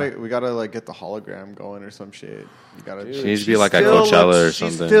one more. We gotta like get the hologram going or some shit. You gotta. She needs to be like at Still Coachella looks- or She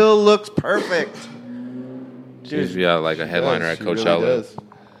something. still looks perfect. She needs to be like a headliner at She really Coachella.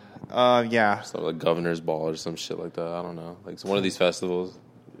 does. Yeah. So like Governor's Ball or some shit like that. I don't know. Like one of these festivals.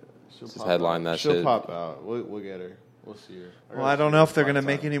 She'll Just pop headline out. that She'll shit. pop out. We'll get her. We'll see her. Well, I don't know if they're gonna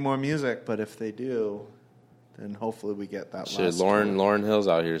make any more music, but if they do, then hopefully we get that. Shit, last Lauren tour. Hill's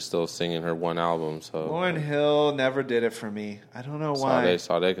out here still singing her one album. So Lauren Hill never did it for me. I don't know why.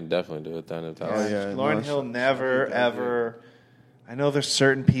 Sade can definitely do it then. If that's Oh, yeah. Lauren No, Hill she- never she does ever. I know there's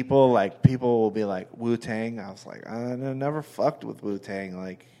certain people like people will be like Wu Tang. I was like, I never fucked with Wu Tang.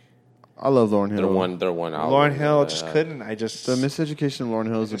 Like I love Lauren Hill. Their one album. Lauren Hill yeah. just couldn't. I just The Miseducation of Lauren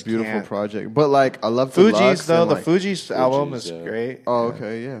Hill is a just beautiful can't. project, but like I love the Fugees Lux though. and, The like, Fugees album is yeah. great. Oh,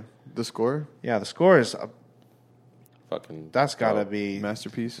 okay, yeah. The score, Yeah, the score is fucking. that's gotta dope. be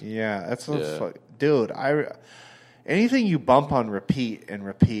masterpiece. Yeah, that's a Yeah. dude. Anything you bump on repeat,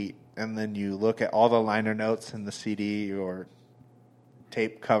 and then you look at all the liner notes in the CD or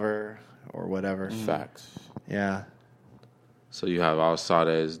tape cover or whatever. Facts. Yeah, So you have Al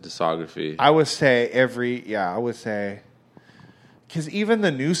Sade's discography. I would say I would say because even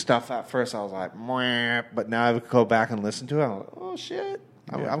the new stuff at first I was like, "Mwah," but now I would go back and listen to it. I'm like, oh shit,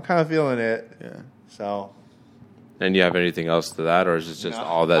 I'm kind of feeling it. Yeah. So. And you have anything else to that, or is it just No,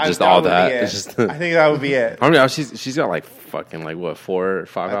 all that? Just that all would be that? it. It's just. I think that would be it. I mean, she's got like fucking like what 4 or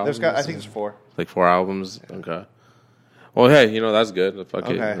 5 albums? I think there's 4. Like 4 albums. Okay. Well, hey, that's good. Fuck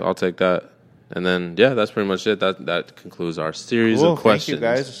it, Okay. I'll take that. And then that's pretty much it. That concludes our series Cool, of questions.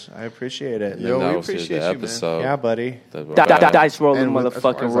 thank you guys. I appreciate it. And Yo, that we was the appreciate you, man. episode. Yeah, buddy. Dice rolling And with, as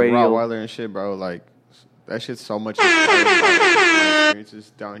far motherfucking as, like, radio. Rottweiler and shit, bro. Like that shit's so much inspired by my experiences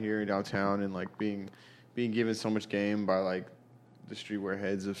down here and downtown, and like being given so much game by like the streetwear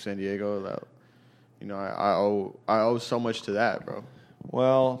heads of San Diego. That I owe so much to that, bro.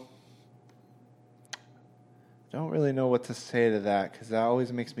 Well, don't really know what to say to that because that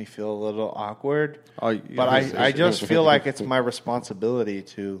always makes me feel a little awkward. But I just feel like it's my responsibility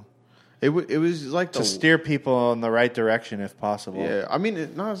to it was like steer people in the right direction if possible. Yeah, I mean,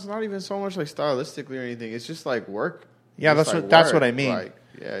 it's not even so much like stylistically or anything. It's just like work. Yeah, Just, that's work. what I mean. Like,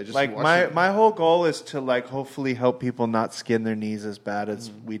 yeah, just Like watching- my whole goal is to like hopefully help people not skin their knees as bad as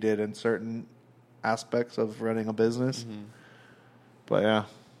we did in certain aspects of running a business. But yeah,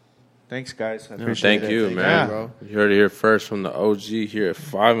 thanks guys. I appreciate Thank it. you, Thank man. you, bro. You heard it here first from the OG here at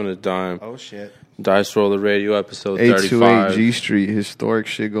 5 and a Dime. Oh shit. Dice Roller Radio episode 828 35. G Street, historic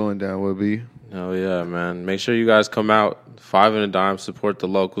shit going down. Will be. Hell yeah, man. Make sure you guys come out. 5 and a Dime. Support the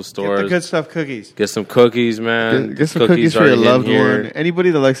local Get stores. the good stuff cookies. Get some cookies, man. Get some cookies for your already loved hitting here. one. Anybody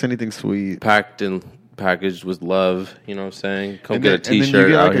that likes anything sweet. Packed and packaged with love. You know what I'm saying? Come And get then, a and then T-shirt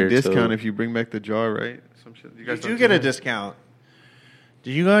you get out like here a discount too. if you bring back the jar, right? Some shit. You don't do get a that? discount.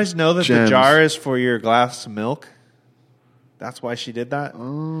 Do you guys know that Gems. the jar is for your glass of milk? That's why she did that.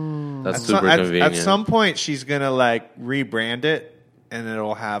 That's At super some- at- convenient. At some point, she's gonna like rebrand it, and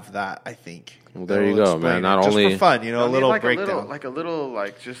it'll have that. I think. Well, there you It'll go, explain man. it. Not just only- for fun, a little like breakdown. a little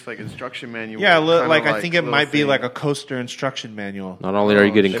just like instruction manual. Yeah, kinda like I think it little might be thing. like a coaster instruction manual. Not only are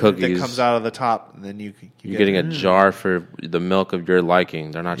you getting that cookies, comes out of the top, and then you you're getting a jar for the milk of your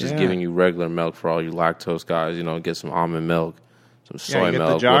liking. They're not just Yeah. giving you regular milk for all you lactose guys. Get some almond milk, some soy you get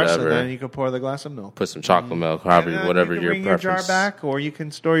milk, the jar, whatever. so then you can pour the glass of milk. Put some chocolate milk, And however, then whatever you can your bring preference. your jar back, or you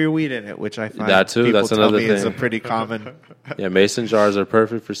can store your weed in it, which I find That too, people that's tell another me is a thing. pretty common. Yeah, mason jars are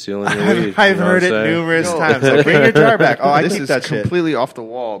perfect for sealing your weed. I've you know heard what it I'm saying? numerous times. Like, bring your jar back. Oh, I this keep is that shit. completely off the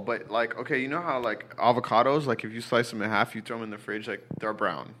wall. But like, okay, you know how like avocados, like if you slice them in half, you throw them in the fridge, like they're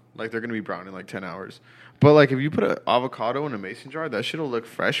brown, like they're gonna be brown in like 10 hours. But like if you put an avocado in a mason jar, that shit'll look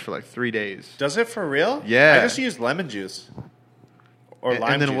fresh for like 3 days. Does it for real? Yeah. I just use lemon juice or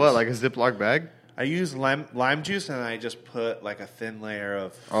lime And then juice. what? Like a Ziploc bag? I use lime juice, and I just put like a thin layer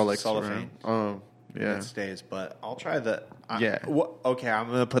of Like cellophane. Oh, yeah, It stays, but I'll try the. Yeah. Okay, I'm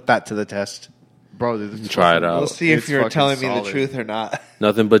gonna put that to the test. bro. This Try it out. We'll see if It's you're fucking telling me solid. the truth or not.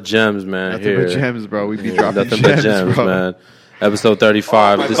 Nothing but gems, man. Nothing here. but gems, bro. We be Yeah, dropping nothing but gems, bro. man. Episode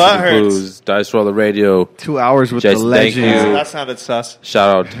 35. Oh, my this butt hurts. includes Dice Roller Radio. 2 hours with Jason, the thank legend. you. That sounded sus.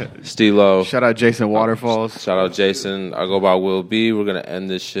 Shout out Stilo. Shout out Jason Waterfalls. Shout out Jason. I go by Will B. We're gonna end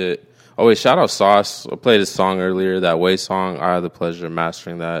this shit. Oh wait, shout out Sauce. I played his song earlier, that Way song. I had the pleasure of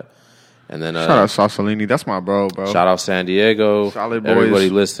mastering that. And then Shout out Sausalini. That's my bro. Shout out San Diego. Solid boys. Everybody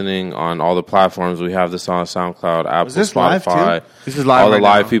listening on all the platforms. We have this on SoundCloud, Apple, this live, Spotify. too? This is live all the right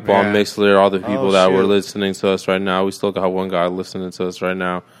live now. people on Yeah. Mixler, all the people that were shit. listening to us right now. We still got one guy listening to us right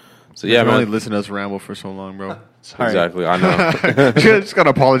now. So yeah, You can only man. listen to us ramble for so long, bro. Sorry. Exactly, I know. Just gotta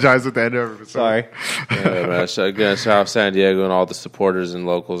apologize at the end of it. Sorry. Yeah, man. Again, shout out San Diego and all the supporters and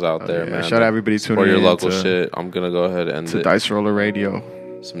locals out there, yeah. man. Shout out everybody tuning for your in local to- shit. I'm gonna go ahead and end To it. Dice Roller Radio.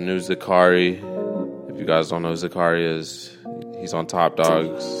 Some new Zakari. If you guys don't know who Zakari is, he's on Top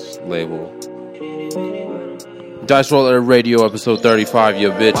Dog's label. Dice Roller Radio, episode 35.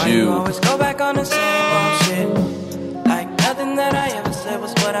 You bitch, Why you you. always go back on the same old shit? Like nothing that I ever said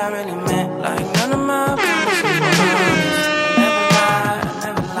was what I really meant. Like none of my promises were honest. I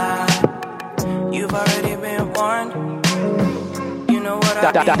never lied. You've already been warned. You know what I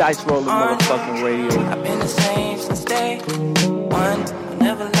mean? Dice Roller motherfucking radio. I've been the same since day one. I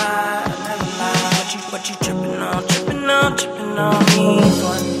never lied. What you tripping on me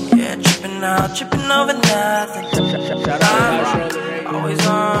for? Yeah, tripping over nothing. I'm always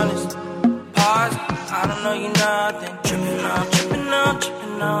honest. Pause. I don't know you nothing. Tripping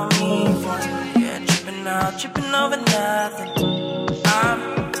on me for? Yeah, tripping over nothing. I'm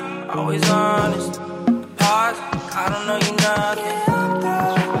always honest. Pause. I don't know you nothing.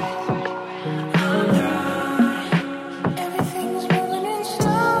 Everything's moving in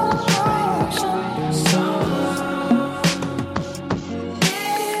slow motion.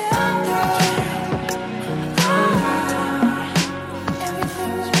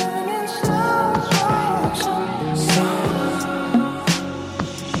 Everything's moving in slow motion.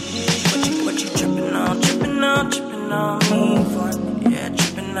 What you tripping on me for? Yeah,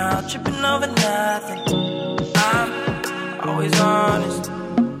 tripping over nothing. I'm always honest.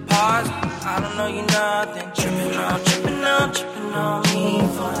 Pause. I don't know you nothing. Tripping on me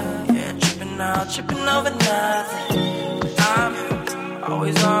for? Yeah, tripping over nothing. I'm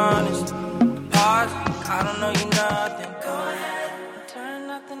always honest. Pause. I don't know you nothing.